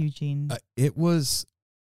was your Eugene? It was.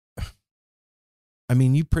 I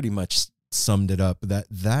mean, you pretty much summed it up.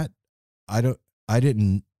 That I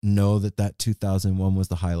didn't know that 2001 was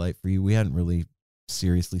the highlight for you. We hadn't really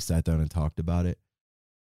seriously sat down and talked about it.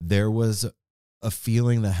 There was a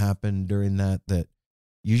feeling that happened during that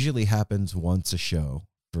usually happens once a show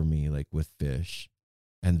for me, like with Fish,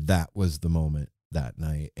 and that was the moment that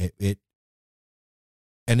night.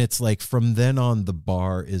 And it's like from then on, the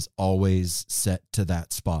bar is always set to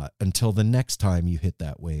that spot until the next time you hit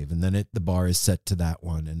that wave, and then the bar is set to that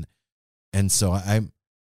one, and so I'm.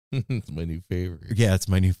 It's my new favorite. Yeah, it's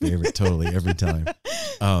my new favorite. Totally, every time.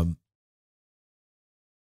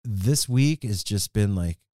 This week has just been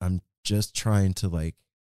like, I'm just trying to like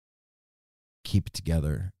keep it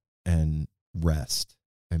together and rest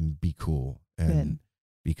and be cool. And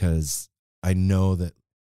because I know that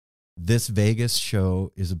this Vegas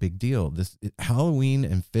show is a big deal. Halloween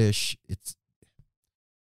and Fish, it's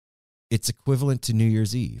equivalent to New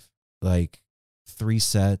Year's Eve. Like 3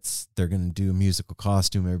 sets, they're going to do a musical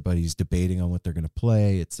costume. Everybody's debating on what they're going to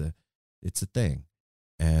play. It's a thing.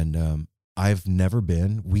 And I've never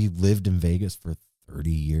been. We lived in Vegas for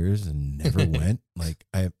 30 years and never went. Like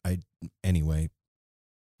anyway.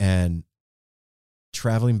 And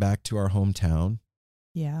traveling back to our hometown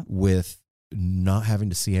with not having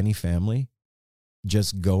to see any family,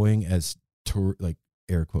 just going as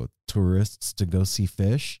air quote tourists to go see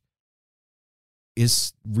Fish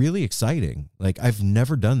is really exciting. Like I've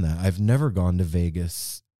never done that. I've never gone to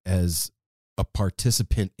Vegas as a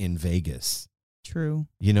participant in Vegas. True.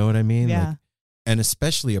 You know what I mean? Yeah. Like, and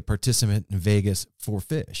especially a participant in Vegas for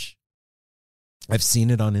Fish. I've seen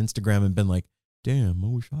it on Instagram and been like, damn, I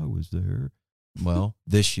wish I was there. Well,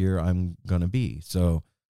 this year I'm going to be. So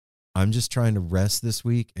I'm just trying to rest this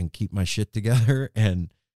week and keep my shit together.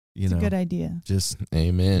 And, it's a good idea. Just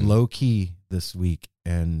amen. Low key this week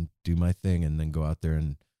and do my thing and then go out there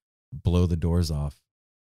and blow the doors off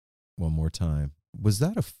one more time. Was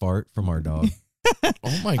that a fart from our dog?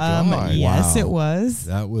 Oh my God. Yes, it was.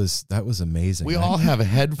 That was amazing. We all have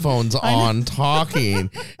headphones on talking,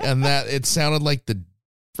 and that it sounded like the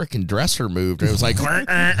freaking dresser moved. It was like, sorry,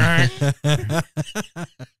 I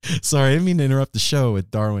didn't mean to interrupt the show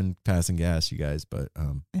with Darwin passing gas, you guys, but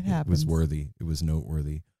it was worthy. It was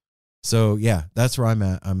noteworthy. So yeah, that's where I'm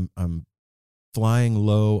at. I'm flying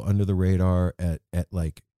low under the radar at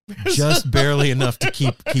like just barely enough to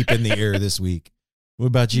keep in the air this week. What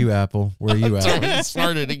about you, Apple? Where are you at? Darwin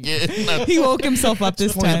started again. He woke himself up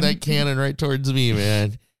this time. That cannon right towards me,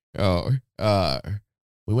 man. Oh,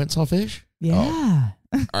 we went and saw Fish? Yeah.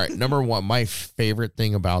 Oh. All right. Number one, my favorite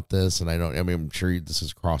thing about this, and I'm sure this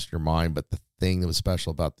has crossed your mind, but the thing that was special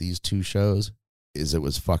about these two shows is it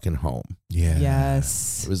was fucking home. Yeah.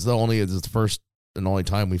 Yes. It was the first and only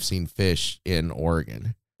time we've seen Fish in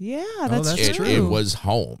Oregon. Yeah, that's true. It was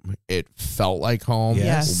home. It felt like home.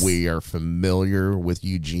 Yes. We are familiar with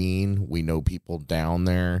Eugene. We know people down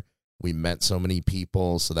there. We met so many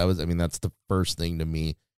people. So that's the first thing to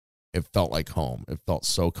me. It felt like home. It felt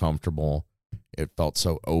so comfortable. It felt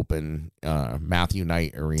so open. Matthew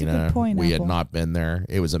Knight Arena. That's a good point, we Apple. had not been there.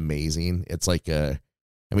 It was amazing. It's like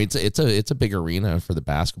it's a big arena for the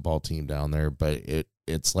basketball team down there, but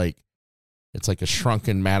it's like It's like a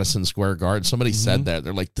shrunken Madison Square Garden. Somebody said that.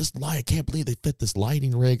 They're like, this light, I can't believe they fit this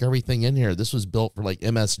lighting rig, everything in here. This was built for like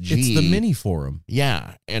MSG. It's the mini forum.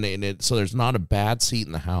 Yeah. So there's not a bad seat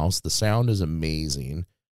in the house. The sound is amazing.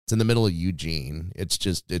 It's in the middle of Eugene. It's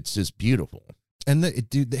just beautiful. And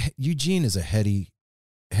Eugene is a heady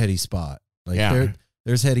spot. Like Yeah.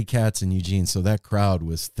 there's heady cats in Eugene, so that crowd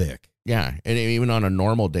was thick. Yeah, and even on a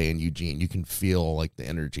normal day in Eugene, you can feel like the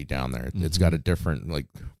energy down there. It's got a different like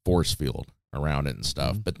force field around it and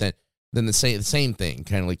stuff. But then the same thing,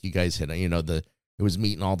 kind of like you guys hit. It was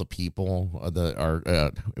meeting all the people.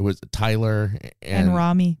 It was Tyler And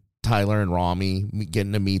Rami. Tyler and Rami,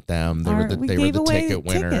 getting to meet them. They were the ticket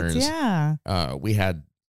winners. Tickets, yeah. We had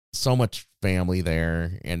so much family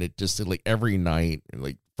there, and it just like every night,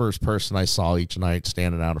 like first person I saw each night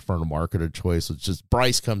standing out in front of Market of Choice was just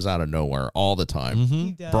Bryce comes out of nowhere all the time.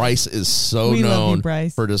 He does. Bryce is so We love you, known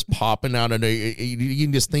Bryce. for just popping out of you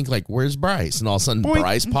can just think like, where's Bryce? And all of a sudden Boink.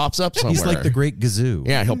 Bryce pops up somewhere. He's like the great Gazoo.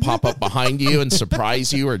 Yeah, he'll pop up behind you and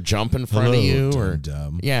surprise you or jump in front of you or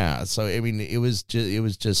dumb. yeah. So I mean, it was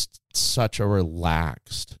just such a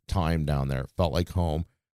relaxed time down there. It felt like home.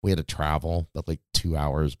 We had to travel but like 2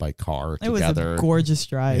 hours by car It together. was a gorgeous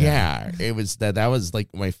drive. Yeah, it was that was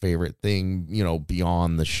like my favorite thing,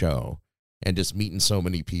 beyond the show, and just meeting so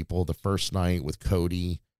many people. The first night with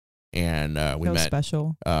Cody, and we met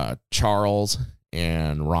special. Charles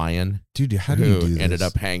and Ryan, Dude, how do you do this? ended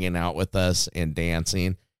up hanging out with us and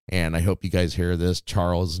dancing. And I hope you guys hear this.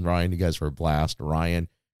 Charles and Ryan, you guys were a blast. Ryan,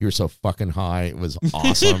 you were so fucking high. It was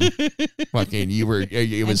awesome. Fucking, it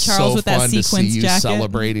was Charles so with that fun to see sequins you jacket.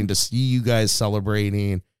 celebrating, to see you guys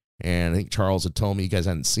celebrating. And I think Charles had told me you guys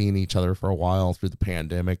hadn't seen each other for a while through the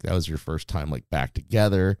pandemic. That was your first time like back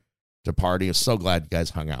together to party. I'm so glad you guys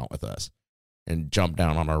hung out with us and jumped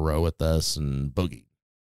down on our row with us and boogied.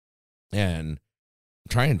 And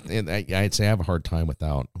I'd say I have a hard time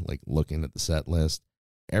without like looking at the set list.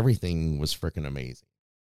 Everything was freaking amazing.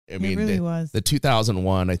 I mean, it really was. The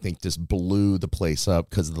 2001, I think, just blew the place up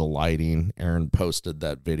because of the lighting. Aaron posted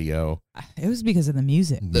that video. It was because of the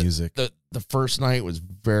music. The first night was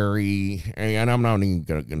very, and I'm not even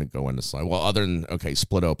going to go into slide. Well, other than,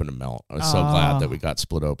 Split Open and Melt. I was so glad that we got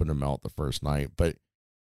Split Open and Melt the first night, but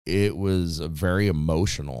it was a very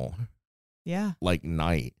emotional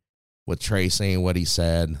night with Trey saying what he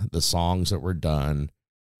said, the songs that were done,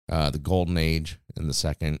 the Golden Age in the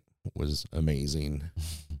second was amazing.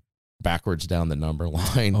 Backwards down the number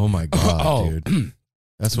line. Oh my god, dude!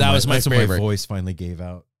 That's was my favorite. My voice finally gave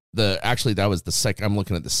out. That was the second. I'm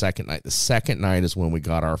looking at the second night. The second night is when we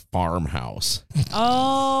got our farmhouse.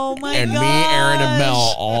 Oh my god! And me, Aaron, and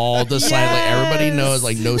Mel all decided. Like, everybody knows,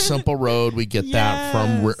 like No Simple Road. We get that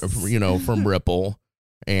from Ripple,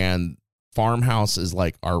 and farmhouse is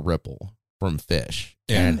like our Ripple from Fish.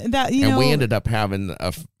 And we ended up having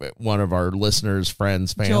one of our listeners,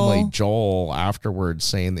 friends, family, Joel, afterwards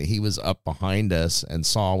saying that he was up behind us and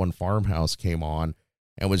saw when Farmhouse came on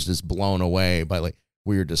and was just blown away by like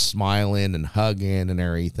we were just smiling and hugging and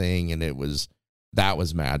everything, and that was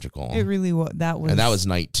magical. It really was. That was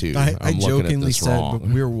night 2. I jokingly said, but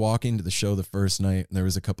we were walking to the show the first night, and there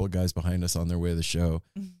was a couple of guys behind us on their way to the show,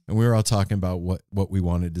 and we were all talking about what we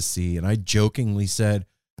wanted to see, and I jokingly said,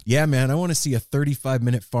 yeah, man, I want to see a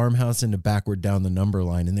 35-minute farmhouse into Backward Down the Number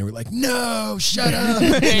line. And they were like, no, shut up.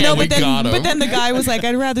 No, but then the guy was like,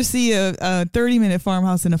 I'd rather see a 30-minute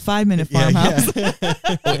farmhouse than a 5-minute farmhouse.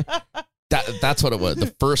 Yeah. That's what it was.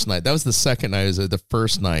 The first night. That was the second night. The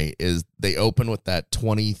first night is they opened with that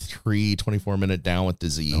 24-minute Down with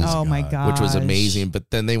Disease. Oh my god. Which was amazing. But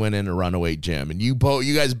then they went into Runaway Jim. And you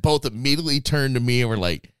guys both immediately turned to me and were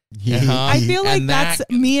like, I feel like that's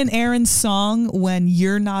me and Aaron's song when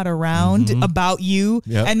you're not around about you,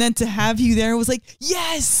 and then to have you there was like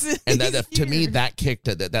yes. And that to me that kicked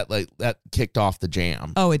off the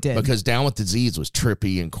jam. Oh, it did, because Down with Disease was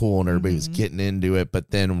trippy and cool and everybody was getting into it.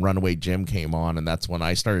 But then Runaway Jim came on, and that's when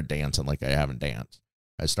I started dancing like I haven't danced.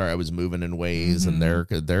 I was moving in ways, and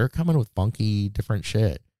they're coming with funky different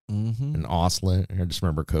shit. And Oscillate. I just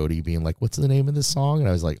remember Cody being like, "What's the name of this song?" And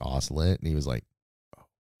I was like, "Oscillate," and he was like.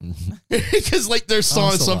 Because like their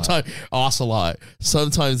songs sometimes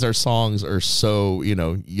sometimes their songs are so you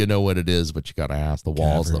know what it is, but you gotta ask. The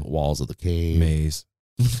walls of the cave maze.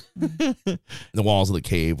 The Walls of the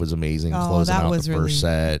Cave was amazing. Closing out the first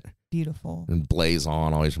set, beautiful. And Blaze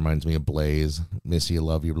On always reminds me of Blaze. Miss you,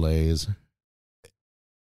 love you, Blaze.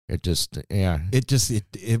 It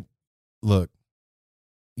look,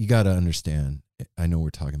 you got to understand. I know we're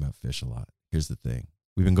talking about Fish a lot. Here's the thing: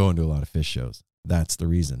 we've been going to a lot of Fish shows. That's the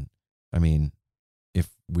reason. I mean, if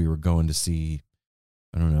we were going to see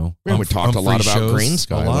I don't know. And we talked a lot free about shows, Green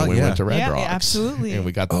Sky a lot, when we went to Red Yeah, Rocks. absolutely. And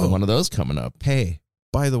we got Oh. one of those coming up. Hey,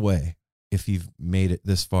 by the way, if you've made it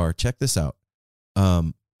this far, check this out.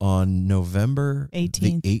 On November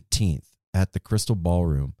 18th. the 18th at the Crystal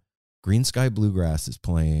Ballroom, Green Sky Bluegrass is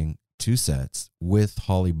playing 2 sets with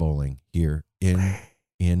Holly Bowling here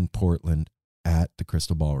in Portland at the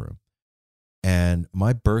Crystal Ballroom. And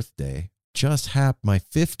my birthday my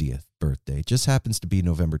 50th birthday just happens to be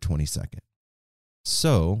November 22nd.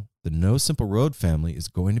 So the No Simple Road family is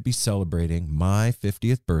going to be celebrating my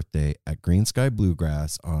 50th birthday at Green Sky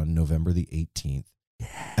Bluegrass on November the 18th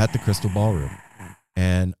at the Crystal Ballroom.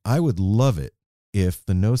 And I would love it if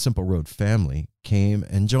the No Simple Road family came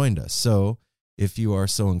and joined us. So if you are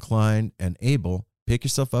so inclined and able, pick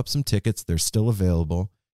yourself up some tickets. They're still available.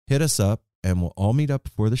 Hit us up and we'll all meet up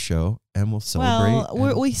before the show and we'll celebrate.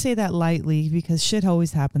 Well, we say that lightly because shit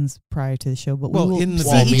always happens prior to the show, but we will in the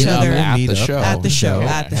see each other at meet the up show. at the show. Yeah,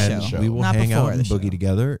 At the and show. We will Not hang out before and the show. boogie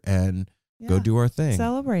together and go Yeah. do our thing.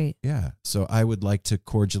 Celebrate. Yeah. So I would like to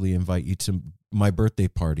cordially invite you to my birthday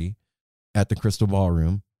party at the Crystal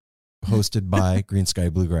Ballroom, hosted by Green Sky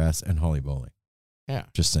Bluegrass and Holly Bowling. Yeah.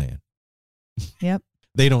 Just saying. Yep.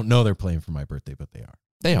 They don't know they're playing for my birthday, but they are.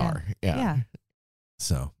 They Yeah. are. Yeah. Yeah.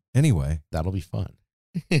 So anyway, That'll be fun.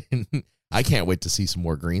 I can't wait to see some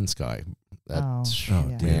more Green Sky. That's, Oh,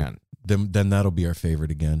 yeah. man. then that'll be our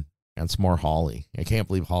favorite again. And some more Holly. I can't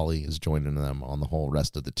believe Holly is joining them on the whole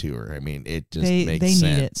rest of the tour. I mean, it just They makes they sense.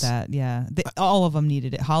 needed that. Yeah. All of them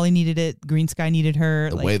needed it. Holly needed it. Green Sky needed her.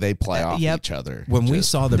 The like, way they play off yep. each other. When we Just-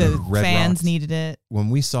 saw them the at Red fans Rocks, needed it. when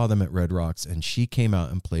we saw them at Red Rocks and she came out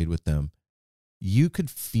and played with them, you could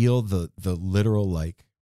feel the literal like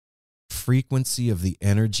frequency of the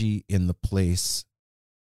energy in the place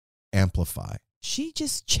amplify. She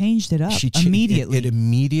just changed it up She immediately. It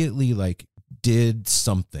immediately like did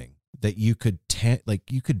something that you could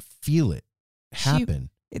you could feel it happen.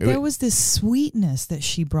 There was this sweetness that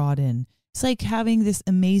she brought in. It's like having this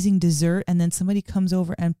amazing dessert and then somebody comes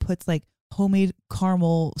over and puts like homemade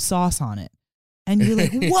caramel sauce on it. And you're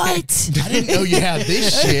like, what? I didn't know you had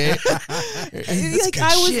this shit. Like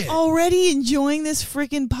I was already enjoying this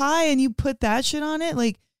freaking pie and you put that shit on it.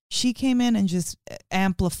 Like she came in and just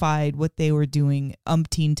amplified what they were doing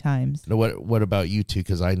umpteen times. No, what about you two?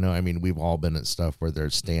 Because I know, I mean, we've all been at stuff where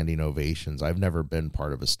there's standing ovations. I've never been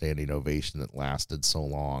part of a standing ovation that lasted so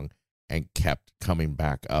long and kept coming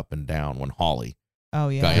back up and down when Holly Oh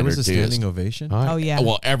yeah. got There was a introduced. standing ovation. Oh, yeah.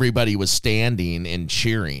 Well, everybody was standing and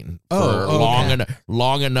cheering for okay.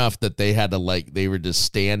 long enough that they had to they were just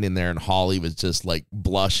standing there, and Holly was just like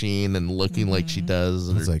blushing and looking like she does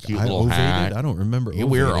in I was her like, cute I little ovated. hat. I don't remember. Yeah,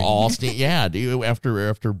 we were ovating. all yeah, dude. After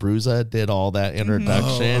Bruza did all that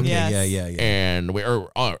introduction, Oh, okay. Yes. Yeah. and we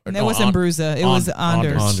And it wasn't Bruza. It was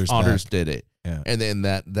Anders. Anders did it. Yeah. And then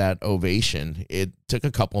that ovation, it took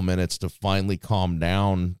a couple minutes to finally calm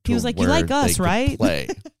down. He to was like, "You where like us, they could right?" Play.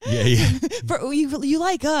 Yeah. You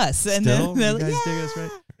like us. And Still, then they're you like, guys dig us,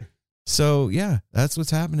 right? So yeah, that's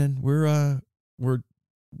what's happening. We're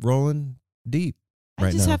rolling deep. I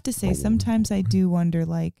right just now. have to say, sometimes I do wonder,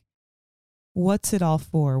 like, what's it all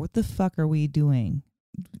for? What the fuck are we doing?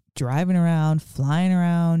 Driving around, flying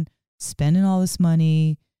around, spending all this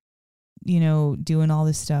money, doing all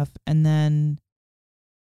this stuff. And then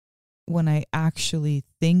when I actually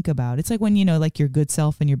think about it, it's like when, like your good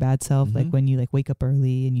self and your bad self, like when you like wake up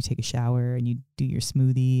early and you take a shower and you do your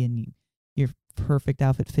smoothie and your perfect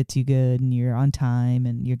outfit fits you good and you're on time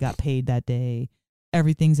and you got paid that day.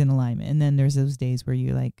 Everything's in alignment. And then there's those days where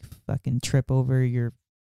you like fucking trip over your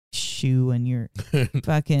shoe and you're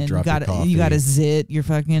fucking Drop your you got coffee. a zit. You're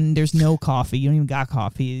fucking, there's no coffee. You don't even got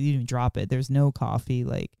coffee. You didn't even drop it. There's no coffee.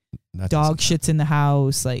 Like That dog doesn't- shits in the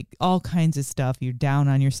house, like all kinds of stuff. You're down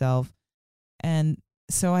on yourself. And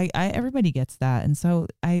so I everybody gets that. And so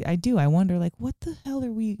I wonder, like, what the hell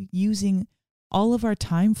are we using all of our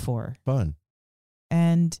time for? Fun.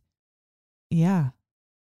 And yeah.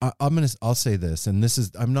 I'll say this, and this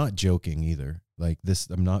is, I'm not joking either. Like this,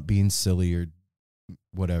 I'm not being silly or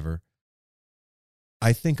whatever.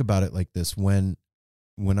 I think about it like this: when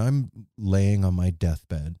I'm laying on my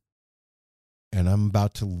deathbed and I'm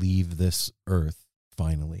about to leave this earth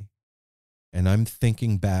finally, and I'm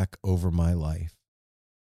thinking back over my life,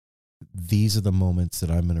 these are the moments that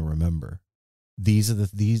I'm going to remember.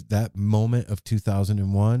 That moment of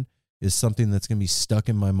 2001 is something that's going to be stuck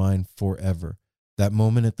in my mind forever. That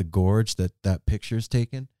moment at the gorge that picture's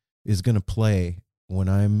taken is going to play when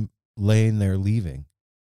I'm laying there leaving.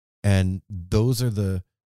 And those are the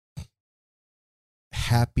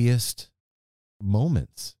happiest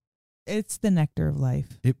moments It's the nectar of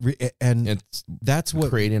life. And It's that's what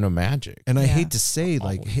creating a magic. And I Yeah. hate to say,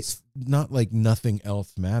 like, Always. not like nothing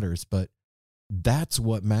else matters, but that's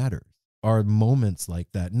what matters. Are moments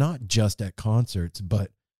like that, not just at concerts,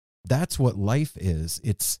 but that's what life is.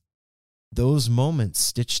 It's those moments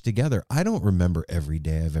stitched together. I don't remember every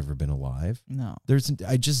day I've ever been alive. No.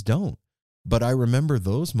 I just don't. But I remember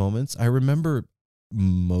those moments. I remember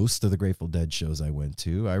most of the Grateful Dead shows I went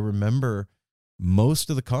to. I remember most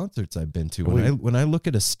of the concerts I've been to. When I look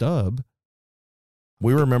at a stub,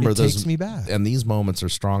 We remember it those, takes me back. and these moments are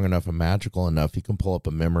strong enough and magical enough. You can pull up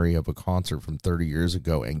a memory of a concert from 30 years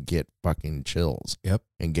ago and get fucking chills. Yep.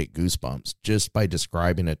 And get goosebumps just by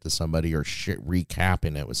describing it to somebody or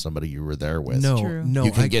recapping it with somebody you were there with. No, True. no,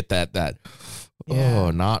 you can I get that. Yeah. Oh,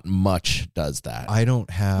 not much does that. I don't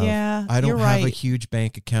have. Yeah, I don't you're have a right. huge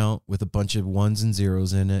bank account with a bunch of ones and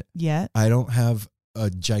zeros in it. Yet. I don't have a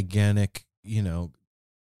gigantic,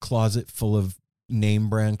 closet full of name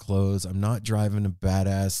brand clothes. I'm not driving a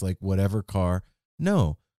badass like whatever car.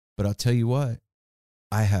 No, but I'll tell you what,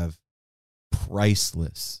 I have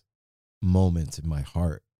priceless moments in my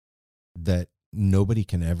heart that nobody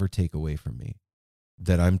can ever take away from me,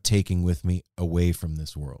 that I'm taking with me away from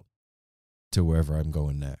this world to wherever I'm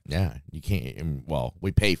going next. Yeah, you can't. Well,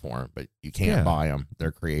 we pay for them, but you can't Yeah. buy them.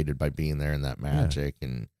 They're created by being there in that magic.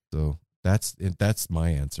 And So that's my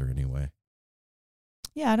answer anyway.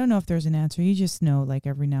 Yeah, I don't know if there's an answer. You just know, like,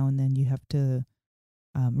 every now and then you have to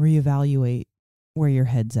reevaluate where your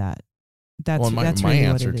head's at. That's my really what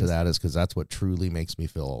answer it to is. that is because that's what truly makes me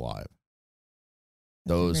feel alive. That's a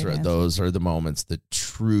Those great are answer. those are the moments that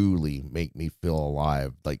truly make me feel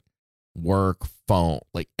alive. Like work, phone,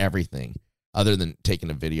 like everything. Other than taking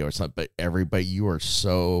a video or something, but everybody,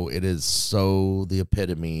 it is so the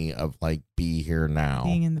epitome of like be here now.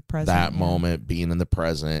 Being in the present. That yeah. moment, being in the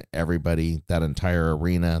present, everybody, that entire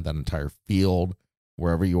arena, that entire field,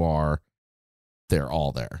 wherever you are, they're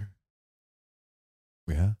all there.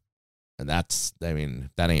 Yeah. And that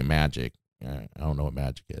ain't magic. I don't know what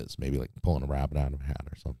magic is. Maybe like pulling a rabbit out of a hat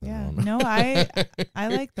or something. Yeah. I don't know. No, I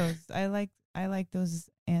like those. I like those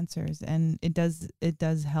answers, and it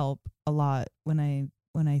does help a lot when I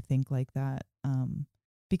think like that.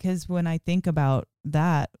 Because when I think about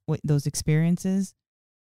those experiences,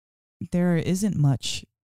 there isn't much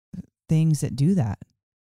things that do that,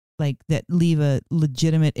 like that leave a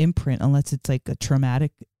legitimate imprint, unless it's like a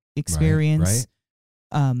traumatic experience,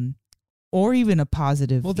 right. Or even a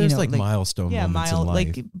positive. Well, there's milestone moments in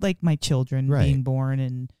life. like my children Right. being born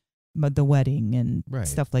and the wedding and Right.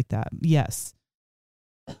 stuff like that. Yes.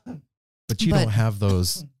 But you don't have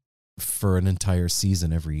those for an entire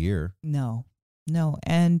season every year. No.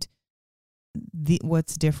 And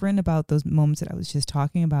what's different about those moments that I was just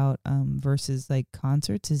talking about versus like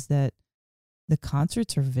concerts is that the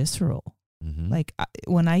concerts are visceral. Mm-hmm. Like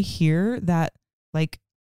when I hear that, like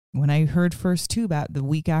when I heard First Tube the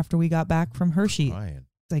week after we got back from Hershey, Crying.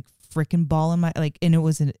 like freaking ball in my, like, and it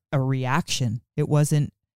was a reaction. It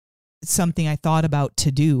wasn't something I thought about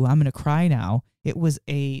to do. I'm going to cry now. It was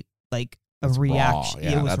a reaction. Raw.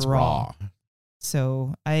 Yeah, it was that's raw.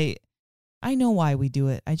 So I know why we do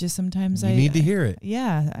it. I just sometimes You need to hear it.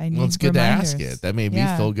 Yeah, I need. Well, it's good reminders. to ask it. That made me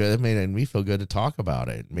feel good. That made me feel good to talk about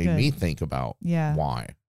it. It made Good. me think about why.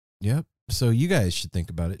 Yep. So you guys should think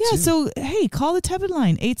about it Yeah. too. So hey, call the tepid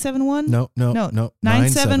line 871. No.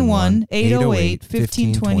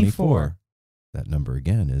 971-808-1524. That number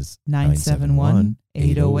again is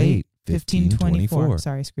 971-808-1524.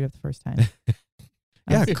 Sorry, I screwed up the first time.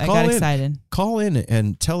 Yeah, I call got in. excited. Call in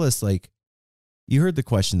and tell us, like, you heard the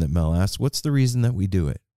question that Mel asked. What's the reason that we do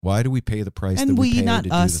it? Why do we pay the price And that we we, pay not to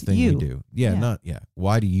do us, the thing you. we do? Yeah.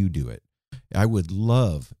 Why do you do it? I would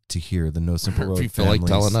love to hear the No Simple Road If you feel like families.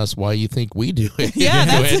 telling us why you think we do it, Yeah, you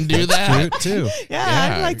go that's- ahead and do that. too.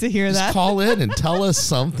 Yeah, I'd like to hear Just that. call in and tell us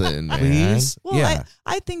something, man. Please. Well, Yeah.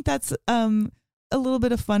 I think that's a little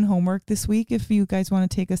bit of fun homework this week if you guys want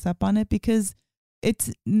to take us up on it, because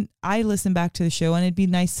I listen back to the show and it'd be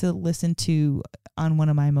nice to listen to on one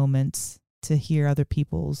of my moments to hear other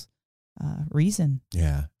people's reason.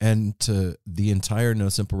 Yeah. And to the entire No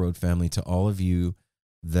Simple Road family, to all of you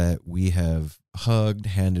that we have hugged,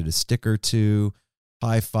 handed a sticker to,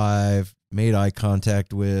 high five, made eye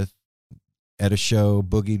contact with, at a show,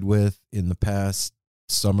 boogied with in the past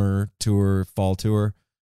summer tour, fall tour.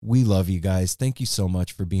 We love you guys. Thank you so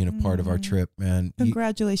much for being a part of our trip, man.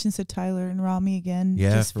 Congratulations to Tyler and Rami again.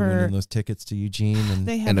 Yeah, just for winning those tickets to Eugene. And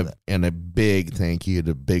they have And a big thank you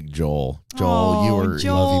to Big Joel. Oh, Joel, you were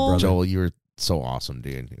Joel. Love you, brother. Joel, you were so awesome,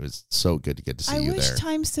 dude. It was so good to get to see I you wish there.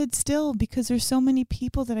 time stood still, because there's so many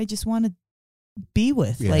people that I just want to be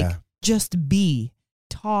with. Yeah. Like, just be,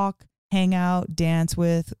 talk, hang out, dance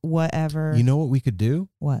with, whatever. You know what we could do?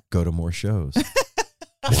 What? Go to more shows.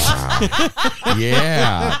 Wow.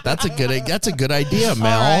 Yeah, that's a good idea,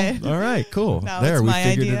 Mel. All right, cool. That There, was we my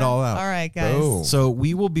figured idea. it all out. All right, guys. Boom. So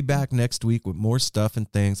we will be back next week with more stuff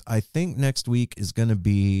and things. I think next week is going to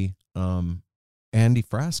be Andy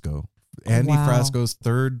Frasco. Andy Wow. Frasco's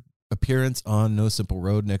third appearance on No Simple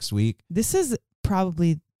Road next week. This is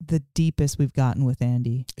probably the deepest we've gotten with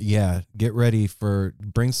Andy. Yeah, get ready for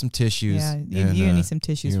bring some tissues. Yeah, and, you're gonna need some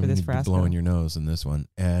tissues you're for gonna this need to be Frasco. blowing your nose in this one,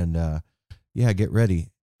 and yeah, get ready.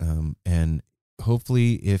 And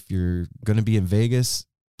hopefully, if you're going to be in Vegas,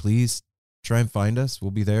 please try and find us. We'll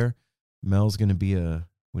be there. Mel's going to be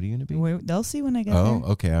what are you going to be? They'll see when I get Oh, there.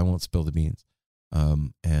 okay. I won't spill the beans.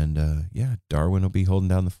 And yeah, Darwin will be holding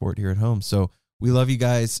down the fort here at home. So we love you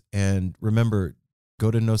guys. And remember, go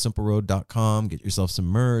to nosimpleroad.com, get yourself some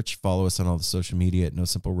merch, follow us on all the social media at No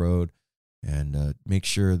Simple Road, and make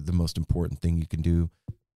sure the most important thing you can do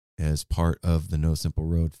as part of the No Simple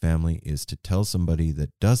Road family is to tell somebody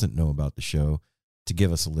that doesn't know about the show to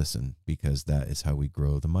give us a listen, because that is how we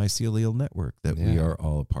grow the mycelial network that we Yeah. are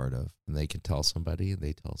all a part of. And they can tell somebody, and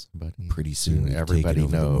they tell somebody. Pretty soon, we've everybody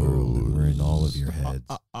taken over the world, and we're in all of knows. your heads.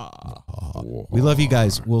 We love you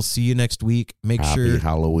guys. We'll see you next week. Make Happy sure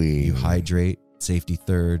Halloween. you hydrate, safety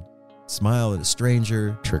third, smile at a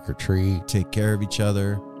stranger, Trick or treat. take care of each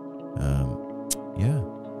other. Yeah,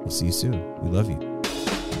 we'll see you soon. We love you.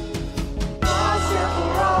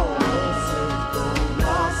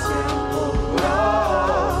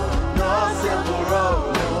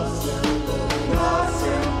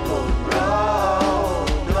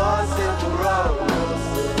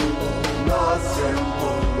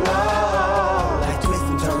 Like twist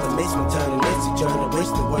and turn and miss and turn and miss a journey. Wish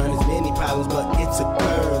the word is many problems, but it's a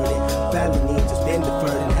burden. Family needs has been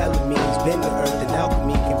deferred, and hell of me has been the earth. And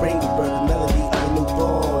alchemy can bring the birth, the melody of a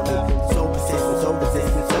newborn. So persistent, so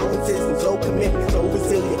resistant, so insistent, so commitment, so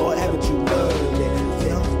resilient. Or haven't you learned it? No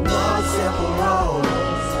simple road.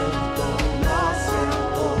 No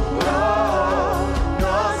simple road.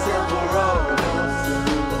 No simple road.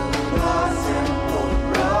 No simple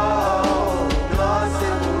road. No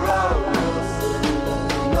simple road.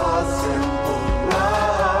 No simple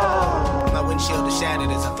road. My windshield is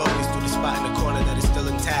shattered as I focus through the spot in the corner that is still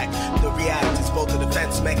intact. The react is both a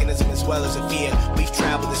defense mechanism as well as a fear. We've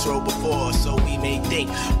traveled this road before, so we may think,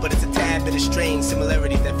 but it's a tad bit of strange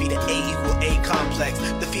similarities that feed an A equal A complex.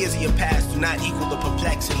 The fears of your past do not equal the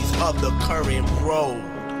perplexities of the current road.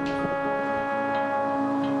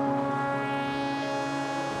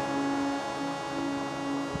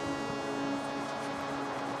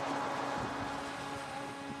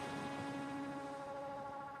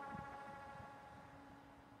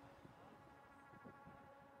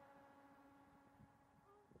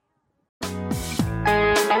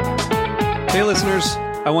 Hey listeners,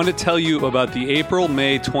 I want to tell you about the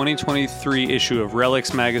April-May 2023 issue of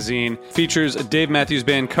Relics magazine. Features a Dave Matthews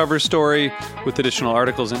Band cover story with additional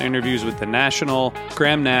articles and interviews with The National,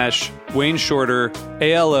 Graham Nash, Wayne Shorter,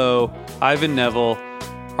 ALO, Ivan Neville,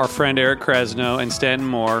 our friend Eric Krasno and Stanton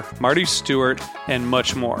Moore, Marty Stewart, and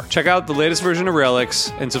much more. Check out the latest version of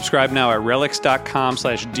Relics and subscribe now at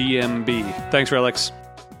relics.com/DMB. Thanks, Relics.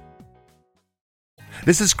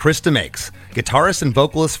 This is Krista Makes, guitarist and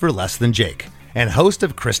vocalist for Less Than Jake, and host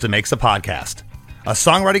of Krista Makes a Podcast, a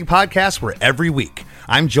songwriting podcast where every week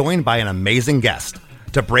I'm joined by an amazing guest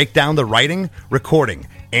to break down the writing, recording,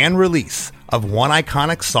 and release of one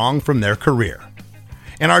iconic song from their career.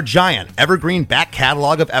 In our giant evergreen back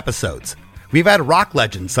catalog of episodes, we've had rock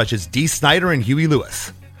legends such as Dee Snider and Huey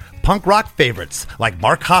Lewis, punk rock favorites like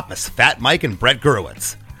Mark Hoppus, Fat Mike, and Brett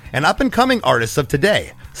Gurewitz, and up-and-coming artists of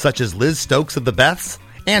today such as Liz Stokes of the Beths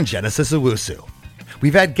and Genesis Owusu.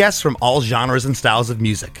 We've had guests from all genres and styles of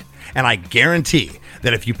music, and I guarantee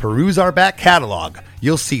that if you peruse our back catalog,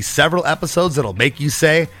 you'll see several episodes that'll make you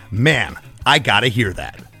say, man, I gotta hear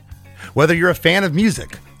that. Whether you're a fan of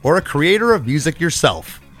music or a creator of music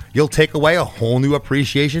yourself, you'll take away a whole new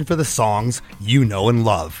appreciation for the songs you know and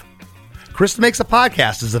love. Krista Makes a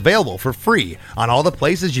Podcast is available for free on all the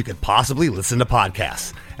places you could possibly listen to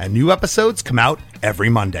podcasts, and new episodes come out every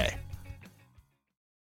Monday.